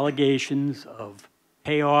make allegations of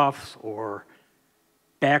payoffs or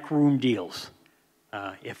backroom deals.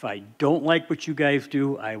 If I don't like what you guys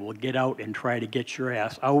do, I will get out and try to get your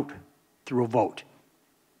ass out through a vote.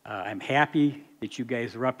 I'm happy that you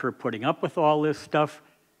guys are up here putting up with all this stuff,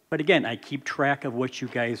 but again, I keep track of what you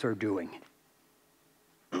guys are doing.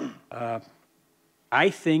 I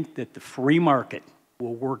think that the free market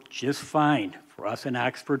will work just fine for us in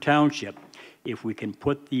Oxford Township if we can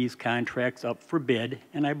put these contracts up for bid,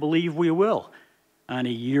 and I believe we will, on a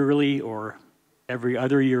yearly or every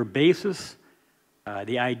other year basis.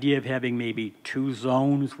 The idea of having maybe 2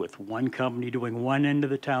 zones with one company doing one end of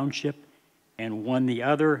the township and one the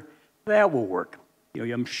other, that will work.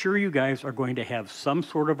 I'm sure you guys are going to have some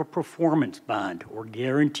sort of a performance bond or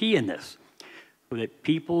guarantee in this so that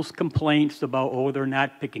people's complaints about, oh, they're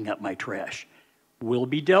not picking up my trash, will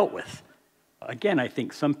be dealt with. Again, I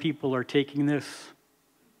think some people are taking this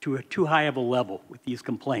to a too high of a level with these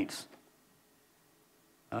complaints.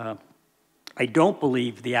 I don't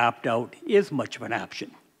believe the opt-out is much of an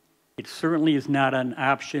option. It certainly is not an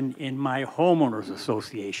option in my homeowners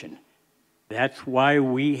association. That's why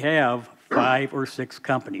we have 5 or 6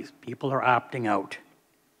 companies. People are opting out.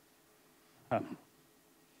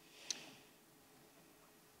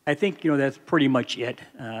 I think, that's pretty much it.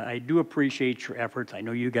 I do appreciate your efforts. I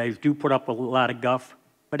know you guys do put up a lot of guff,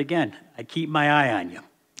 but again, I keep my eye on you.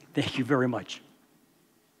 Thank you very much.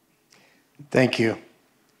 Thank you.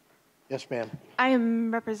 Yes, ma'am. I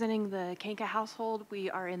am representing the Kanka household. We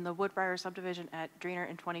are in the Woodbriar subdivision at Drainer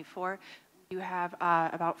and 24. You have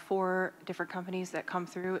about 4 different companies that come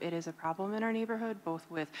through. It is a problem in our neighborhood, both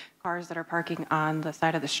with cars that are parking on the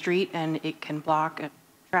side of the street, and it can block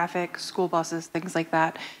traffic, school buses, things like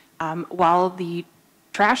that. While the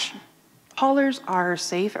trash haulers are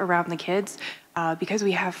safe around the kids, because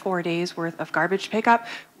we have 4 days worth of garbage pickup,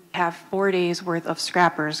 have 4 days worth of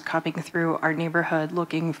scrappers coming through our neighborhood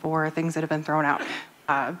looking for things that have been thrown out.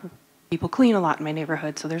 People clean a lot in my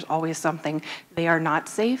neighborhood, so there's always something. They are not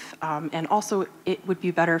safe, and also it would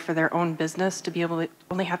be better for their own business to be able to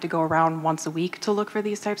only have to go around once a week to look for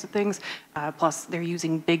these types of things. Plus, they're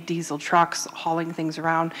using big diesel trucks hauling things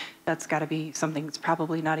around. That's got to be something that's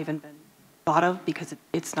probably not even been thought of because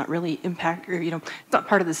it's not really it's not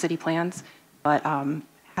part of the city plans. But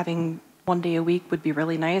having 1 day a week would be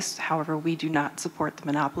really nice. However, we do not support the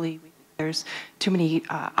monopoly. There's too many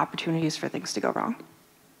opportunities for things to go wrong.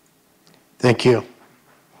 Thank you.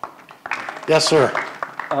 Yes, sir.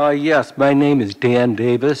 Yes, my name is Dan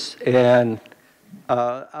Davis, and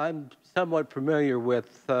I'm somewhat familiar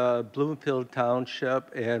with Bloomfield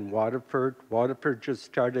Township and Waterford. Waterford just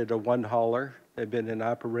started a one hauler. They've been in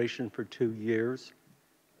operation for 2 years.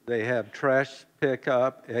 They have trash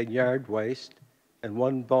pickup and yard waste and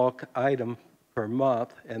one bulk item per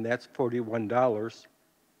month, and that's $41.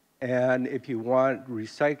 And if you want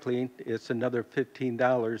recycling, it's another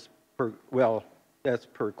 $15 per, well, that's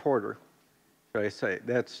per quarter, should I say.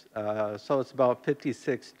 That's, so it's about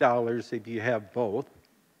 $56 if you have both.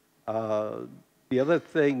 The other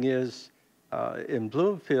thing is, in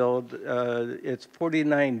Bloomfield, it's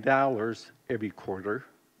 $49 every quarter,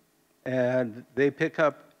 and they pick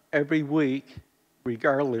up every week,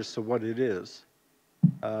 regardless of what it is.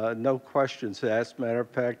 No questions asked. Matter of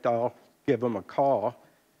fact, I'll give them a call,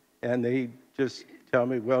 and they just tell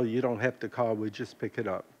me, well, you don't have to call, we just pick it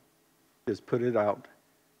up. Just put it out.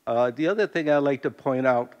 The other thing I'd like to point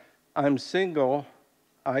out, I'm single.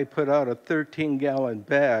 I put out a 13-gallon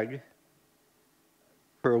bag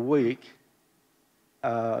per week,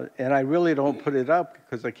 and I really don't put it up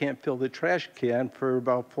because I can't fill the trash can for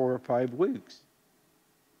about 4 or 5 weeks.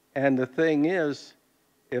 And the thing is,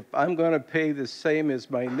 if I'm going to pay the same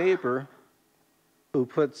as my neighbor who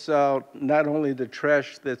puts out not only the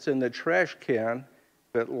trash that's in the trash can,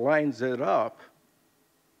 but lines it up,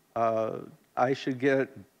 I should get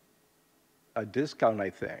a discount, I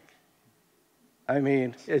think. I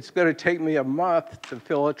mean, it's going to take me a month to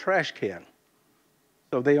fill a trash can.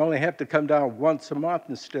 So they only have to come down once a month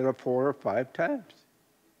instead of 4 or 5 times.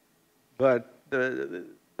 But the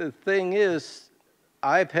thing is,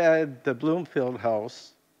 I've had the Bloomfield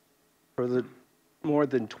house for more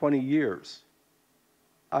than 20 years.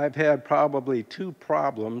 I've had probably 2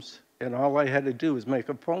 problems, and all I had to do was make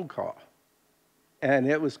a phone call. And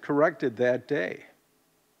it was corrected that day.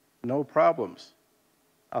 No problems.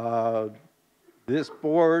 This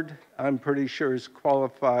board, I'm pretty sure, is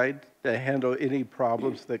qualified to handle any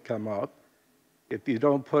problems that come up. If you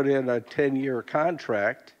don't put in a 10-year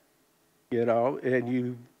contract, you know, and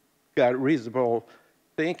you've got reasonable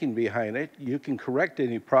thinking behind it, you can correct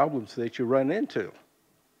any problems that you run into.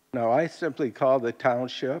 Now, I simply call the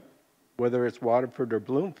township, whether it's Waterford or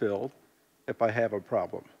Bloomfield, if I have a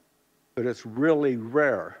problem. But it's really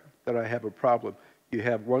rare that I have a problem. You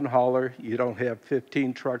have one hauler, you don't have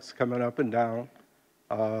 15 trucks coming up and down.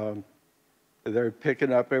 They're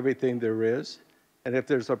picking up everything there is. And if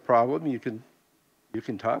there's a problem, you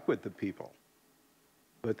can talk with the people.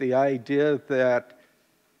 But the idea that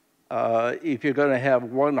if you're going to have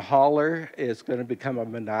one hauler, it's going to become a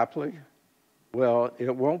monopoly. Well,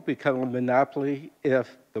 it won't become a monopoly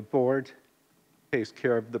if the board takes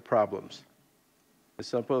care of the problems. As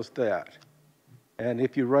simple as that. And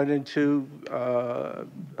if you run into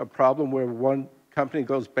a problem where one company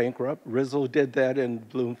goes bankrupt, Rizzo did that in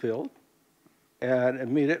Bloomfield, and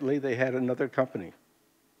immediately they had another company.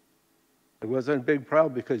 It wasn't a big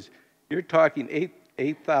problem because you're talking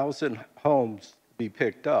 8,000 homes to be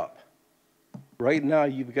picked up. Right now,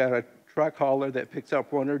 you've got a truck hauler that picks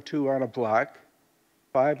up 1 or 2 on a block,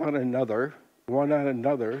 5 on another, 1 on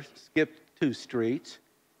another, skip 2 streets.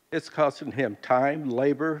 It's costing him time,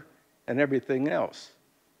 labor, and everything else.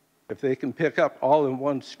 If they can pick up all in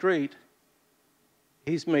one street,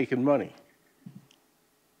 he's making money.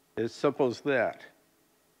 As simple as that.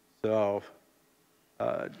 So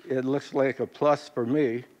it looks like a plus for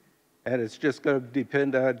me, and it's just going to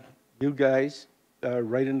depend on you guys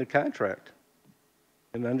writing the contract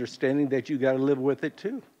and understanding that you got to live with it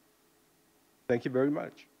too. Thank you very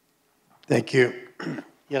much. Thank you.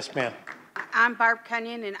 Yes, ma'am. I'm Barb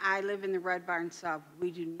Kenyon, and I live in the Red Barn sub.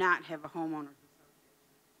 We do not have a homeowners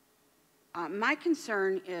association. My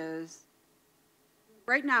concern is,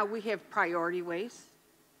 right now we have priority waste,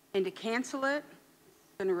 and to cancel it,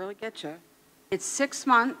 it's going to really get you. It's 6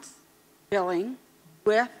 months billing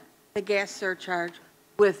with the gas surcharge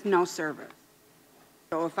with no service.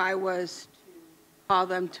 So if I was to call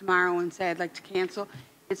them tomorrow and say I'd like to cancel,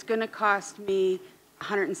 it's going to cost me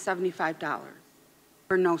 $175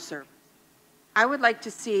 for no service. I would like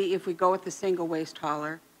to see, if we go with the single waste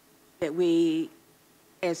hauler, that we,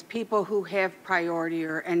 as people who have priority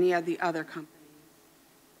or any of the other companies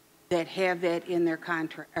that have that in their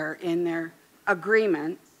contract or in their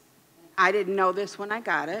agreements. I didn't know this when I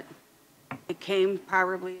got it. It came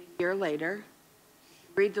probably a year later.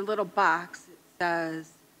 Read the little box. It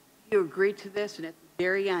says, you agree to this, and at the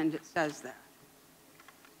very end it says that.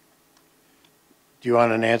 Do you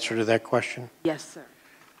want an answer to that question? Yes, sir.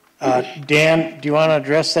 Dan, do you want to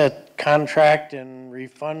address that contract and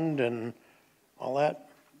refund and all that?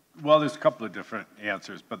 Well, there's a couple of different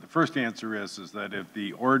answers, but the first answer is that if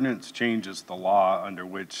the ordinance changes the law under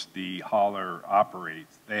which the hauler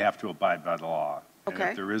operates, they have to abide by the law. Okay. And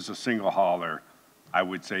if there is a single hauler, I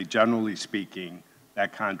would say, generally speaking,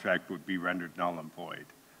 that contract would be rendered null and void.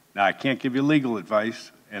 Now, I can't give you legal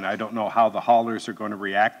advice, and I don't know how the haulers are going to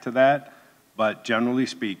react to that, but generally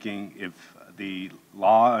speaking, if the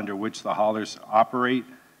law under which the haulers operate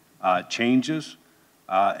changes,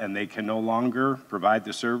 and they can no longer provide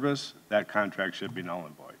the service, that contract should be null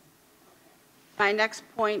and void. My next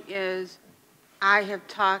point is, I have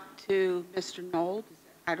talked to Mr. Knoll,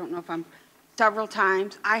 I don't know if I'm, several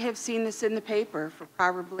times. I have seen this in the paper for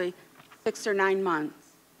probably 6 or 9 months.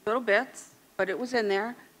 Little bits, but it was in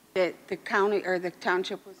there that the county or the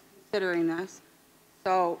township was considering this.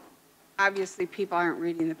 So obviously people aren't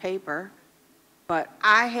reading the paper, but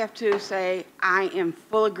I have to say I am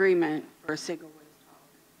full agreement for a single waste hauler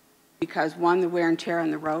because one, the wear and tear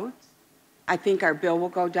on the roads. I think our bill will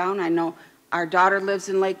go down. I know our daughter lives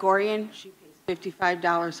in Lake Orion. She pays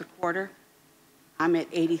 $55 a quarter. I'm at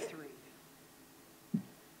 83.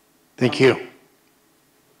 Thank you.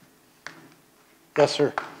 Yes,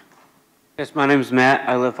 sir. Yes, my name is Matt.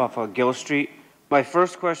 I live off of Gill Street. My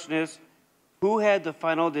first question is, who had the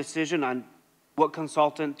final decision on what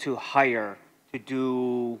consultant to hire to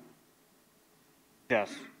do this?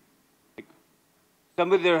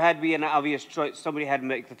 Somebody, there had to be an obvious choice. Somebody had to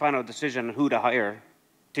make the final decision on who to hire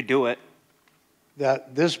to do it.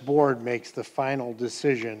 That this board makes the final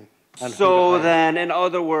decision on who to So hire. then, in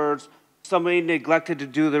other words, somebody neglected to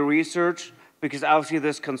do the research because obviously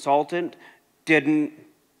this consultant didn't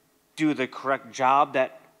do the correct job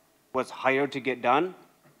that was hired to get done.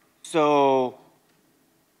 So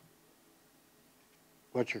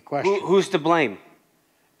What's your question? who's to blame?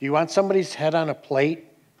 Do you want somebody's head on a plate?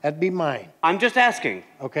 That'd be mine. I'm just asking.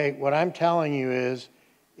 Okay, what I'm telling you is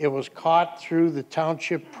it was caught through the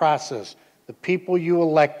township process. The people you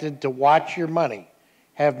elected to watch your money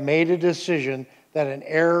have made a decision that an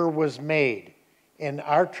error was made. In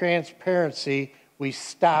our transparency, we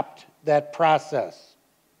stopped that process.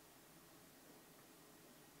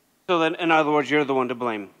 So then, in other words, you're the one to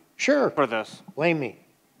blame. Sure. For this. Blame me.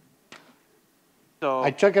 So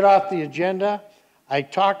I took it off the agenda. I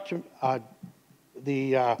talked to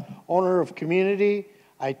the owner of community.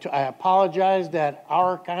 I apologize that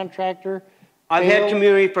our contractor I've had failed.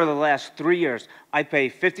 community for the last 3 years. I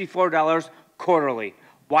pay $54 quarterly.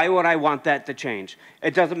 Why would I want that to change?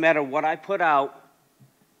 It doesn't matter what I put out,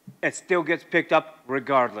 it still gets picked up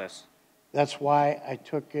regardless. That's why I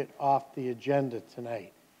took it off the agenda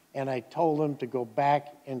tonight. And I told them to go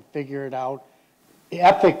back and figure it out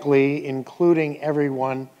ethically, including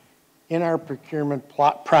everyone in our procurement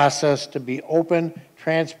process, to be open,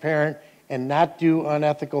 transparent, and not do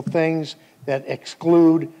unethical things that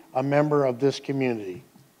exclude a member of this community.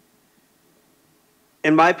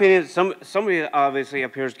 In my opinion, somebody obviously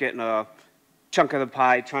up here is getting a chunk of the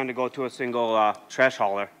pie trying to go to a single trash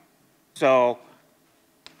hauler. So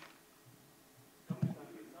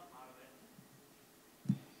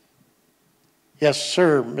Yes,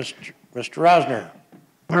 sir, Mr. Rosner.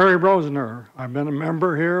 Larry Rosner. I've been a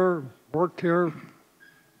member here, worked here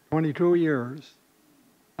 22 years.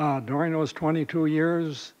 During those 22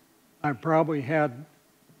 years, I probably had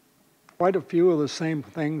quite a few of the same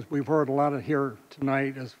things we've heard a lot of here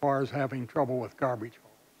tonight as far as having trouble with garbage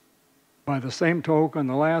hauls. By the same token,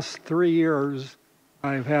 the last 3 years,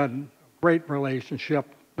 I've had a great relationship,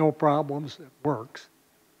 no problems, it works.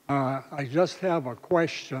 I just have a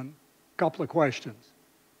question, a couple of questions.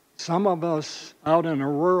 Some of us out in a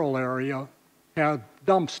rural area have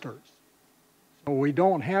dumpsters, so we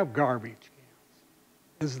don't have garbage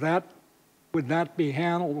cans. Would that be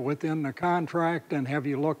handled within the contract, and have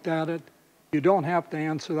you looked at it? You don't have to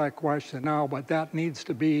answer that question now, but that needs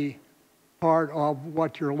to be part of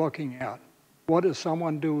what you're looking at. What does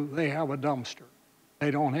someone do? They have a dumpster.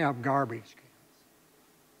 They don't have garbage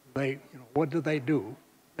cans. What do they do?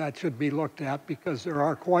 That should be looked at because there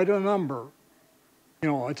are quite a number.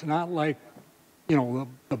 It's not like you know,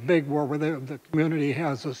 the big where the community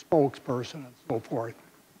has a spokesperson and so forth.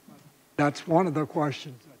 That's one of the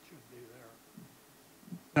questions that should be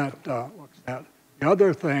there that looks at. The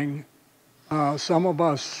other thing, some of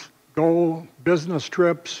us go business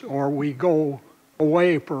trips or we go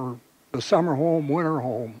away for the summer home, winter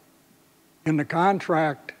home. In the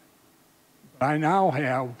contract that I now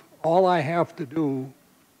have, all I have to do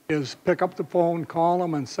is pick up the phone, call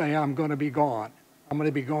them, and say, I'm going to be gone. I'm going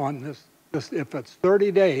to be gone this, if it's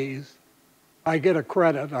 30 days, I get a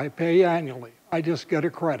credit. I pay annually. I just get a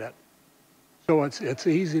credit. So it's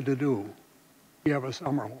easy to do. You have a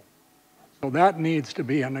summer home. So that needs to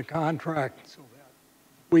be in the contract so that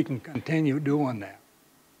we can continue doing that.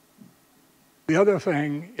 The other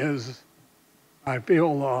thing is, I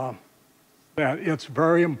feel that it's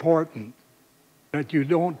very important that you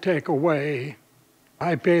don't take away,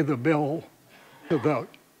 I pay the bill to the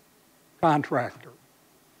contractor.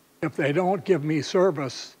 If they don't give me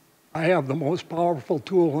service, I have the most powerful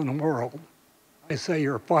tool in the world. I say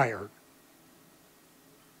you're fired.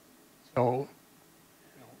 So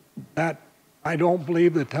that, I don't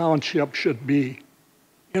believe the township should be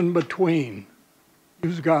in between.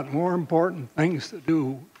 You've got more important things to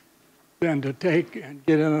do than to take and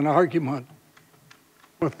get in an argument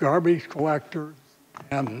with garbage collectors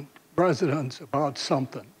and residents about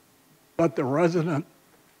something. Let the resident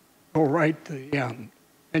go right to the end.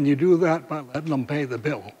 And you do that by letting them pay the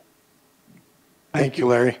bill. Thank you,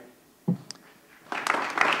 Larry.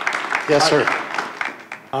 Yes, sir.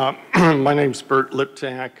 My name's Bert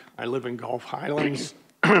Liptak. I live in Gulf Highlands.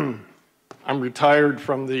 I'm retired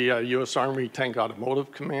from the U.S. Army Tank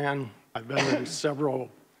Automotive Command. I've been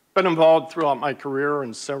involved throughout my career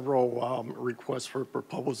in several requests for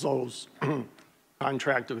proposals,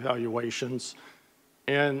 contract evaluations.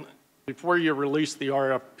 And before you release the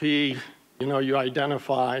RFP, you know, you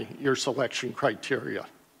identify your selection criteria.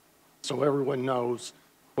 So everyone knows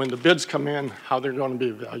when the bids come in, how they're going to be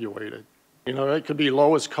evaluated. You know, it could be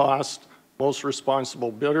lowest cost, most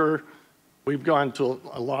responsible bidder. We've gone to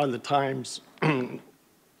a lot of the times,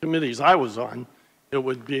 committees I was on, it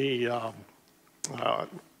would be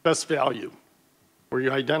best value, where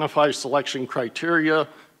you identify selection criteria,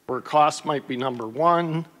 where cost might be number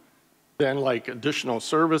one, then like additional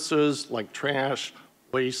services like trash,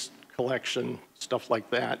 waste collection, stuff like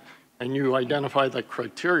that. And you identify the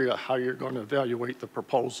criteria, how you're going to evaluate the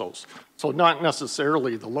proposals. So not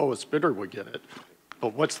necessarily the lowest bidder would get it,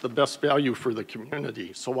 but what's the best value for the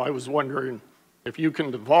community? So I was wondering if you can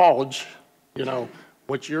divulge, you know,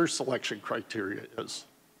 what your selection criteria is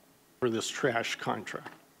for this trash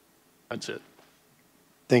contract. That's it.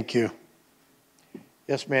 Thank you.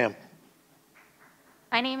 Yes, ma'am.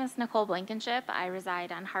 My name is Nicole Blankenship. I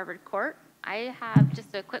reside on Harvard Court. I have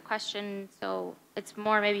just a quick question, so it's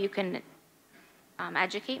more maybe you can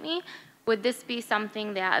educate me. Would this be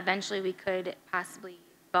something that eventually we could possibly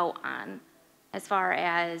vote on as far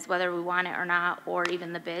as whether we want it or not, or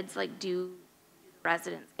even the bids? Like, do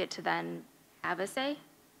residents get to then have a say?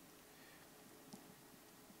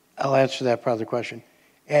 I'll answer that part of the question.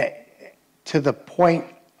 To the point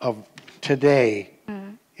of today,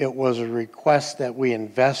 it was a request that we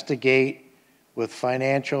investigate with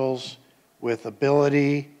financials, with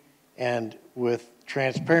ability, and with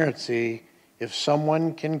transparency. If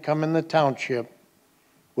someone can come in the township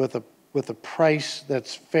with a price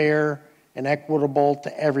that's fair and equitable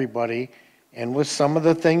to everybody, and with some of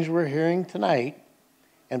the things we're hearing tonight,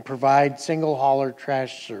 and provide single hauler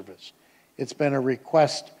trash service. It's been a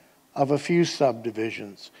request of a few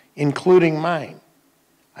subdivisions, including mine.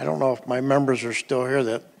 I don't know if my members are still here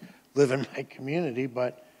that live in my community,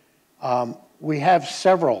 but we have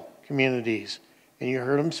several communities, and you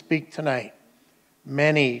heard them speak tonight.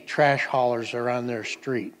 Many trash haulers are on their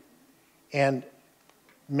street, and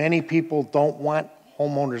many people don't want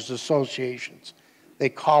homeowners associations. They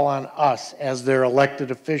call on us as their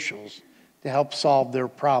elected officials to help solve their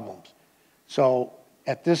problems. So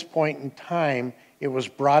at this point in time, it was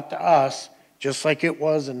brought to us, just like it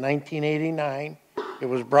was in 1989. It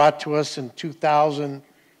was brought to us in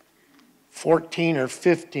 2014 or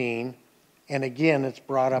 15, and again, it's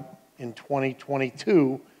brought up in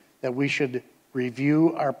 2022 that we should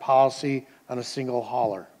review our policy on a single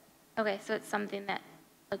hauler. Okay, so it's something that,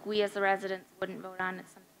 like, we as the residents wouldn't vote on.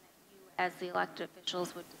 It's something that you as the elected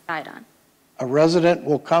officials would decide on. A resident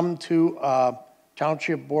will come to a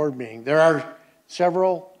township board meeting. There are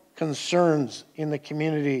several concerns in the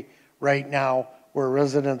community right now where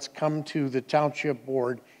residents come to the township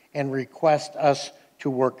board and request us to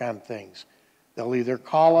work on things. They'll either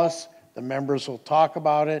call us, the members will talk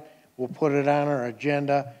about it, we'll put it on our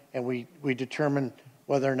agenda, and we determine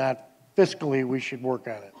whether or not fiscally, we should work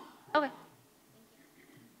on it. Okay.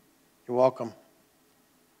 You're welcome.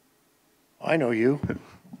 I know you.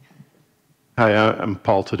 Hi, I'm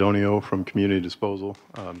Paul Tedonio from Community Disposal.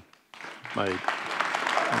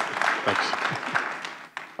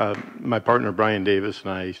 My partner Brian Davis and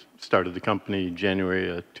I started the company January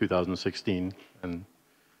of 2016, and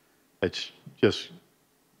it's just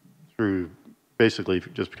through basically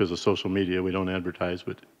just because of social media. We don't advertise,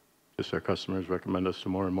 but just our customers recommend us to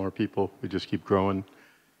more and more people. We just keep growing. To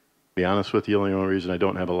be honest with you, the only reason I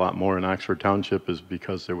don't have a lot more in Oxford Township is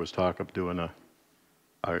because there was talk of doing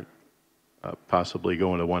possibly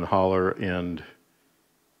going to one hauler, and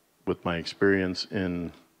with my experience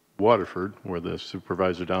in Waterford, where the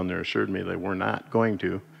supervisor down there assured me they were not going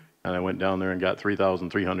to, and I went down there and got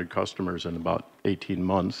 3,300 customers in about 18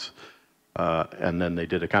 months, and then they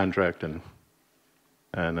did a contract, and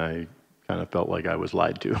I kind of felt like I was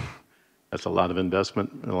lied to. That's a lot of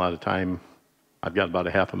investment and a lot of time. I've got about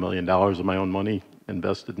 $500,000 of my own money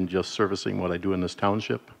invested in just servicing what I do in this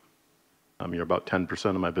township. You're about 10%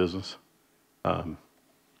 of my business. I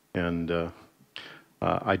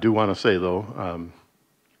do want to say, though,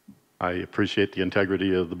 I appreciate the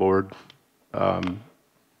integrity of the board.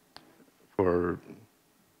 For,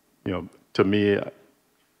 you know, to me,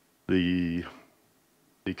 the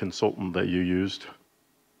consultant that you used,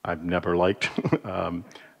 I've never liked.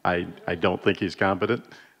 I don't think he's competent,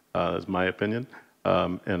 is my opinion.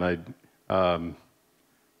 And I've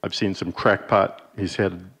seen some crackpot. He's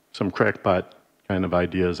had some crackpot kind of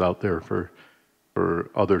ideas out there for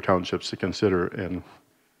other townships to consider.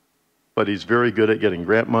 But he's very good at getting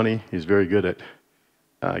grant money. He's very good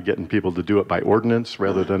at getting people to do it by ordinance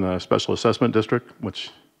rather than a special assessment district, which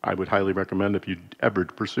I would highly recommend if you ever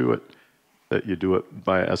pursue it, that you do it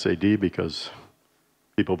by SAD, because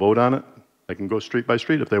people vote on it. They can go street by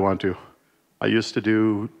street if they want to. I used to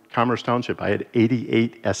do Commerce Township. I had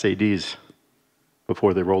 88 SADs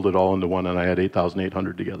before they rolled it all into one, and I had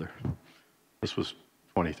 8,800 together. This was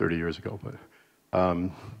 20, 30 years ago. But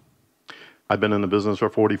I've been in the business for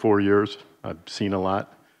 44 years. I've seen a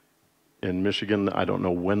lot. In Michigan, I don't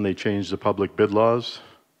know when they changed the public bid laws.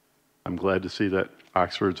 I'm glad to see that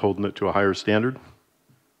Oxford's holding it to a higher standard.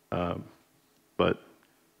 But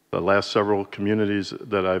the last several communities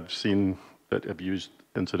that I've seen that have used,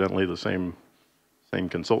 incidentally, the same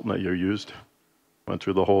consultant that you used, went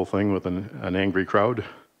through the whole thing with an angry crowd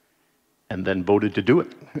and then voted to do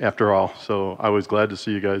it after all. So I was glad to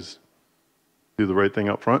see you guys do the right thing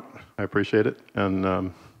up front. I appreciate it.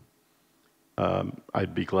 And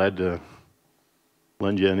I'd be glad to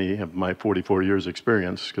lend you any of my 44 years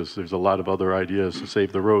experience, because there's a lot of other ideas to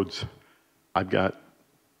save the roads. I've got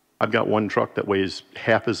one truck that weighs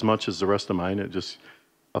half as much as the rest of mine. It just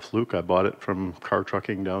a fluke. I bought it from car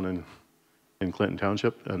trucking down in Clinton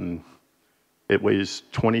Township, and it weighs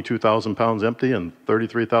 22,000 pounds empty and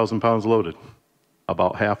 33,000 pounds loaded,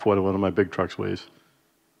 about half what one of my big trucks weighs.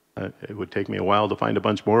 It would take me a while to find a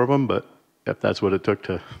bunch more of them, but if that's what it took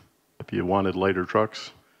to, if you wanted lighter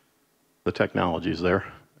trucks, the technology's there.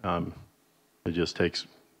 It just takes,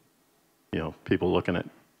 you know, people looking at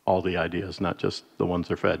all the ideas, not just the ones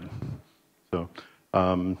they're fed. So,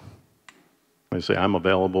 like I say, I'm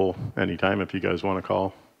available anytime if you guys want to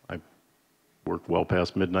call. I work well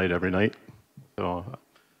past midnight every night. So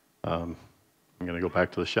I'm going to go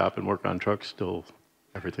back to the shop and work on trucks till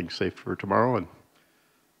everything's safe for tomorrow. And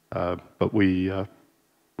but we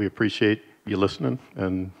appreciate you listening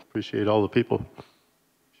and appreciate all the people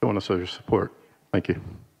showing us their support. Thank you.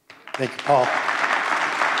 Thank you, Paul.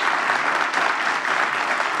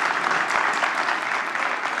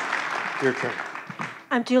 Your turn.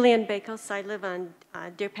 I'm Julianne Bakos. I live on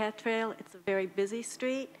Deer Path Trail. It's a very busy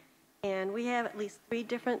street, and we have at least 3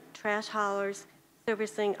 different trash haulers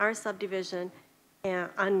servicing our subdivision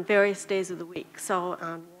on various days of the week. So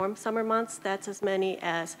on warm summer months, that's as many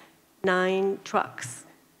as 9 trucks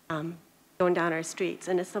going down our streets.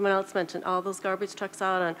 And as someone else mentioned, all those garbage trucks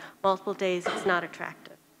out on multiple days, it's not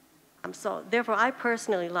attractive. So therefore, I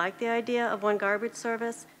personally like the idea of one garbage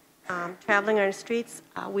service. Traveling on our streets,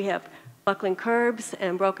 we have buckling curbs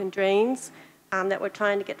and broken drains that we're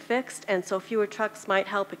trying to get fixed, and so fewer trucks might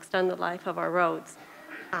help extend the life of our roads.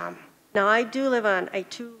 Now, I do live on a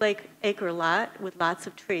 2-acre lot with lots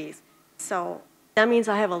of trees, so that means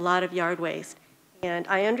I have a lot of yard waste. And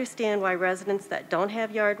I understand why residents that don't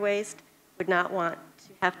have yard waste would not want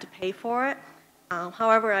to have to pay for it.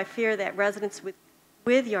 However, I fear that residents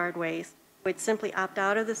with yard waste would simply opt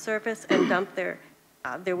out of the service and dump their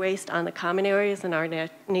waste on the common areas in our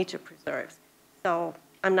nature preserves. So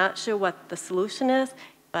I'm not sure what the solution is,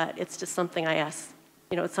 but it's just something I ask.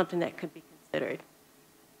 You know, it's something that could be considered.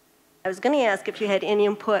 I was going to ask if you had any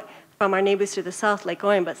input from our neighbors to the south, Lake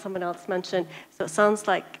Orion, but someone else mentioned, so it sounds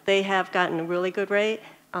like they have gotten a really good rate.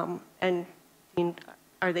 And I mean,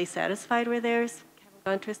 are they satisfied with theirs? Haven't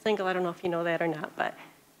gone to a single? I don't know if you know that or not, but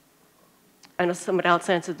I know someone else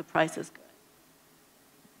answered the price is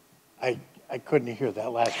good. I couldn't hear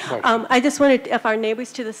that last question. I just wondered if our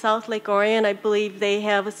neighbors to the south, Lake Orion, I believe they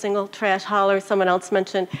have a single trash hauler. Someone else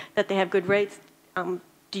mentioned that they have good rates.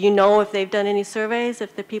 Do you know if they've done any surveys,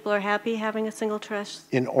 if the people are happy having a single trash?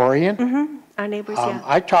 In Orion? Mm-hmm. Our neighbors, yeah.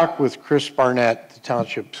 I talked with Chris Barnett, the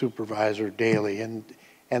township supervisor, daily, and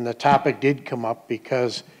the topic did come up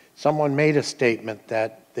because someone made a statement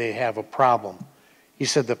that they have a problem. He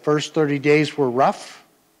said the first 30 days were rough,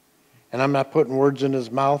 and I'm not putting words in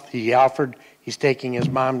his mouth. He offered, he's taking his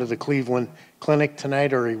mom to the Cleveland Clinic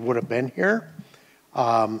tonight, or he would have been here.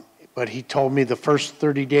 But he told me the first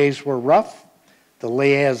 30 days were rough. The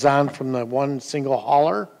liaison from the one single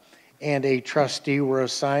hauler and a trustee were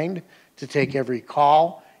assigned to take every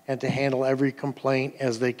call and to handle every complaint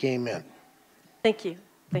as they came in. Thank you.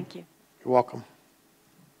 Thank you. You're welcome.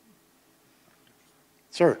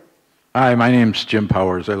 Sir. Hi, my name's Jim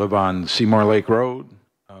Powers. I live on Seymour Lake Road.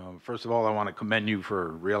 First of all, I want to commend you for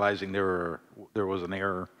realizing there was an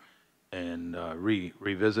error and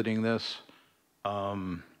revisiting this.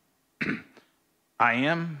 I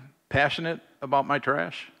am passionate about my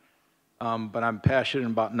trash, but I'm passionate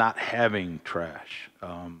about not having trash.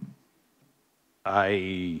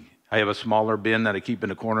 I have a smaller bin that I keep in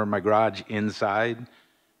the corner of my garage inside.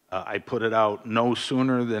 I put it out no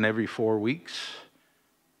sooner than every 4 weeks.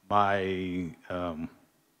 My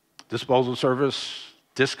disposal service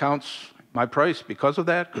discounts my price because of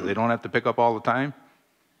that, because they don't have to pick up all the time.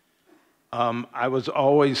 I was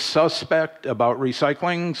always suspect about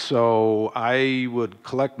recycling, so I would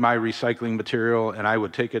collect my recycling material and I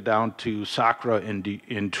would take it down to Sacra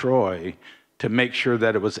in Troy to make sure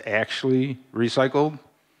that it was actually recycled.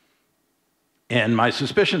 And my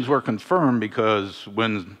suspicions were confirmed because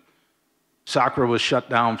when Sacra was shut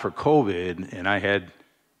down for COVID and I had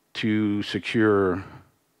to secure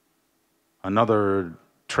another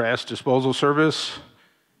trash disposal service,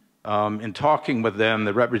 in talking with them,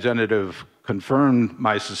 the representative confirmed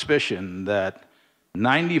my suspicion that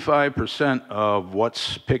 95% of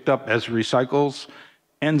what's picked up as recycles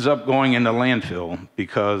ends up going into landfill,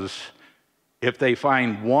 because if they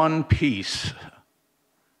find one piece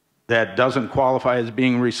that doesn't qualify as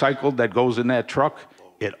being recycled that goes in that truck,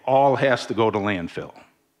 it all has to go to landfill.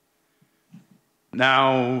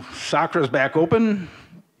 Now, Sacra's back open.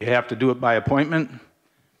 You have to do it by appointment,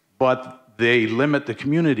 but they limit the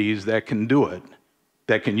communities that can do it,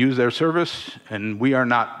 that can use their service, and we are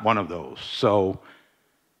not one of those. So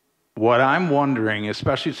what I'm wondering,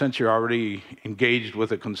 especially since you're already engaged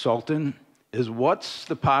with a consultant, is what's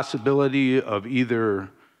the possibility of either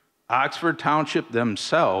Oxford Township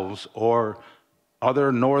themselves or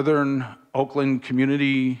other northern Oakland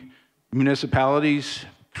community municipalities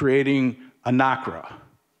creating a NACRA,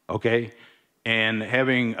 okay? And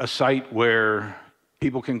having a site where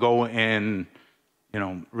people can go and,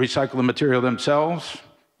 recycle the material themselves.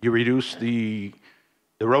 You reduce the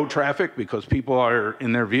road traffic because people are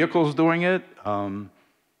in their vehicles doing it.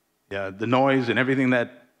 The noise and everything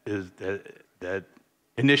that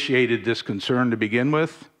initiated this concern to begin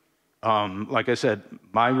with. Like I said,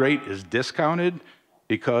 my rate is discounted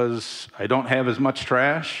because I don't have as much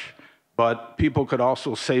trash, but people could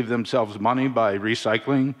also save themselves money by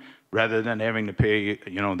recycling rather than having to pay,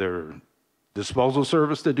 their disposal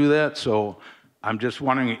service to do that. So I'm just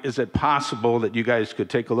wondering, is it possible that you guys could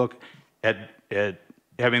take a look at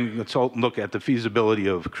having a consultant look at the feasibility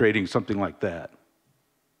of creating something like that?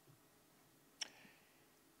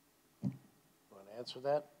 Want to answer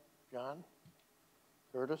that, John?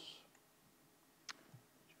 Curtis?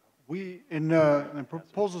 In the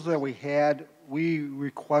proposals that we had, we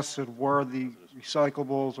requested where the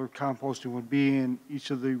recyclables or composting would be, and each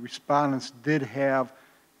of the respondents did have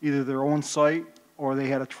either their own site or they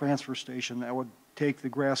had a transfer station that would take the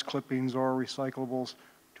grass clippings or recyclables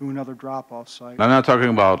to another drop-off site. I'm not talking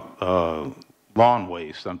about lawn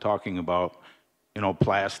waste. I'm talking about,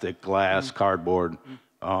 plastic, glass, cardboard.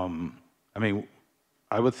 I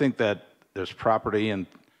would think that there's property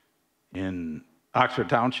in Oxford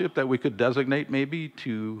Township that we could designate maybe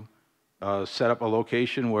to set up a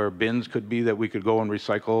location where bins could be that we could go and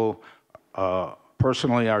recycle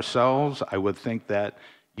personally ourselves. I would think that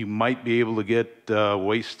you might be able to get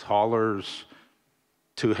waste haulers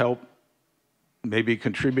to help maybe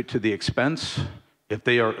contribute to the expense if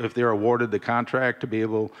they're awarded the contract to be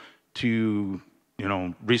able to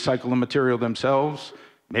recycle the material themselves.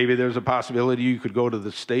 maybe there's a possibility you could go to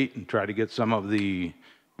the state and try to get some of the,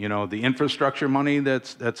 the infrastructure money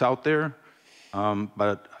that's out there.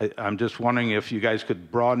 But I'm just wondering if you guys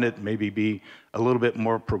could broaden it, maybe be a little bit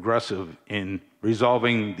more progressive in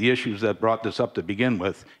resolving the issues that brought this up to begin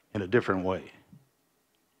with in a different way.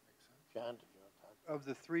 John, Of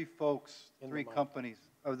the three folks, of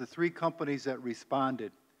the three companies that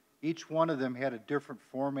responded, each one of them had a different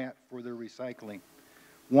format for their recycling.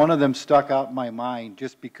 One of them stuck out in my mind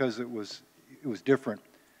just because it was different.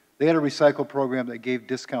 They had a recycle program that gave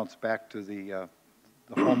discounts back to the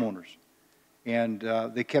homeowners. And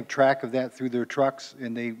they kept track of that through their trucks,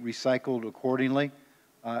 and they recycled accordingly.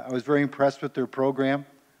 I was very impressed with their program.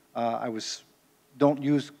 Don't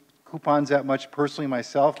use coupons that much personally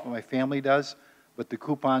myself, but my family does. But the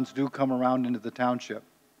coupons do come around into the township.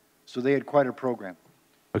 So they had quite a program.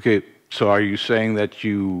 Okay, so are you saying that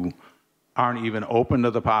you aren't even open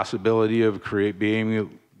to the possibility of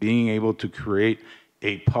being able to create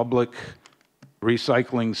a public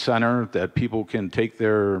recycling center that people can take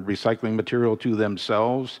their recycling material to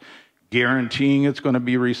themselves, guaranteeing it's going to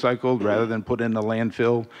be recycled rather than put in the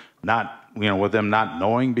landfill, with them not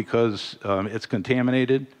knowing because it's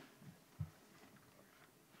contaminated?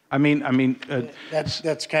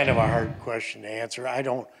 That's kind of a hard question to answer. I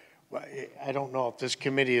don't know if this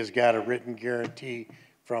committee has got a written guarantee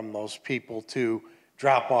from those people to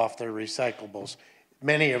drop off their recyclables.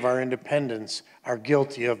 Many of our independents are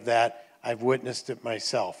guilty of that. I've witnessed it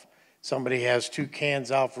myself. Somebody has 2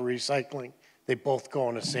 cans out for recycling, they both go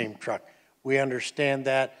in the same truck. We understand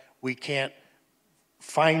that. We can't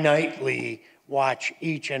finitely watch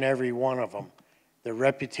each and every one of them. The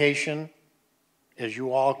reputation, as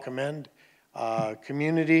you all commend,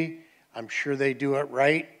 community, I'm sure they do it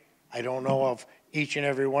right. I don't know if each and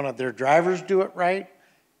every one of their drivers do it right.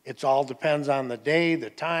 It all depends on the day, the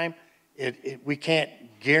time. We can't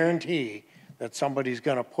guarantee that somebody's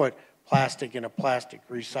going to put plastic in a plastic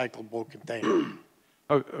recyclable container.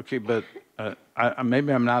 Okay, but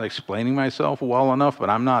maybe I'm not explaining myself well enough, but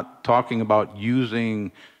I'm not talking about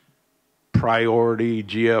using priority,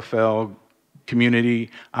 GFL, community.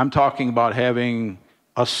 I'm talking about having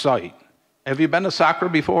a site. Have you been to Sacra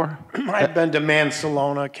before? I've been to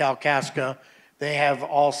Mansalona, Kalkaska. They have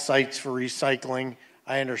all sites for recycling.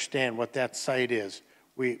 I understand what that site is.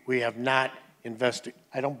 We have not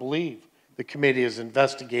I don't believe the committee has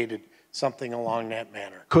investigated something along that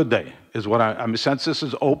manner. Could they, is what since this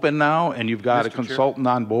is open now and you've got a consultant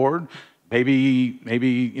on board, maybe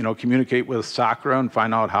communicate with Sacra and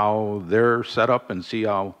find out how they're set up and see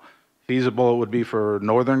how feasible it would be for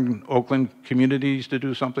northern Oakland communities to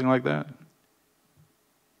do something like that?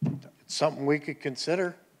 It's something we could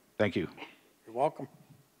consider. Thank you. You're welcome.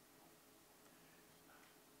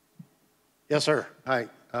 Yes, sir. Hi,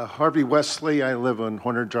 Harvey Wesley. I live on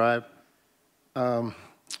Horner Drive.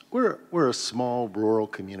 We're a small rural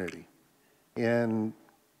community, and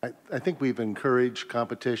I think we've encouraged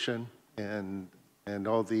competition and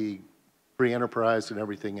all the free enterprise and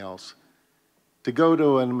everything else. To go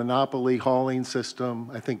to a monopoly hauling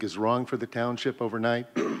system, I think, is wrong for the township overnight.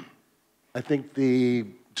 I think the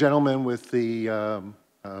gentleman with the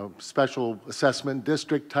special assessment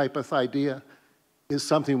district type of idea is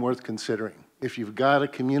something worth considering. If you've got a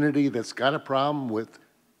community that's got a problem with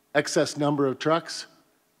excess number of trucks,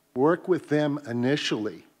 work with them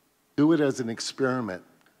initially. Do it as an experiment.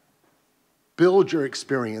 Build your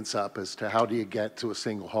experience up as to how do you get to a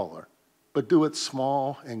single hauler. But do it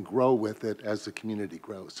small and grow with it as the community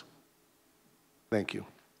grows. Thank you.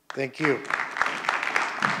 Thank you.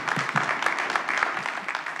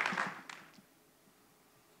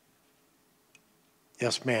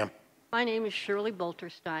 Yes, ma'am. My name is Shirley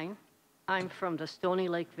Bolterstein. I'm from the Stony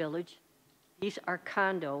Lake Village. These are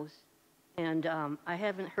condos, and I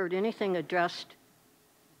haven't heard anything addressed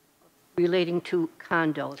relating to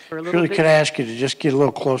condos for a little Shirley, bit. could I ask you to just get a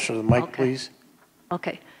little closer to the mic, please?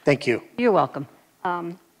 Okay. Thank you. You're welcome.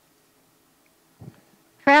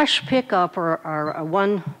 Trash pickup or a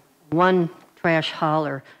one trash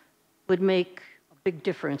hauler would make a big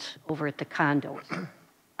difference over at the condos.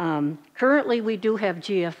 Currently, we do have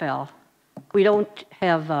GFL. We don't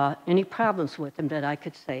have any problems with them that I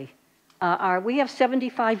could say. We have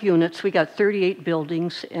 75 units. We got 38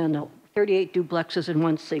 buildings and 38 duplexes and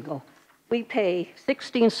 1 single. We pay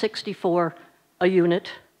 $16.64 a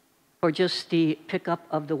unit for just the pickup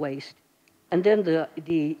of the waste. And then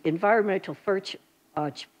the environmental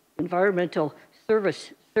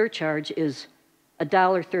service surcharge is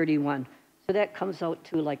 $1.31. So that comes out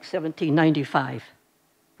to like $17.95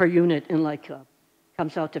 per unit and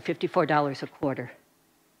comes out to $54 a quarter.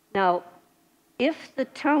 Now, if the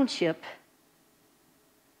township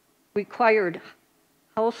required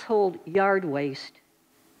household yard waste.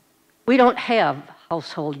 We don't have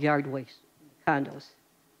household yard waste in condos.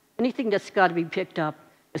 Anything that's got to be picked up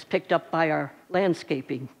is picked up by our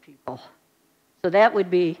landscaping people. So that would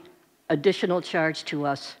be additional charge to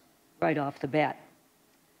us right off the bat.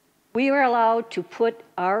 We are allowed to put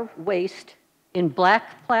our waste in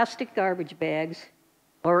black plastic garbage bags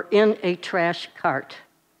or in a trash cart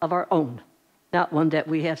of our own, not one that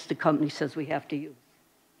the company says we have to use.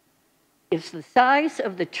 If the size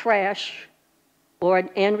of the trash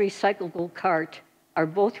and recyclable cart are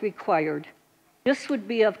both required, this would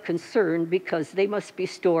be of concern because they must be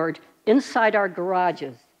stored inside our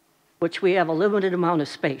garages, which we have a limited amount of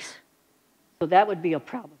space. So that would be a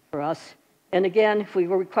problem for us. And again, if we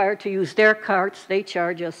were required to use their carts, they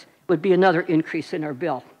charge us, would be another increase in our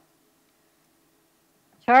bill.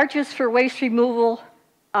 Charges for waste removal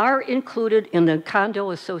are included in the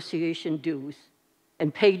condo association dues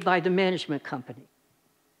and paid by the management company.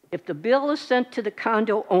 If the bill is sent to the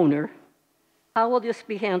condo owner, how will this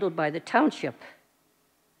be handled by the township?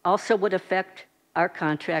 Also would affect our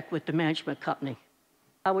contract with the management company.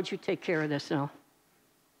 How would you take care of this now?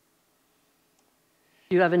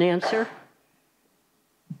 Do you have an answer?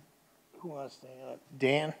 Who wants to?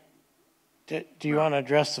 Dan, do you want to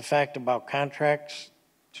address the fact about contracts?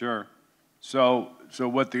 Sure. So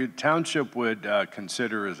what the township would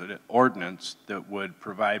consider is an ordinance that would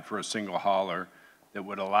provide for a single hauler that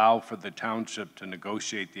would allow for the township to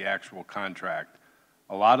negotiate the actual contract.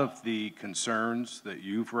 A lot of the concerns that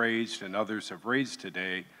you've raised and others have raised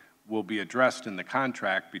today will be addressed in the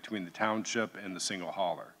contract between the township and the single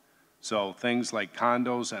hauler. So things like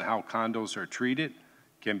condos and how condos are treated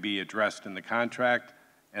can be addressed in the contract,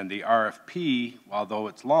 and the RFP, although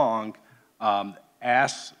it's long,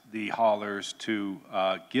 asks the haulers to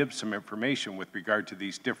give some information with regard to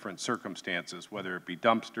these different circumstances, whether it be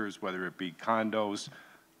dumpsters, whether it be condos,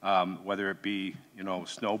 whether it be,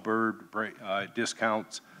 snowbird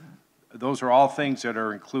discounts. Those are all things that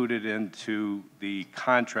are included into the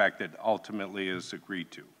contract that ultimately is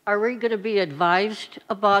agreed to. Are we going to be advised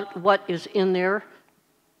about what is in there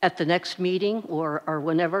at the next meeting or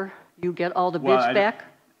whenever you get all the bids back?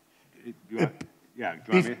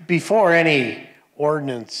 Before any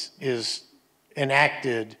ordinance is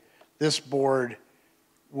enacted, this board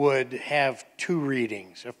would have two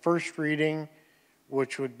readings. A first reading,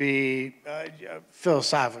 which would be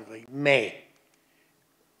philosophically may.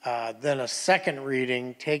 Then a second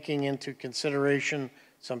reading, taking into consideration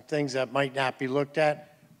some things that might not be looked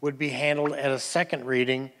at, would be handled at a second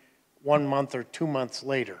reading 1 month or 2 months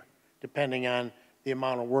later, depending on the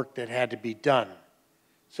amount of work that had to be done.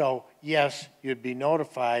 So yes, you'd be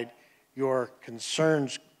notified, your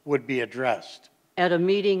concerns would be addressed. At a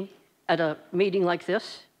meeting like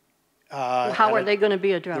this? How are they going to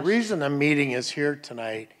be addressed? The reason the meeting is here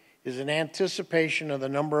tonight is in anticipation of the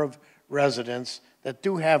number of residents that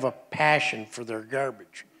do have a passion for their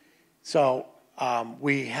garbage. So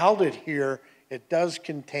we held it here. It does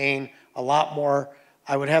contain a lot more.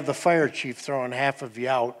 I would have the fire chief throwing half of you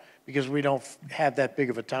out because we don't have that big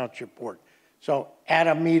of a township board. So at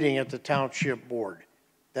a meeting at the township board,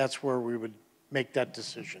 that's where we would make that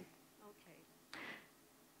decision. Okay.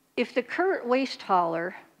 If the current waste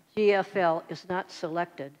hauler, GFL, is not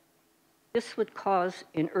selected, this would cause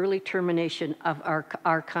an early termination of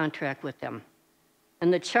our contract with them,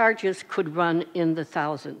 and the charges could run in the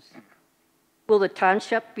thousands. Will the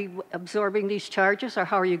township be absorbing these charges, or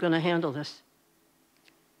how are you going to handle this?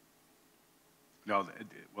 No,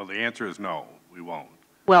 well, the answer is no, we won't.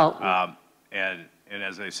 Well, and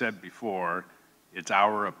as I said before, it's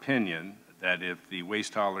our opinion that if the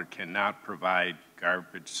waste hauler cannot provide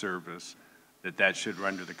garbage service, that should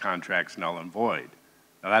render the contracts null and void.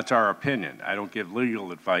 Now, that's our opinion. I don't give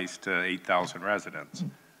legal advice to 8,000 residents.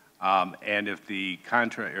 And if the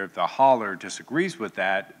hauler disagrees with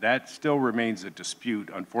that, that still remains a dispute,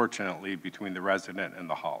 unfortunately, between the resident and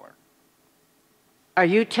the hauler. are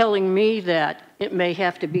you telling me that it may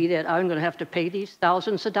have to be that I'm going to have to pay these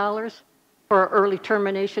thousands of dollars for early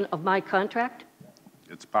termination of my contract?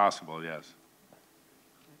 It's possible, yes.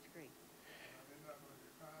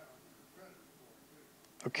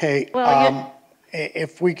 Okay, Well,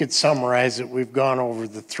 if we could summarize it, we've gone over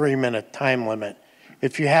the 3-minute time limit.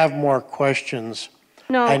 If you have more questions,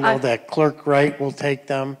 No, I know that Clerk Wright will take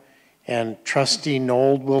them and Trustee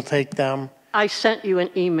Nold will take them. I sent you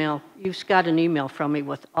an email. You've got an email from me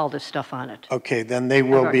with all this stuff on it. Okay, then they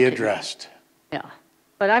will be addressed. Yeah.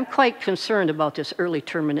 But I'm quite concerned about this early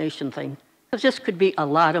termination thing, because this could be a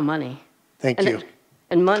lot of money. Thank you.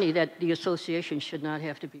 And money that the association should not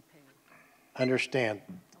have to be paying. Understand.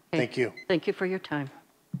 Okay. Thank you. Thank you for your time.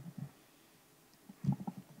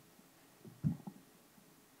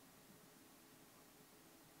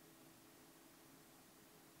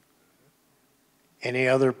 Any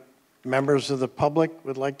other members of the public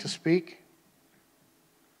would like to speak?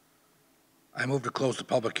 I move to close the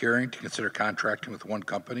public hearing to consider contracting with one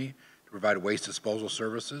company to provide waste disposal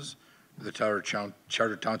services to the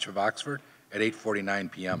Charter Township of Oxford at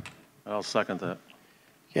 8:49 p.m. I'll second that.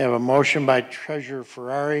 You have a motion by Treasurer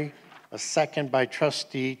Ferrari, a second by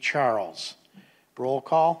Trustee Charles. Roll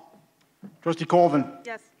call? Trustee Colvin.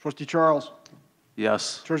 Yes. Trustee Charles.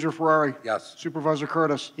 Yes. Treasurer Ferrari. Yes. Supervisor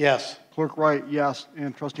Curtis. Yes. Clerk Wright, yes.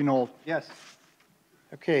 And Trustee Noel. Yes.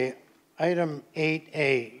 Okay, item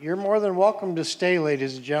 8A. You're more than welcome to stay,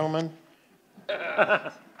 ladies and gentlemen.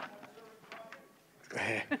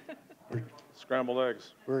 Scrambled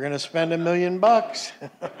eggs. We're going to spend $1 million.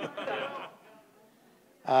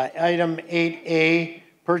 Item 8A,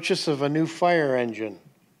 purchase of a new fire engine.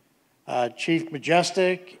 Chief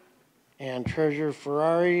Majestic and Treasurer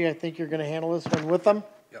Ferrari, I think you're going to handle this one with them?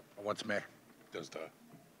 Yep, once Mac does the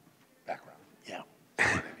background. Yeah.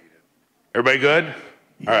 Everybody good?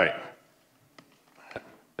 All right.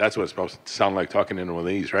 That's what it's supposed to sound like talking into one of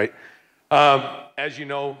these, right? As you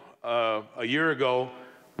know, a year ago,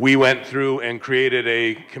 we went through and created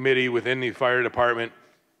a committee within the fire department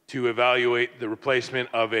to evaluate the replacement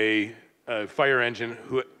of a fire engine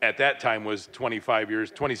who at that time was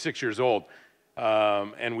 26 years old.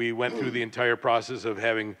 And we went through the entire process of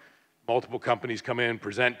having multiple companies come in,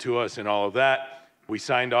 present to us and all of that. We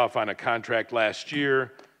signed off on a contract last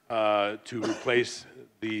year to replace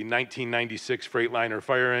the 1996 Freightliner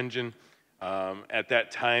fire engine. At that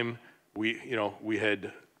time, we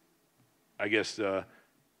had, I guess,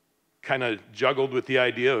 kind of juggled with the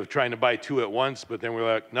idea of trying to buy two at once, but then we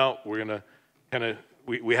were like, no, we're going to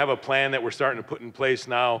we have a plan that we're starting to put in place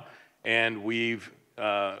now, and we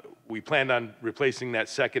planned on replacing that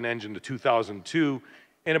second engine to 2002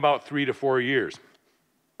 in about 3 to 4 years.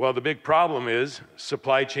 Well, the big problem is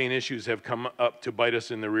supply chain issues have come up to bite us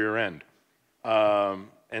in the rear end.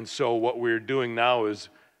 And so what we're doing now is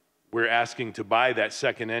we're asking to buy that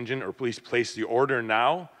second engine, or please place the order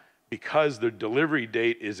now, because the delivery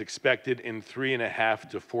date is expected in 3.5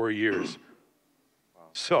 to 4 years.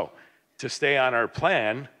 So to stay on our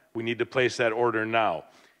plan, we need to place that order now.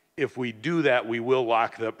 If we do that, we will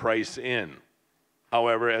lock the price in.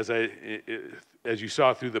 However, as you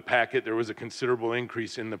saw through the packet, there was a considerable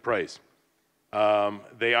increase in the price.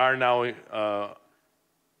 They are now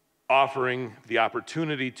offering the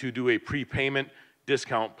opportunity to do a prepayment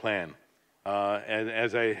discount plan. And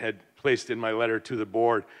as I had placed in my letter to the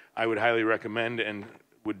board, I would highly recommend and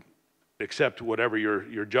would accept whatever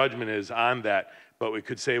your judgment is on that, but it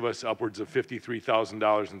could save us upwards of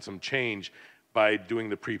 $53,000 and some change by doing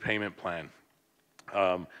the prepayment plan.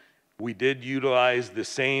 We did utilize the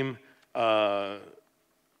same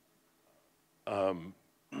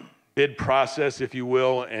bid process, if you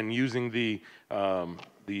will, and using the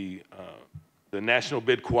national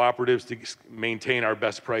bid cooperatives to maintain our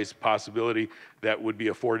best price possibility that would be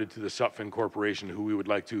afforded to the Sutphen Corporation, who we would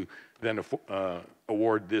like to then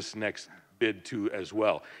award this next bid to as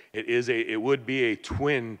well. It would be a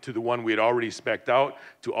twin to the one we had already spec'd out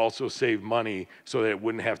to also save money so that it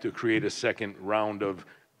wouldn't have to create a second round of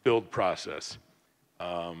build process.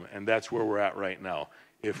 And that's where we're at right now.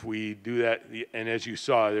 If we do that, and as you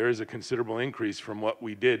saw, there is a considerable increase from what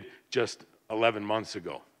we did just 11 months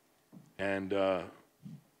ago. And,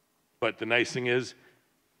 but the nice thing is,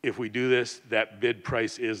 if we do this, that bid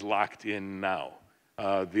price is locked in now.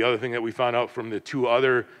 The other thing that we found out from the two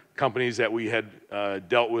other companies that we had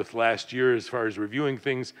dealt with last year as far as reviewing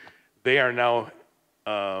things, they are now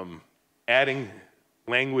adding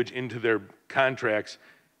language into their contracts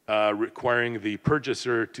requiring the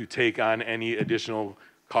purchaser to take on any additional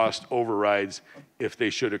cost overrides if they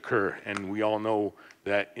should occur. And we all know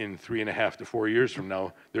that in 3.5 to 4 years from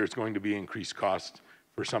now, there's going to be increased costs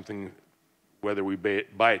for something, whether we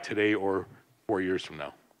buy it today or 4 years from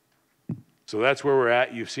now. So that's where we're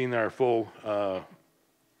at. You've seen our full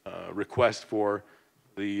request for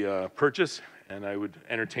the purchase, and I would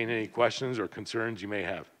entertain any questions or concerns you may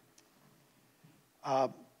have.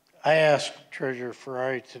 I asked Treasurer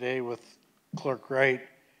Ferrari today with Clerk Wright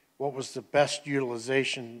what was the best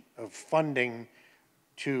utilization of funding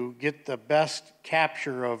to get the best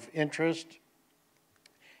capture of interest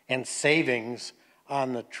and savings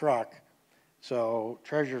on the truck. So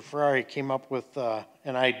Treasurer Ferrari came up with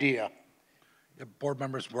an idea. The board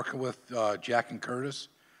members working with Jack and Curtis,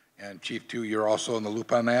 and Chief, too, you're also in the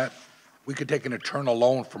loop on that. We could take an internal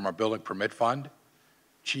loan from our building permit fund.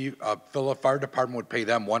 Philip Fire Department would pay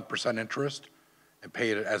them 1% interest and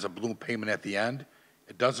pay it as a balloon payment at the end.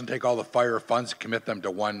 It doesn't take all the fire funds to commit them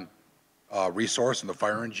to one resource in the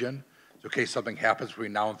fire engine. So in case something happens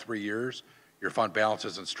between now and 3 years, your fund balance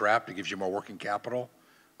isn't strapped. It gives you more working capital.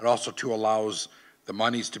 It also, too, allows the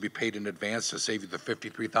monies to be paid in advance to save you the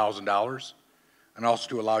 $53,000. And also,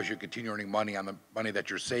 too, allows you to continue earning money on the money that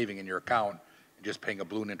you're saving in your account and just paying a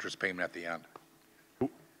balloon interest payment at the end.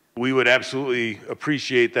 We would absolutely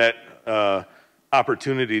appreciate that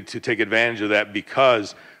opportunity to take advantage of that,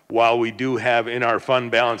 because while we do have in our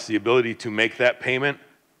fund balance the ability to make that payment,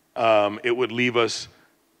 it would leave us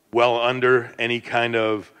well under any kind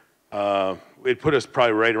of, it'd put us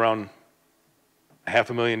probably right around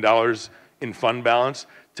 $500,000 in fund balance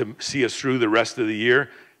to see us through the rest of the year.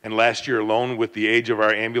 And last year alone, with the age of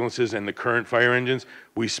our ambulances and the current fire engines,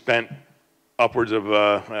 we spent upwards of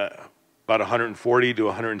about $140,000 to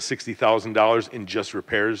 $160,000 in just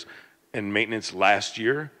repairs and maintenance last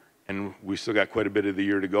year, and we still got quite a bit of the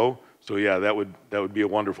year to go. So yeah, that would be a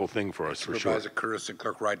wonderful thing for us, for sure. Supervisor Curtis and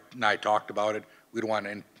Clerk Wright and I talked about it. We don't want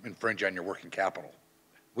to infringe on your working capital.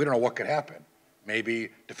 We don't know what could happen. Maybe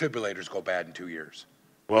defibrillators go bad in 2 years.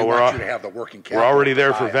 Well, we want you to have the working capital. We're already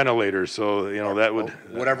there for ventilators, so you know that would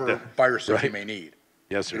whatever fire stuff you may need.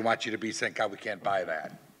 Yes, sir. We don't want you to be saying, God, we can't buy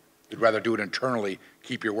that. We'd rather do it internally,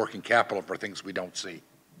 keep your working capital for things we don't see.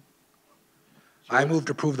 I move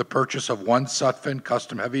to approve the purchase of one Sutphen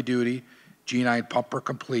Custom Heavy Duty G9 pumper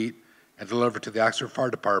complete and delivered to the Oxford Fire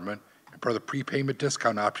Department and per the prepayment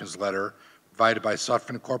discount options letter provided by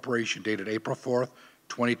Sutphen Corporation dated April 4th,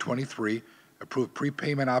 2023. Approved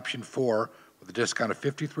prepayment option 4 with a discount of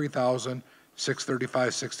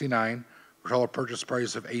 $53,635.69 for total purchase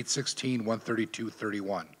price of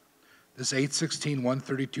 $816,132.31. This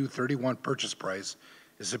 $816,132.31 purchase price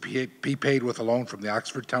is to be paid with a loan from the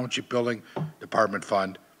Oxford Township Building Department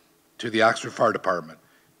Fund to the Oxford Fire Department.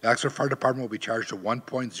 The Oxford Fire Department will be charged a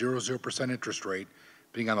 1.00% interest rate,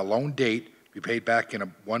 being on the loan date, to be paid back in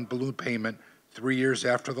one balloon payment 3 years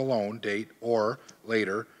after the loan date or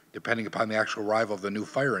later, depending upon the actual arrival of the new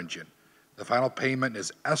fire engine. The final payment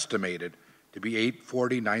is estimated to be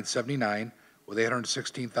 $840,979, with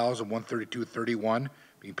 $816,132.31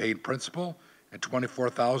 being paid in principal and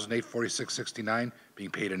 $24,846.69 being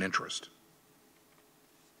paid in interest.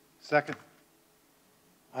 Second.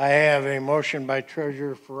 I have a motion by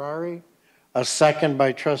Treasurer Ferrari, a second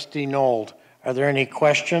by Trustee Nold. Are there any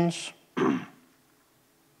questions?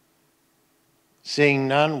 Seeing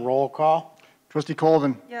none, roll call. Trustee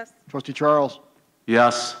Colvin. Yes. Trustee Charles.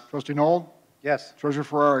 Yes. Trustee Nold. Yes. Treasurer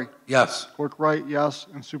Ferrari. Yes. Clerk Wright, yes,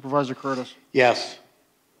 and Supervisor Curtis. Yes.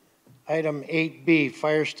 Item 8B,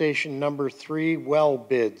 Fire Station Number 3, well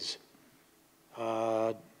bids.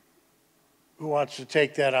 Who wants to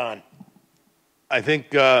take that on? I think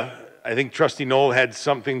Trustee Knoll had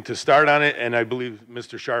something to start on it, and I believe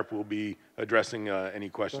Mr. Sharp will be addressing any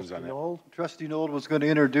questions on that. Trustee Nold was going to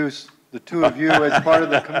introduce the two of you as part of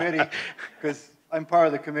the committee, because I'm part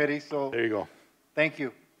of the committee, so. There you go. Thank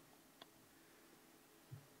you.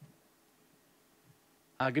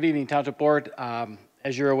 Good evening, Township Board.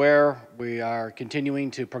 As you're aware, we are continuing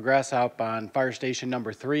to progress up on Fire Station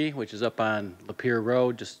Number 3, which is up on Lapeer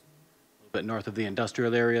Road, just a little bit north of the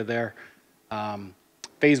industrial area there.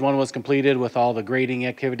 Phase 1 was completed with all the grading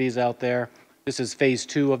activities out there. This is Phase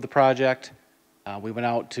 2 of the project. We went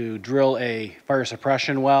out to drill a fire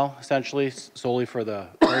suppression well, essentially, solely for the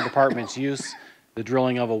fire department's use, the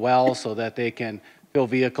drilling of a well so that they can fill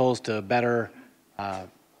vehicles to better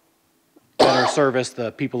service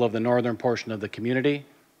the people of the northern portion of the community.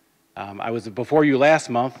 I was before you last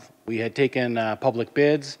month. We had taken public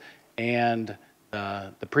bids, and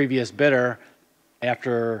the previous bidder,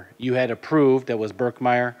 after you had approved, that was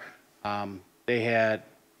Berkmeyer, they had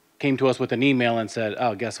came to us with an email and said,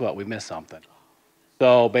 "Oh, guess what? We missed something."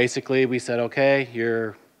 So basically, we said, "Okay,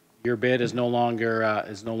 your bid is no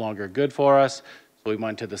longer good for us." So we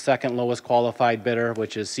went to the second lowest qualified bidder,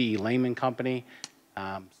 which is C.E. Lehman Company.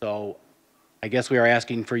 So I guess we are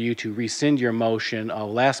asking for you to rescind your motion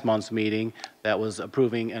of last month's meeting that was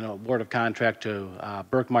approving an award of contract to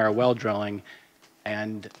Berkmeyer Well Drilling,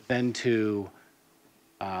 and then to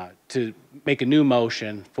make a new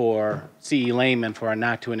motion for C.E. Lehman for a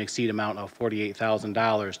not to exceed amount of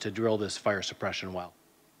 $48,000 to drill this fire suppression well.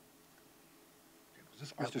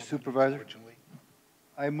 Mr. Supervisor,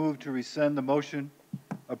 I move to rescind the motion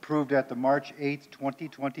approved at the March 8th,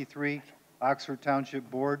 2023 Oxford Township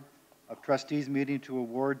Board of Trustees meeting to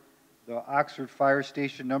award the Oxford Fire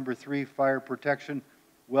Station Number 3 fire protection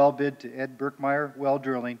well bid to Ed Berkmeyer Well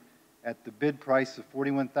Drilling at the bid price of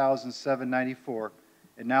 $41,794,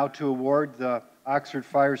 and now to award the Oxford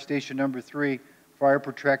Fire Station Number 3 fire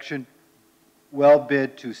protection well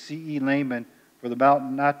bid to C.E. Lehman for the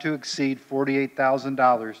amount not to exceed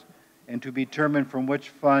 $48,000, and to be determined from which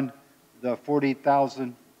fund the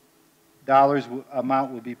 $48,000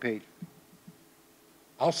 amount will be paid.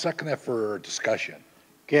 I'll second that for discussion.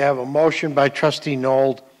 Okay, I have a motion by trustee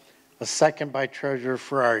Nold, a second by treasurer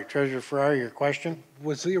Ferrari. Treasurer Ferrari, your question?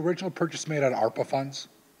 Was the original purchase made out of ARPA funds?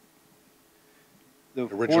 The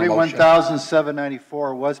original motion?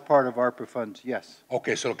 $41,794 was part of ARPA funds, yes.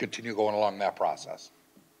 Okay, so it'll continue going along that process.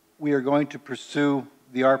 We are going to pursue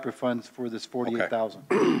the ARPA funds for this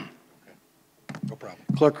 $48,000. No problem.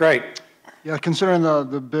 Clerk Wright. Yeah, considering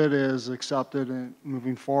the bid is accepted and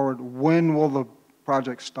moving forward, when will the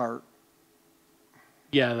project start?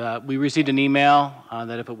 Yeah, we received an email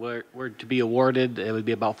that if it were to be awarded, it would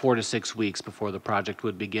be about 4 to 6 weeks before the project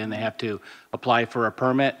would begin. They have to apply for a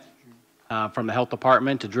permit from the health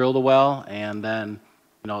department to drill the well, and then,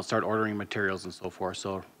 start ordering materials and so forth.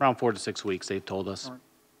 So around 4 to 6 weeks, they've told us.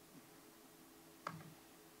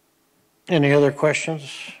 Any other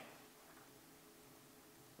questions?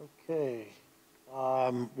 Okay.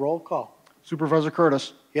 Roll call. Supervisor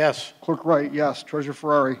Curtis. Yes. Clerk Wright, yes. Treasurer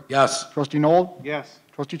Ferrari. Yes. Trustee Noel. Yes.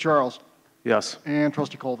 Trustee Charles. Yes. And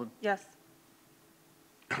Trustee Colvin. Yes.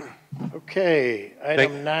 Okay,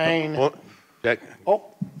 item 9. Well, Jack, Oh,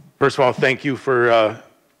 first of all, thank you for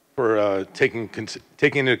taking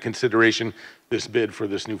into consideration this bid for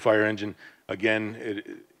this new fire engine. Again,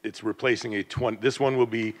 it's replacing this one will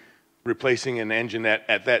be replacing an engine that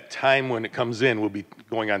at that time when it comes in will be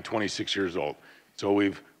going on 26 years old. So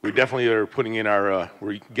we definitely are putting in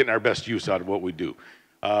we're getting our best use out of what we do.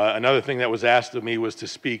 Another thing that was asked of me was to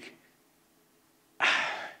speak.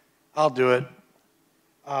 I'll do it.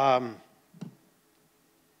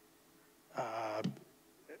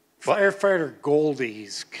 Firefighter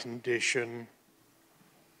Goldie's condition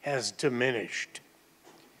has diminished.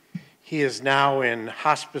 He is now in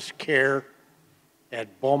hospice care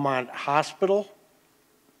at Beaumont Hospital.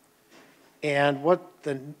 And what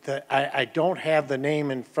I don't have the name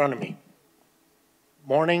in front of me.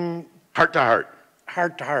 Heart to Heart.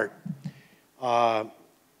 Heart to Heart.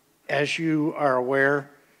 As you are aware,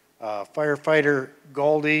 firefighter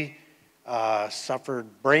Goldie suffered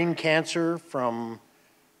brain cancer from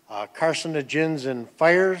carcinogens and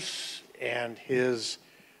fires, and his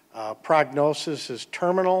prognosis is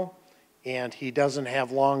terminal, and he doesn't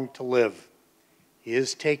have long to live. He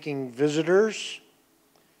is taking visitors.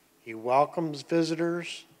 He welcomes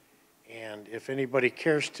visitors, and if anybody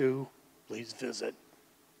cares to, please visit.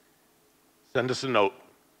 Send us a note,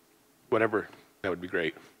 whatever, that would be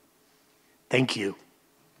great. Thank you.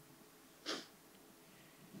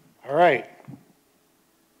 All right.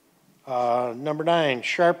 Number 9,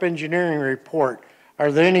 Sharp Engineering Report.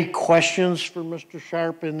 Are there any questions for Mr.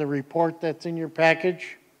 Sharp in the report that's in your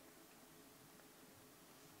package?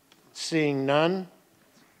 Seeing none.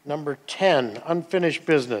 Number 10, Unfinished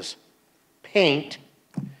Business. Paint,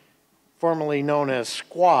 formerly known as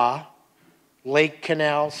SQUA, Lake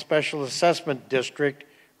Canal Special Assessment District,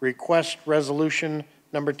 Request Resolution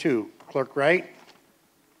Number 2. Clerk Wright.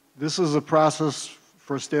 This is a process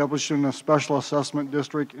for establishing a special assessment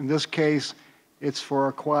district. In this case, it's for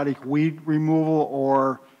aquatic weed removal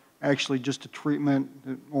or actually just a treatment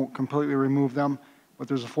that won't completely remove them. But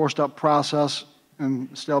there's a 4-step process in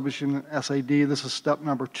establishing an SAD. This is step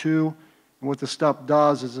number 2. And what the step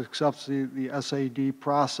does is it accepts the SAD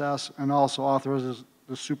process and also authorizes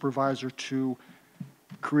the supervisor to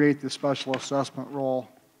create the special assessment role.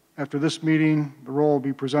 After this meeting, the role will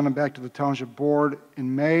be presented back to the Township Board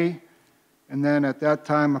in May, and then at that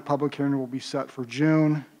time, a public hearing will be set for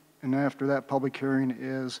June, and after that public hearing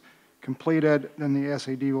is completed, then the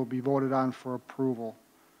SAD will be voted on for approval.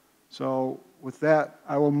 So with that,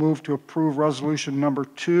 I will move to approve resolution number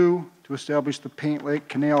 2 to establish the Paint Lake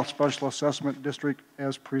Canal Special Assessment District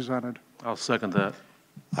as presented. I'll second that.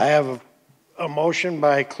 I have a motion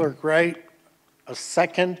by Clerk Wright, a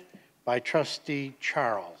second by Trustee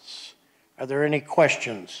Charles. Are there any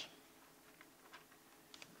questions?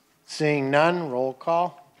 Seeing none, roll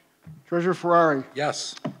call. Treasurer Ferrari.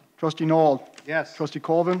 Yes. Trustee Noel. Yes. Trustee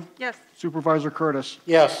Colvin. Yes. Supervisor Curtis.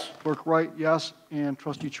 Yes. Clerk Wright, yes. And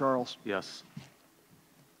Trustee Charles. Yes.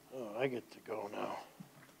 Oh, I get to go now.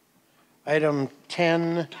 Item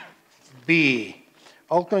 10B,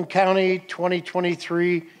 Oakland County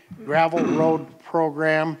 2023 Gravel Road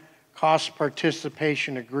Program Cost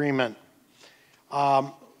Participation Agreement.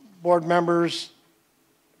 Board members,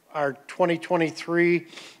 our 2023,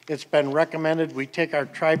 it's been recommended we take our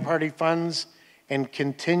tri-party funds and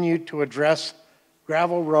continue to address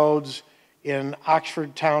gravel roads in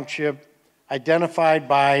Oxford Township identified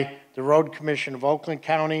by the Road Commission of Oakland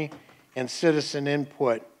County and citizen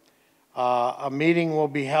input. A meeting will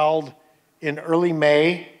be held in early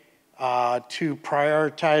May to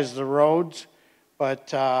prioritize the roads,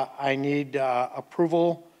 but I need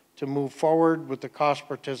approval to move forward with the cost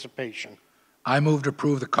participation. I move to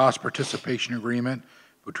approve the cost participation agreement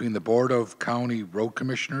between the Board of County Road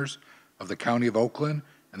Commissioners of the County of Oakland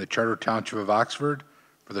and the Charter Township of Oxford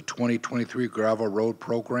for the 2023 gravel road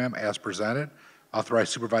program as presented.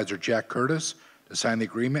 Authorize Supervisor Jack Curtis to sign the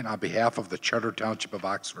agreement on behalf of the Charter Township of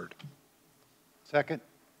Oxford. Second.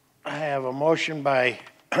 I have a motion by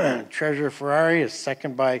Treasurer Ferrari, a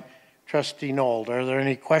second by Trustee Nold. Are there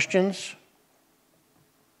any questions?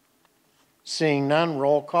 Seeing none,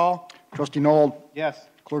 roll call. Trustee Nold. Yes.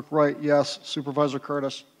 Clerk Wright, yes. Supervisor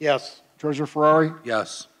Curtis. Yes. Treasurer Ferrari.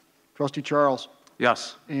 Yes. Trustee Charles.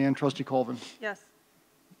 Yes. And Trustee Colvin. Yes.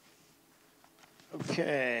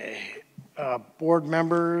 Okay. Board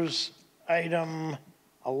members, item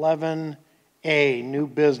 11A, new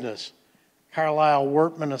business. Carlisle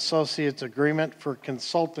Wortman Associates Agreement for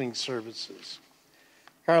Consulting Services.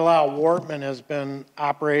 Carlisle Wortman has been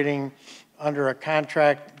operating under a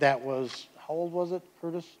contract that was, how old was it,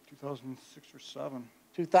 Curtis? 2006 or 7.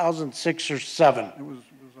 2006 or 7. It was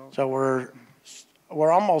So we're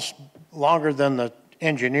almost longer than the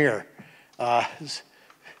engineer.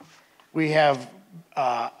 We have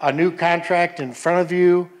a new contract in front of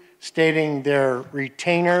you stating their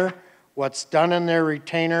retainer, what's done in their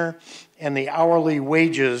retainer, and the hourly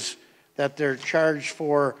wages that they're charged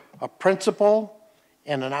for a principal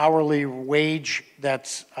and an hourly wage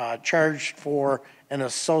that's charged for an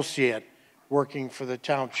associate working for the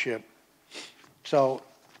township. So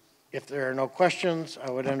if there are no questions,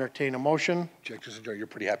 I would entertain a motion. Jack, just enjoy. You're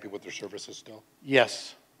pretty happy with their services still?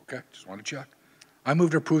 Yes. Okay, just want to check. I move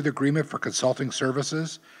to approve the agreement for consulting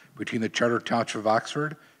services between the Charter Township of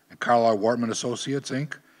Oxford and Carlisle Wortman Associates,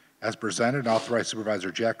 Inc., as presented, and authorize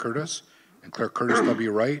Supervisor Jack Curtis and Clerk Curtis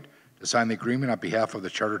W. Wright to sign the agreement on behalf of the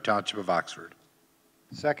Charter Township of Oxford.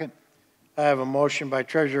 Second. I have a motion by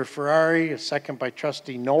Treasurer Ferrari, a second by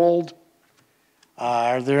Trustee Nold.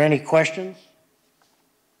 Are there any questions?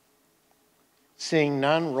 Seeing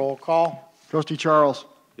none, roll call. Trustee Charles.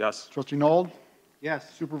 Yes. Trustee Nold. Yes.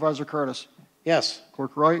 Supervisor Curtis. Yes.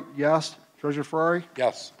 Clerk Wright, yes. Treasurer Ferrari.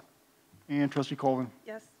 Yes. And Trustee Colvin.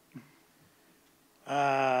 Yes.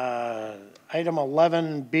 Item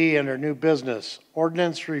 11B under new business,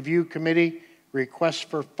 Ordinance Review Committee, request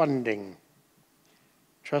for funding.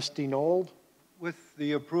 Trustee Nold. With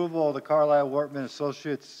the approval of the Carlisle Wortman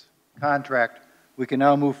Associates contract, we can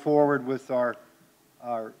now move forward with our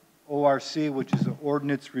ORC, which is the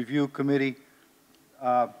Ordinance Review Committee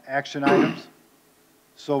action items.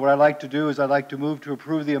 So what I'd like to do is I'd like to move to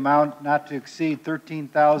approve the amount not to exceed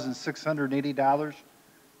 $13,680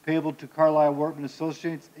 payable to Carlisle Wortman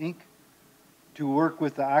Associates, Inc., to work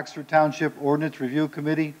with the Oxford Township Ordinance Review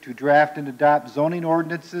Committee to draft and adopt zoning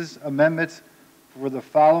ordinances amendments for the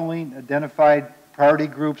following identified priority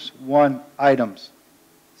groups 1 items: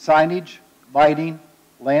 signage, lighting,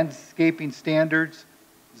 landscaping standards,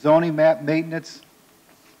 zoning map maintenance,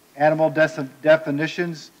 animal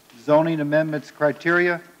definitions, zoning amendments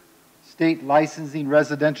criteria, state licensing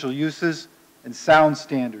residential uses, and sound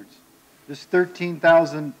standards. This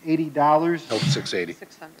 $13,080. Nope, 680.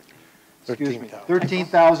 600. Excuse me,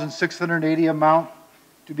 $13,680 amount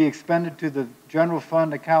to be expended to the general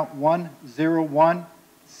fund account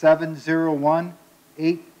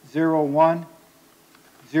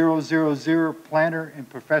 101-701-801-000 planner and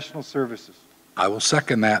professional services. I will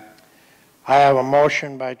second that. I have a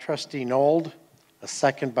motion by Trustee Nold, a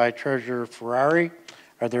second by Treasurer Ferrari.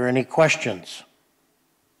 Are there any questions?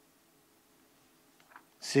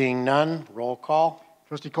 Seeing none, roll call.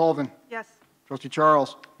 Trustee Colvin. Yes. Trustee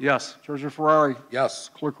Charles. Yes. Treasurer Ferrari.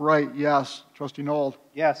 Yes. Clerk Wright, yes. Trustee Nold.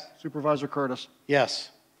 Yes. Supervisor Curtis.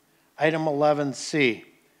 Yes. Item 11C,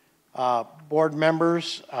 board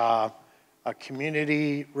members, a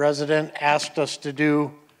community resident asked us to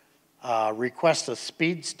do, request a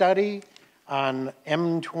speed study on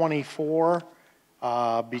M24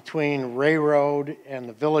 between Ray Road and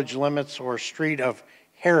the village limits or street of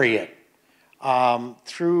Harriet.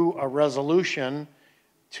 Through a resolution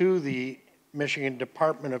to the Michigan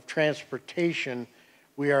Department of Transportation,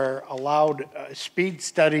 we are allowed a speed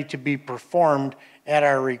study to be performed at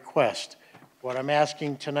our request. What I'm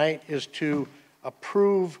asking tonight is to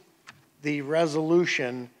approve the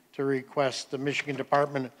resolution to request the Michigan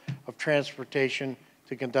Department of Transportation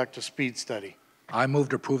to conduct a speed study. I move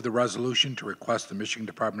to approve the resolution to request the Michigan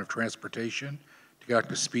Department of Transportation to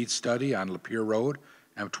conduct a speed study on Lapeer Road,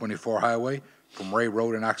 M24 Highway, from Ray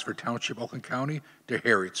Road in Oxford Township, Oakland County, to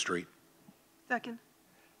Harriet Street. Second.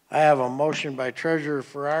 I have a motion by Treasurer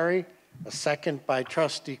Ferrari, a second by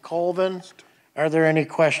Trustee Colvin. Are there any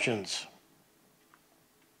questions?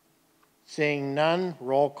 Seeing none,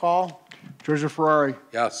 roll call. Treasurer Ferrari.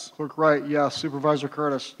 Yes. Clerk Wright, yes. Supervisor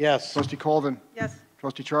Curtis. Yes. Trustee Colvin. Yes.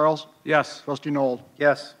 Trustee Charles. Yes. Trustee Nold.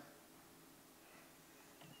 Yes.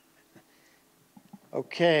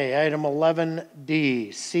 Okay, item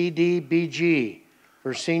 11D, CDBG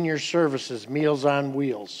for senior services, Meals on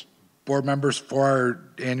Wheels. Board members, for our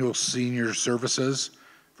annual senior services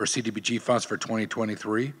for CDBG funds for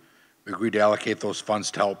 2023, we agreed to allocate those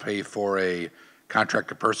funds to help pay for a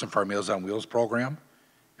contracted person for our Meals on Wheels program.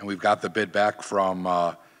 And we've got the bid back from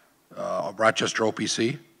Rochester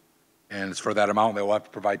OPC, and it's for that amount. They will have to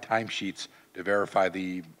provide timesheets to verify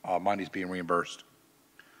the money's being reimbursed.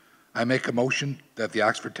 I make a motion that the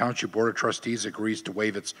Oxford Township Board of Trustees agrees to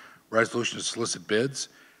waive its resolution to solicit bids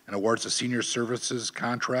and awards a senior services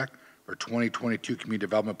contract for 2022 Community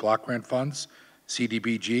Development Block Grant Funds,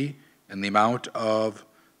 CDBG, in the amount of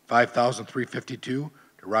 $5,352 to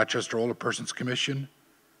Rochester Older Persons Commission,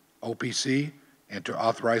 OPC, and to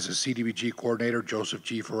authorize the CDBG coordinator, Joseph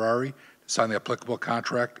G. Ferrari, to sign the applicable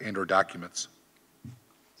contract and/or documents.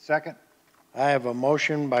 Second. I have a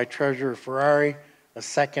motion by Treasurer Ferrari, a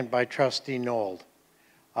second by Trustee Nold.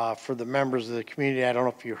 For the members of the community, I don't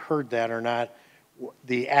know if you heard that or not,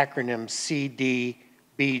 the acronym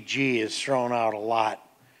CDBG is thrown out a lot.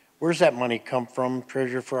 Where's that money come from,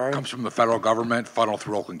 Treasurer Ferrari? Comes from the federal government, funneled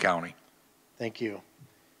through Oakland County. Thank you.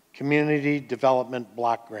 Community Development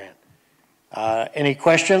Block Grant. Any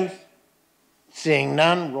questions? Seeing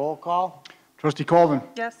none, roll call. Trustee Colvin.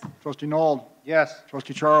 Yes. Trustee Nold. Yes.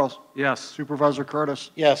 Trustee Charles. Yes. Supervisor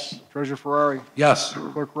Curtis. Yes. Treasurer Ferrari. Yes.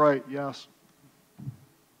 Clerk Wright, yes.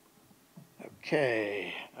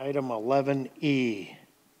 Okay, item 11E.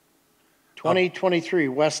 2023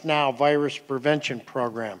 West Nile Virus Prevention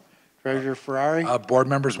Program. Treasurer Ferrari? Board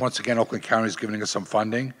members, once again, Oakland County is giving us some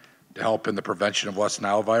funding to help in the prevention of West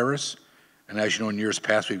Nile virus. And as you know, in years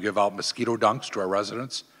past, we give out mosquito dunks to our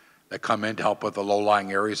residents that come in to help with the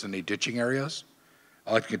low-lying areas and the ditching areas.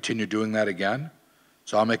 I'd like to continue doing that again.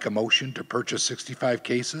 So I'll make a motion to purchase 65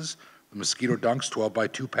 cases of mosquito dunks, 12 by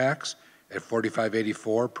 2 packs at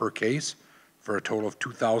 $45.84 per case for a total of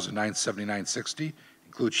 $2,979.60,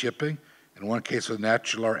 include shipping, and 1 case of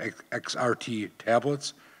Natural XRT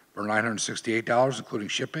tablets for $968, including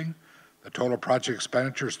shipping. The total project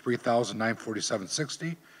expenditure is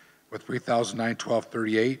 $3,947.60, with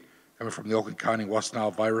 $3,912.38 coming from the Oakland County West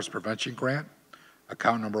Nile Virus Prevention Grant,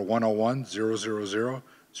 account number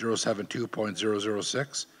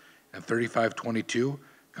 101-000-072.006, and $3522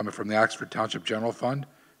 coming from the Oxford Township General Fund,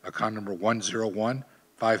 account number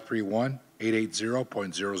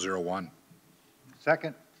 101-531-880.001.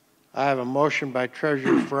 Second. I have a motion by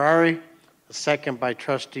Treasurer Ferrari, a second by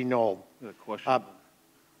Trustee Nold. Question.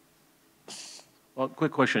 Well,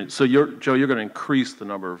 quick question. So Joe, you're going to increase the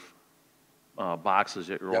number of boxes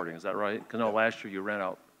that you're ordering, is that right? Because no, last year you ran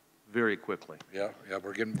out very quickly. Yeah,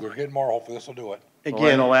 we're getting more. Hopefully this will do it. Well,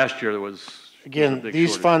 I know last year there was a big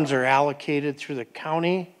these shortage. funds are allocated through the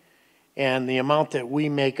county, and the amount that we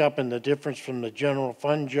make up in the difference from the general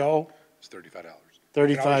fund, Joe? It's $35. $35.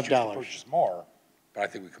 We can always choose to purchase more, but I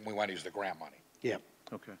think we want to use the grant money. Yep.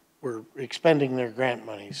 Okay. We're expending their grant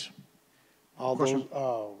monies. All those,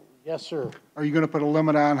 Question. yes, sir. Are you going to put a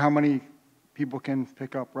limit on how many people can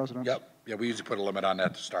pick up residents? Yep. Yeah, we usually put a limit on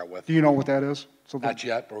that to start with. Do you know what that is? So Not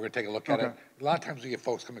yet, but we're going to take a look at it. Okay. A lot of times we get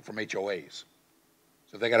folks coming from HOAs.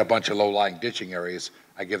 So if they got a bunch of low-lying ditching areas,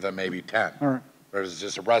 I give them maybe 10. All right. Whereas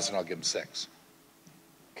just a resident, I'll give them 6.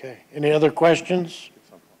 Okay. Any other questions?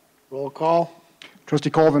 Roll call.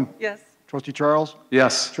 Trustee Colvin. Yes. Trustee Charles.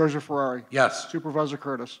 Yes. Treasurer Ferrari. Yes. Supervisor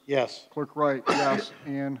Curtis. Yes. Clerk Wright, yes.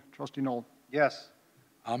 And Trustee Nold. Yes.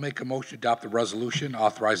 I'll make a motion to adopt the resolution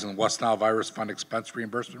authorizing the West Nile Virus Fund expense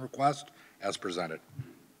reimbursement request as presented.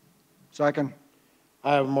 Second.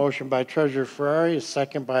 I have a motion by Treasurer Ferrari, a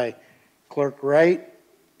second by Clerk Wright.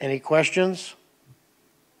 Any questions?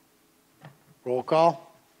 Roll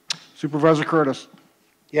call. Supervisor Curtis.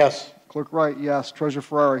 Yes. Clerk Wright, yes. Treasurer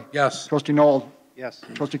Ferrari. Yes. Trustee Nold. Yes.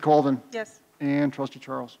 Trustee Colvin. Yes. And Trustee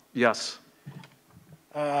Charles. Yes.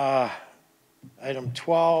 Item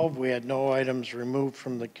 12, we had no items removed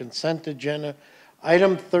from the consent agenda.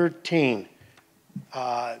 Item 13,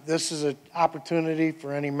 this is an opportunity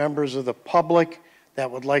for any members of the public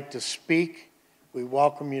that would like to speak. We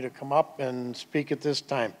welcome you to come up and speak at this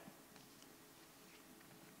time.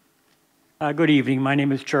 Good evening. My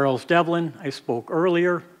name is Charles Devlin. I spoke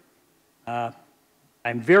earlier.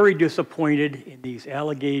 I'm very disappointed in these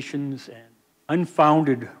allegations and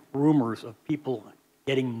unfounded rumors of people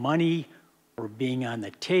getting money or being on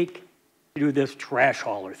the take to do this trash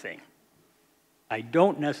hauler thing. I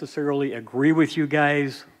don't necessarily agree with you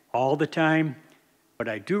guys all the time, but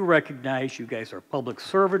I do recognize you guys are public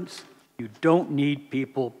servants. You don't need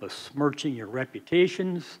people besmirching your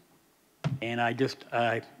reputations. And I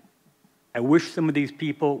wish some of these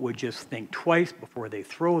people would just think twice before they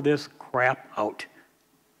throw this crap out.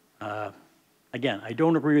 Again, I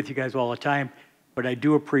don't agree with you guys all the time, but I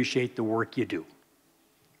do appreciate the work you do.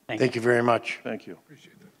 Thank you very much. Thank you.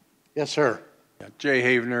 Yes, sir. Yeah, Jay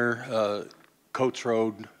Havener, Coates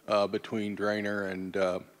Road between Drainer and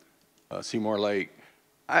Seymour Lake.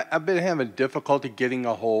 I've been having difficulty getting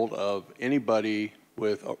a hold of anybody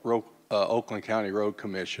with Oakland County Road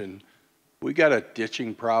Commission. We got a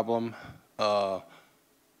ditching problem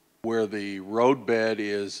where the road bed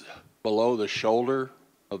is below the shoulder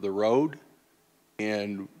of the road,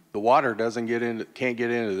 and the water can't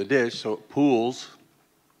get into the ditch, so it pools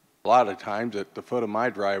a lot of times at the foot of my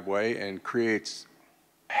driveway and creates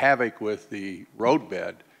havoc with the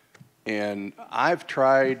roadbed. And I've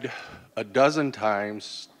tried a dozen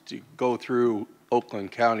times to go through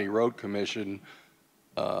Oakland County Road Commission.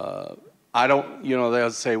 I don't, they'll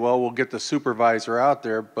say, well, we'll get the supervisor out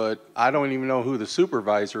there, but I don't even know who the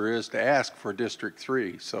supervisor is to ask for District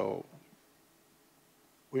 3, so.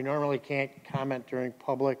 We normally can't comment during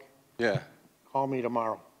public. Yeah. Call me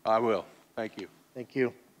tomorrow. I will. Thank you. Thank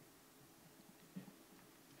you.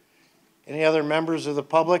 Any other members of the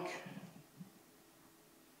public?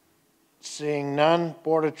 Seeing none,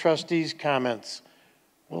 Board of Trustees comments.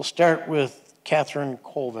 We'll start with Catherine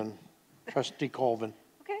Colvin, Trustee Colvin.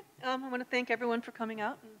 Okay, I want to thank everyone for coming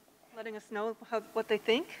out and letting us know what they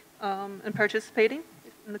think and participating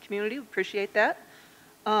in the community. We appreciate that.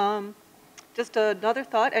 Just another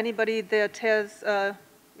thought, anybody that has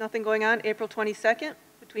nothing going on, April 22nd,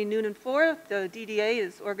 between noon and 4, the DDA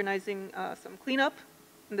is organizing some cleanup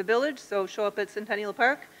in the village, so show up at Centennial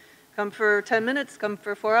Park. Come for 10 minutes, come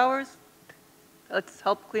for 4 hours. Let's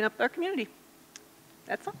help clean up our community.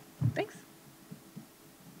 That's all. Thanks.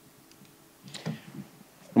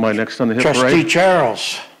 Am I next on the hit Trustee parade?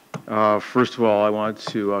 Charles. First of all, I want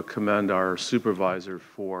to commend our supervisor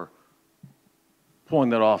for pulling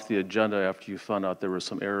that off the agenda after you found out there were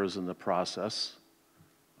some errors in the process.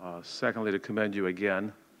 Secondly, to commend you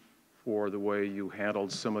again for the way you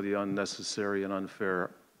handled some of the unnecessary and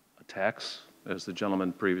unfair attacks, as the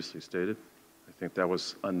gentleman previously stated. I think that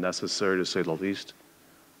was unnecessary, to say the least.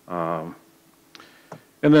 And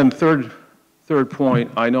then third point,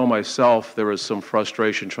 I know myself there was some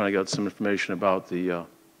frustration trying to get some information about the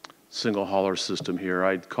single hauler system here.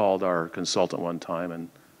 I called our consultant one time, and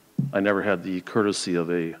I never had the courtesy of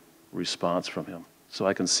a response from him. So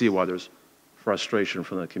I can see why there's frustration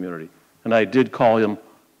from the community. And I did call him,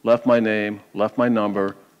 left my name, left my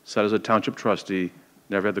number, said as a township trustee,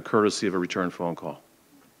 never had the courtesy of a return phone call.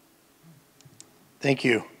 Thank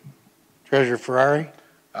you. Treasurer Ferrari?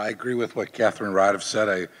 I agree with what Catherine Rod said.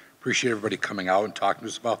 I appreciate everybody coming out and talking to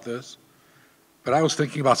us about this. But I was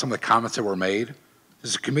thinking about some of the comments that were made.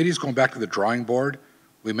 As the committee is going back to the drawing board,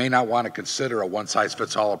 we may not want to consider a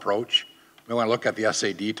one-size-fits-all approach. We want to look at the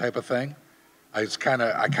SAD type of thing. I kind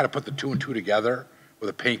of put the two and two together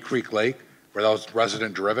with a Paint Creek Lake, where that was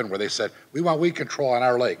resident-driven, where they said, we want weed control on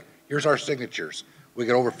our lake. Here's our signatures. We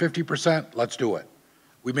get over 50%, let's do it.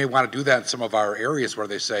 We may want to do that in some of our areas where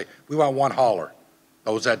they say, we want one hauler.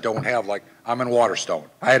 Those that don't have, like, I'm in Waterstone.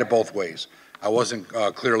 I had it both ways. I was in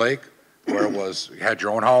Clear Lake, where it was, you had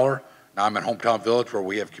your own hauler. Now I'm in Hometown Village, where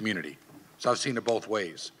we have community. So I've seen it both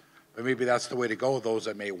ways. But maybe that's the way to go, those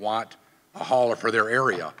that may want a hauler for their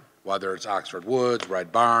area, whether it's Oxford Woods,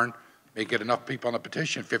 Red Barn, may get enough people on the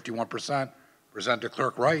petition, 51%, present to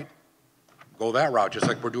Clerk Wright, go that route, just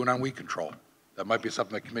like we're doing on weed control. That might be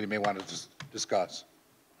something the committee may want to discuss.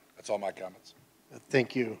 That's all my comments.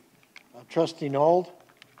 Thank you. Trustee Nold?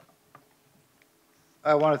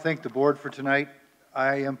 I want to thank the board for tonight.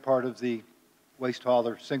 I am part of the waste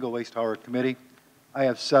hauler, single waste hauler committee. I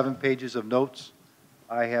have 7 pages of notes.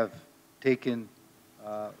 I have taken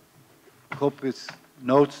copious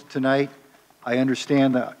notes tonight. I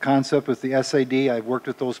understand the concept with the SAD. I've worked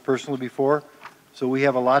with those personally before. So we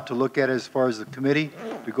have a lot to look at as far as the committee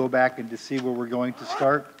to go back and to see where we're going to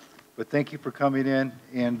start. But thank you for coming in.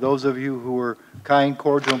 And those of you who were kind,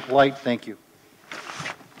 cordial, and polite, thank you.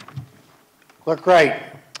 Clerk Wright.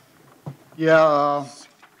 Yeah,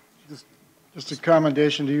 just a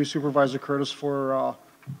commendation to you, Supervisor Curtis, for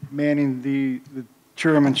manning the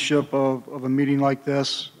chairmanship of a meeting like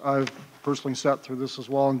this. I've personally sat through this as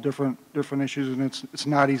well in different issues, and it's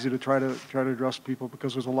not easy to try to address people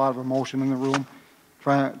because there's a lot of emotion in the room,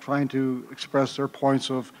 trying to express their points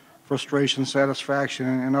of frustration, satisfaction,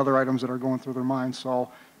 and other items that are going through their minds. So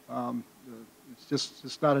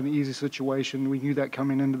it's not an easy situation. We knew that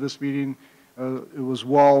coming into this meeting. It was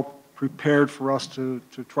well prepared for us to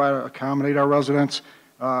try to accommodate our residents.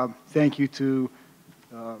 Thank you to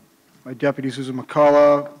my deputy Susan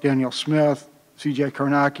McCullough, Danielle Smith, CJ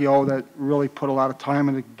Carnacchio, that really put a lot of time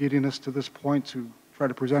into getting us to this point to try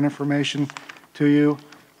to present information to you.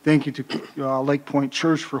 Thank you to Lake Point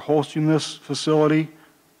Church for hosting this facility.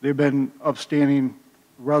 They've been upstanding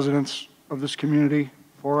residents of this community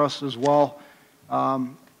for us as well.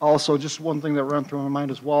 Also, just one thing that ran through my mind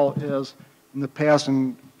as well is in the past,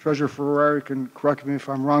 and Treasurer Ferrari can correct me if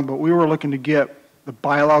I'm wrong, but we were looking to get the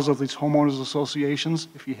bylaws of these homeowners associations,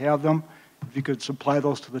 if you have them, if you could supply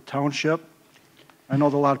those to the township. I know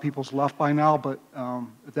that a lot of people's left by now, but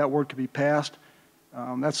if that word could be passed,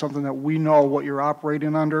 that's something that we know what you're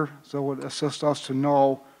operating under, so it would assist us to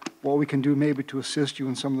know what we can do maybe to assist you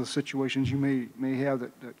in some of the situations you may have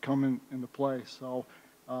that come into play. So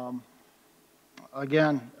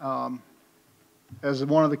again, as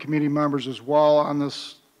one of the committee members as well on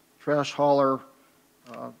this trash hauler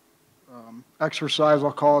exercise,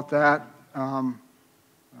 I'll call it that,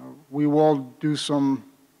 we will do some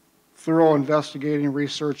thorough investigating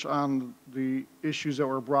research on the issues that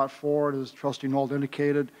were brought forward. As Trustee Nold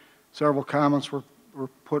indicated, several comments were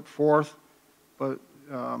put forth, but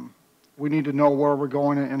we need to know where we're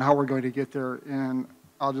going and how we're going to get there, and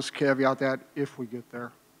I'll just caveat that if we get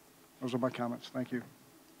there. Those are my comments. Thank you.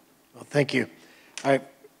 Well, thank you. All right,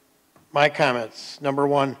 my comments. Number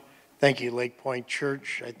one, thank you, Lake Point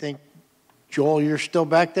Church. I think, Joel, you're still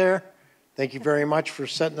back there. Thank you very much for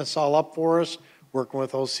setting this all up for us, working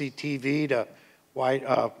with OCTV to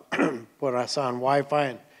put us on Wi-Fi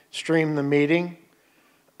and stream the meeting.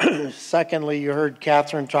 Secondly, you heard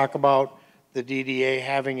Catherine talk about the DDA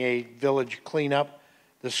having a village cleanup.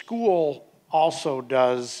 The school also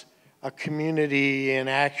does a community in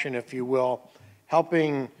action, if you will,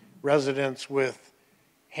 helping residents with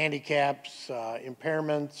handicaps,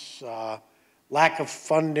 impairments, lack of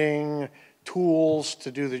funding, tools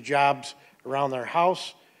to do the jobs around their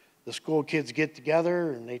house. The school kids get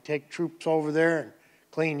together and they take troops over there and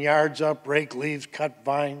clean yards up, rake leaves, cut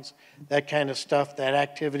vines, that kind of stuff. That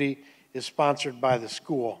activity is sponsored by the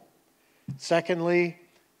school. Secondly,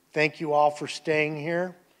 thank you all for staying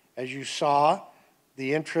here. As you saw,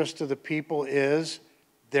 the interest of the people is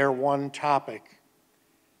their one topic.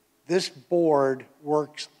 This board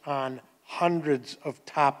works on hundreds of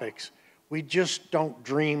topics. We just don't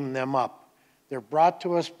dream them up. They're brought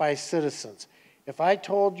to us by citizens. If I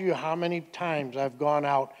told you how many times I've gone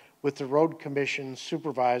out with the road commission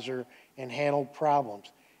supervisor and handled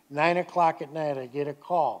problems, 9 o'clock at night I get a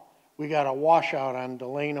call. We got a washout on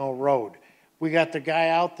Delano Road. We got the guy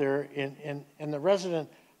out there and the resident,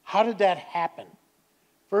 how did that happen?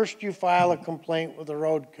 First you file a complaint with the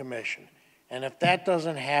road commission. And if that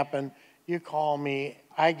doesn't happen, you call me,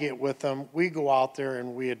 I get with them, we go out there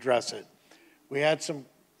and we address it. We had some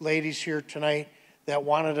ladies here tonight that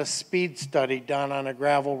wanted a speed study done on a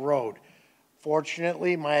gravel road.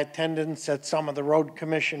 Fortunately, my attendance at some of the road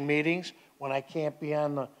commission meetings, when I can't be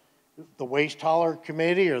on the waste hauler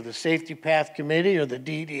committee or the safety path committee or the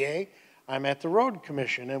DDA, I'm at the road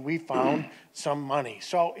commission and we found some money.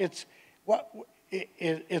 So it's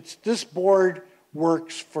this board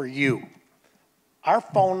works for you. Our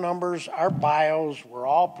phone numbers, our bios were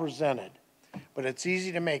all presented, but it's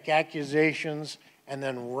easy to make accusations and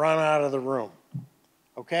then run out of the room.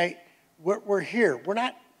 Okay? We're here. We're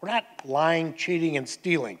not lying, cheating, and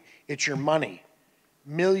stealing. It's your money.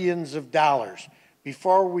 Millions of dollars.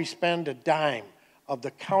 Before we spend a dime of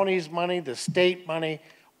the county's money, the state money,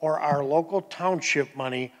 or our local township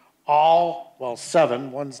money, all, well,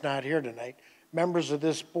 7, one's not here tonight, members of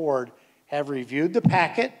this board have reviewed the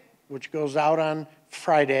packet, which goes out on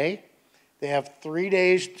Friday. They have 3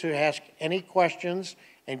 days to ask any questions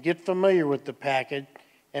and get familiar with the packet,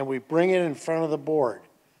 and we bring it in front of the board.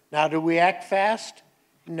 Now, do we act fast?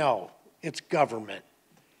 No, it's government.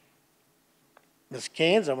 Ms.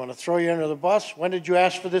 Keynes, I'm going to throw you under the bus. When did you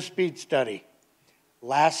ask for this speed study?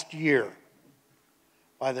 Last year.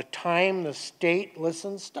 By the time the state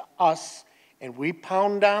listens to us and we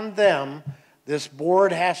pound on them, this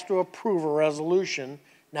board has to approve a resolution.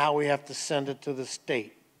 Now we have to send it to the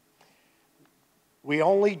state. We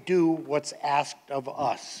only do what's asked of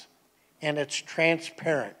us, and it's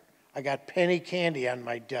transparent. I got penny candy on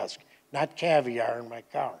my desk, not caviar in my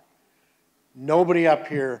car. Nobody up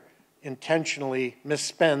here intentionally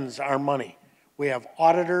misspends our money. We have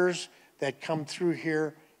auditors that come through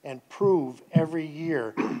here and prove every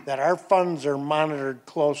year that our funds are monitored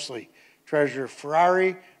closely. Treasurer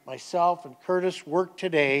Ferrari, myself, and Curtis worked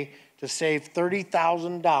today to save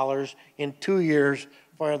 $30,000 in 2 years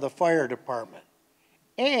for the fire department.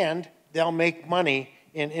 And they'll make money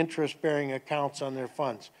in interest-bearing accounts on their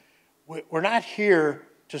funds. We're not here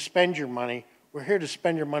to spend your money. We're here to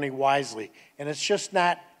spend your money wisely. And it's just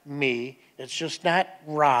not me. It's just not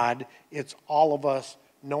Rod. It's all of us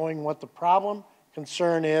knowing what the problem,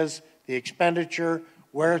 concern is, the expenditure,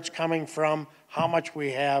 where it's coming from, how much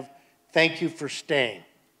we have. Thank you for staying.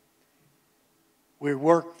 We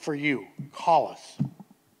work for you. Call us.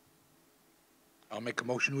 I'll make a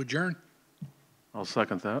motion to adjourn. I'll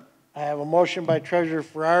second that. I have a motion by Treasurer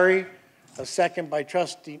Ferrari, a second by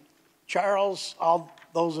Trustee Charles. All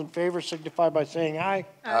those in favor signify by saying aye.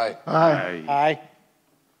 Aye. Aye. Aye.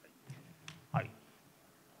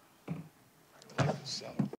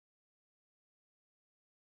 Aye.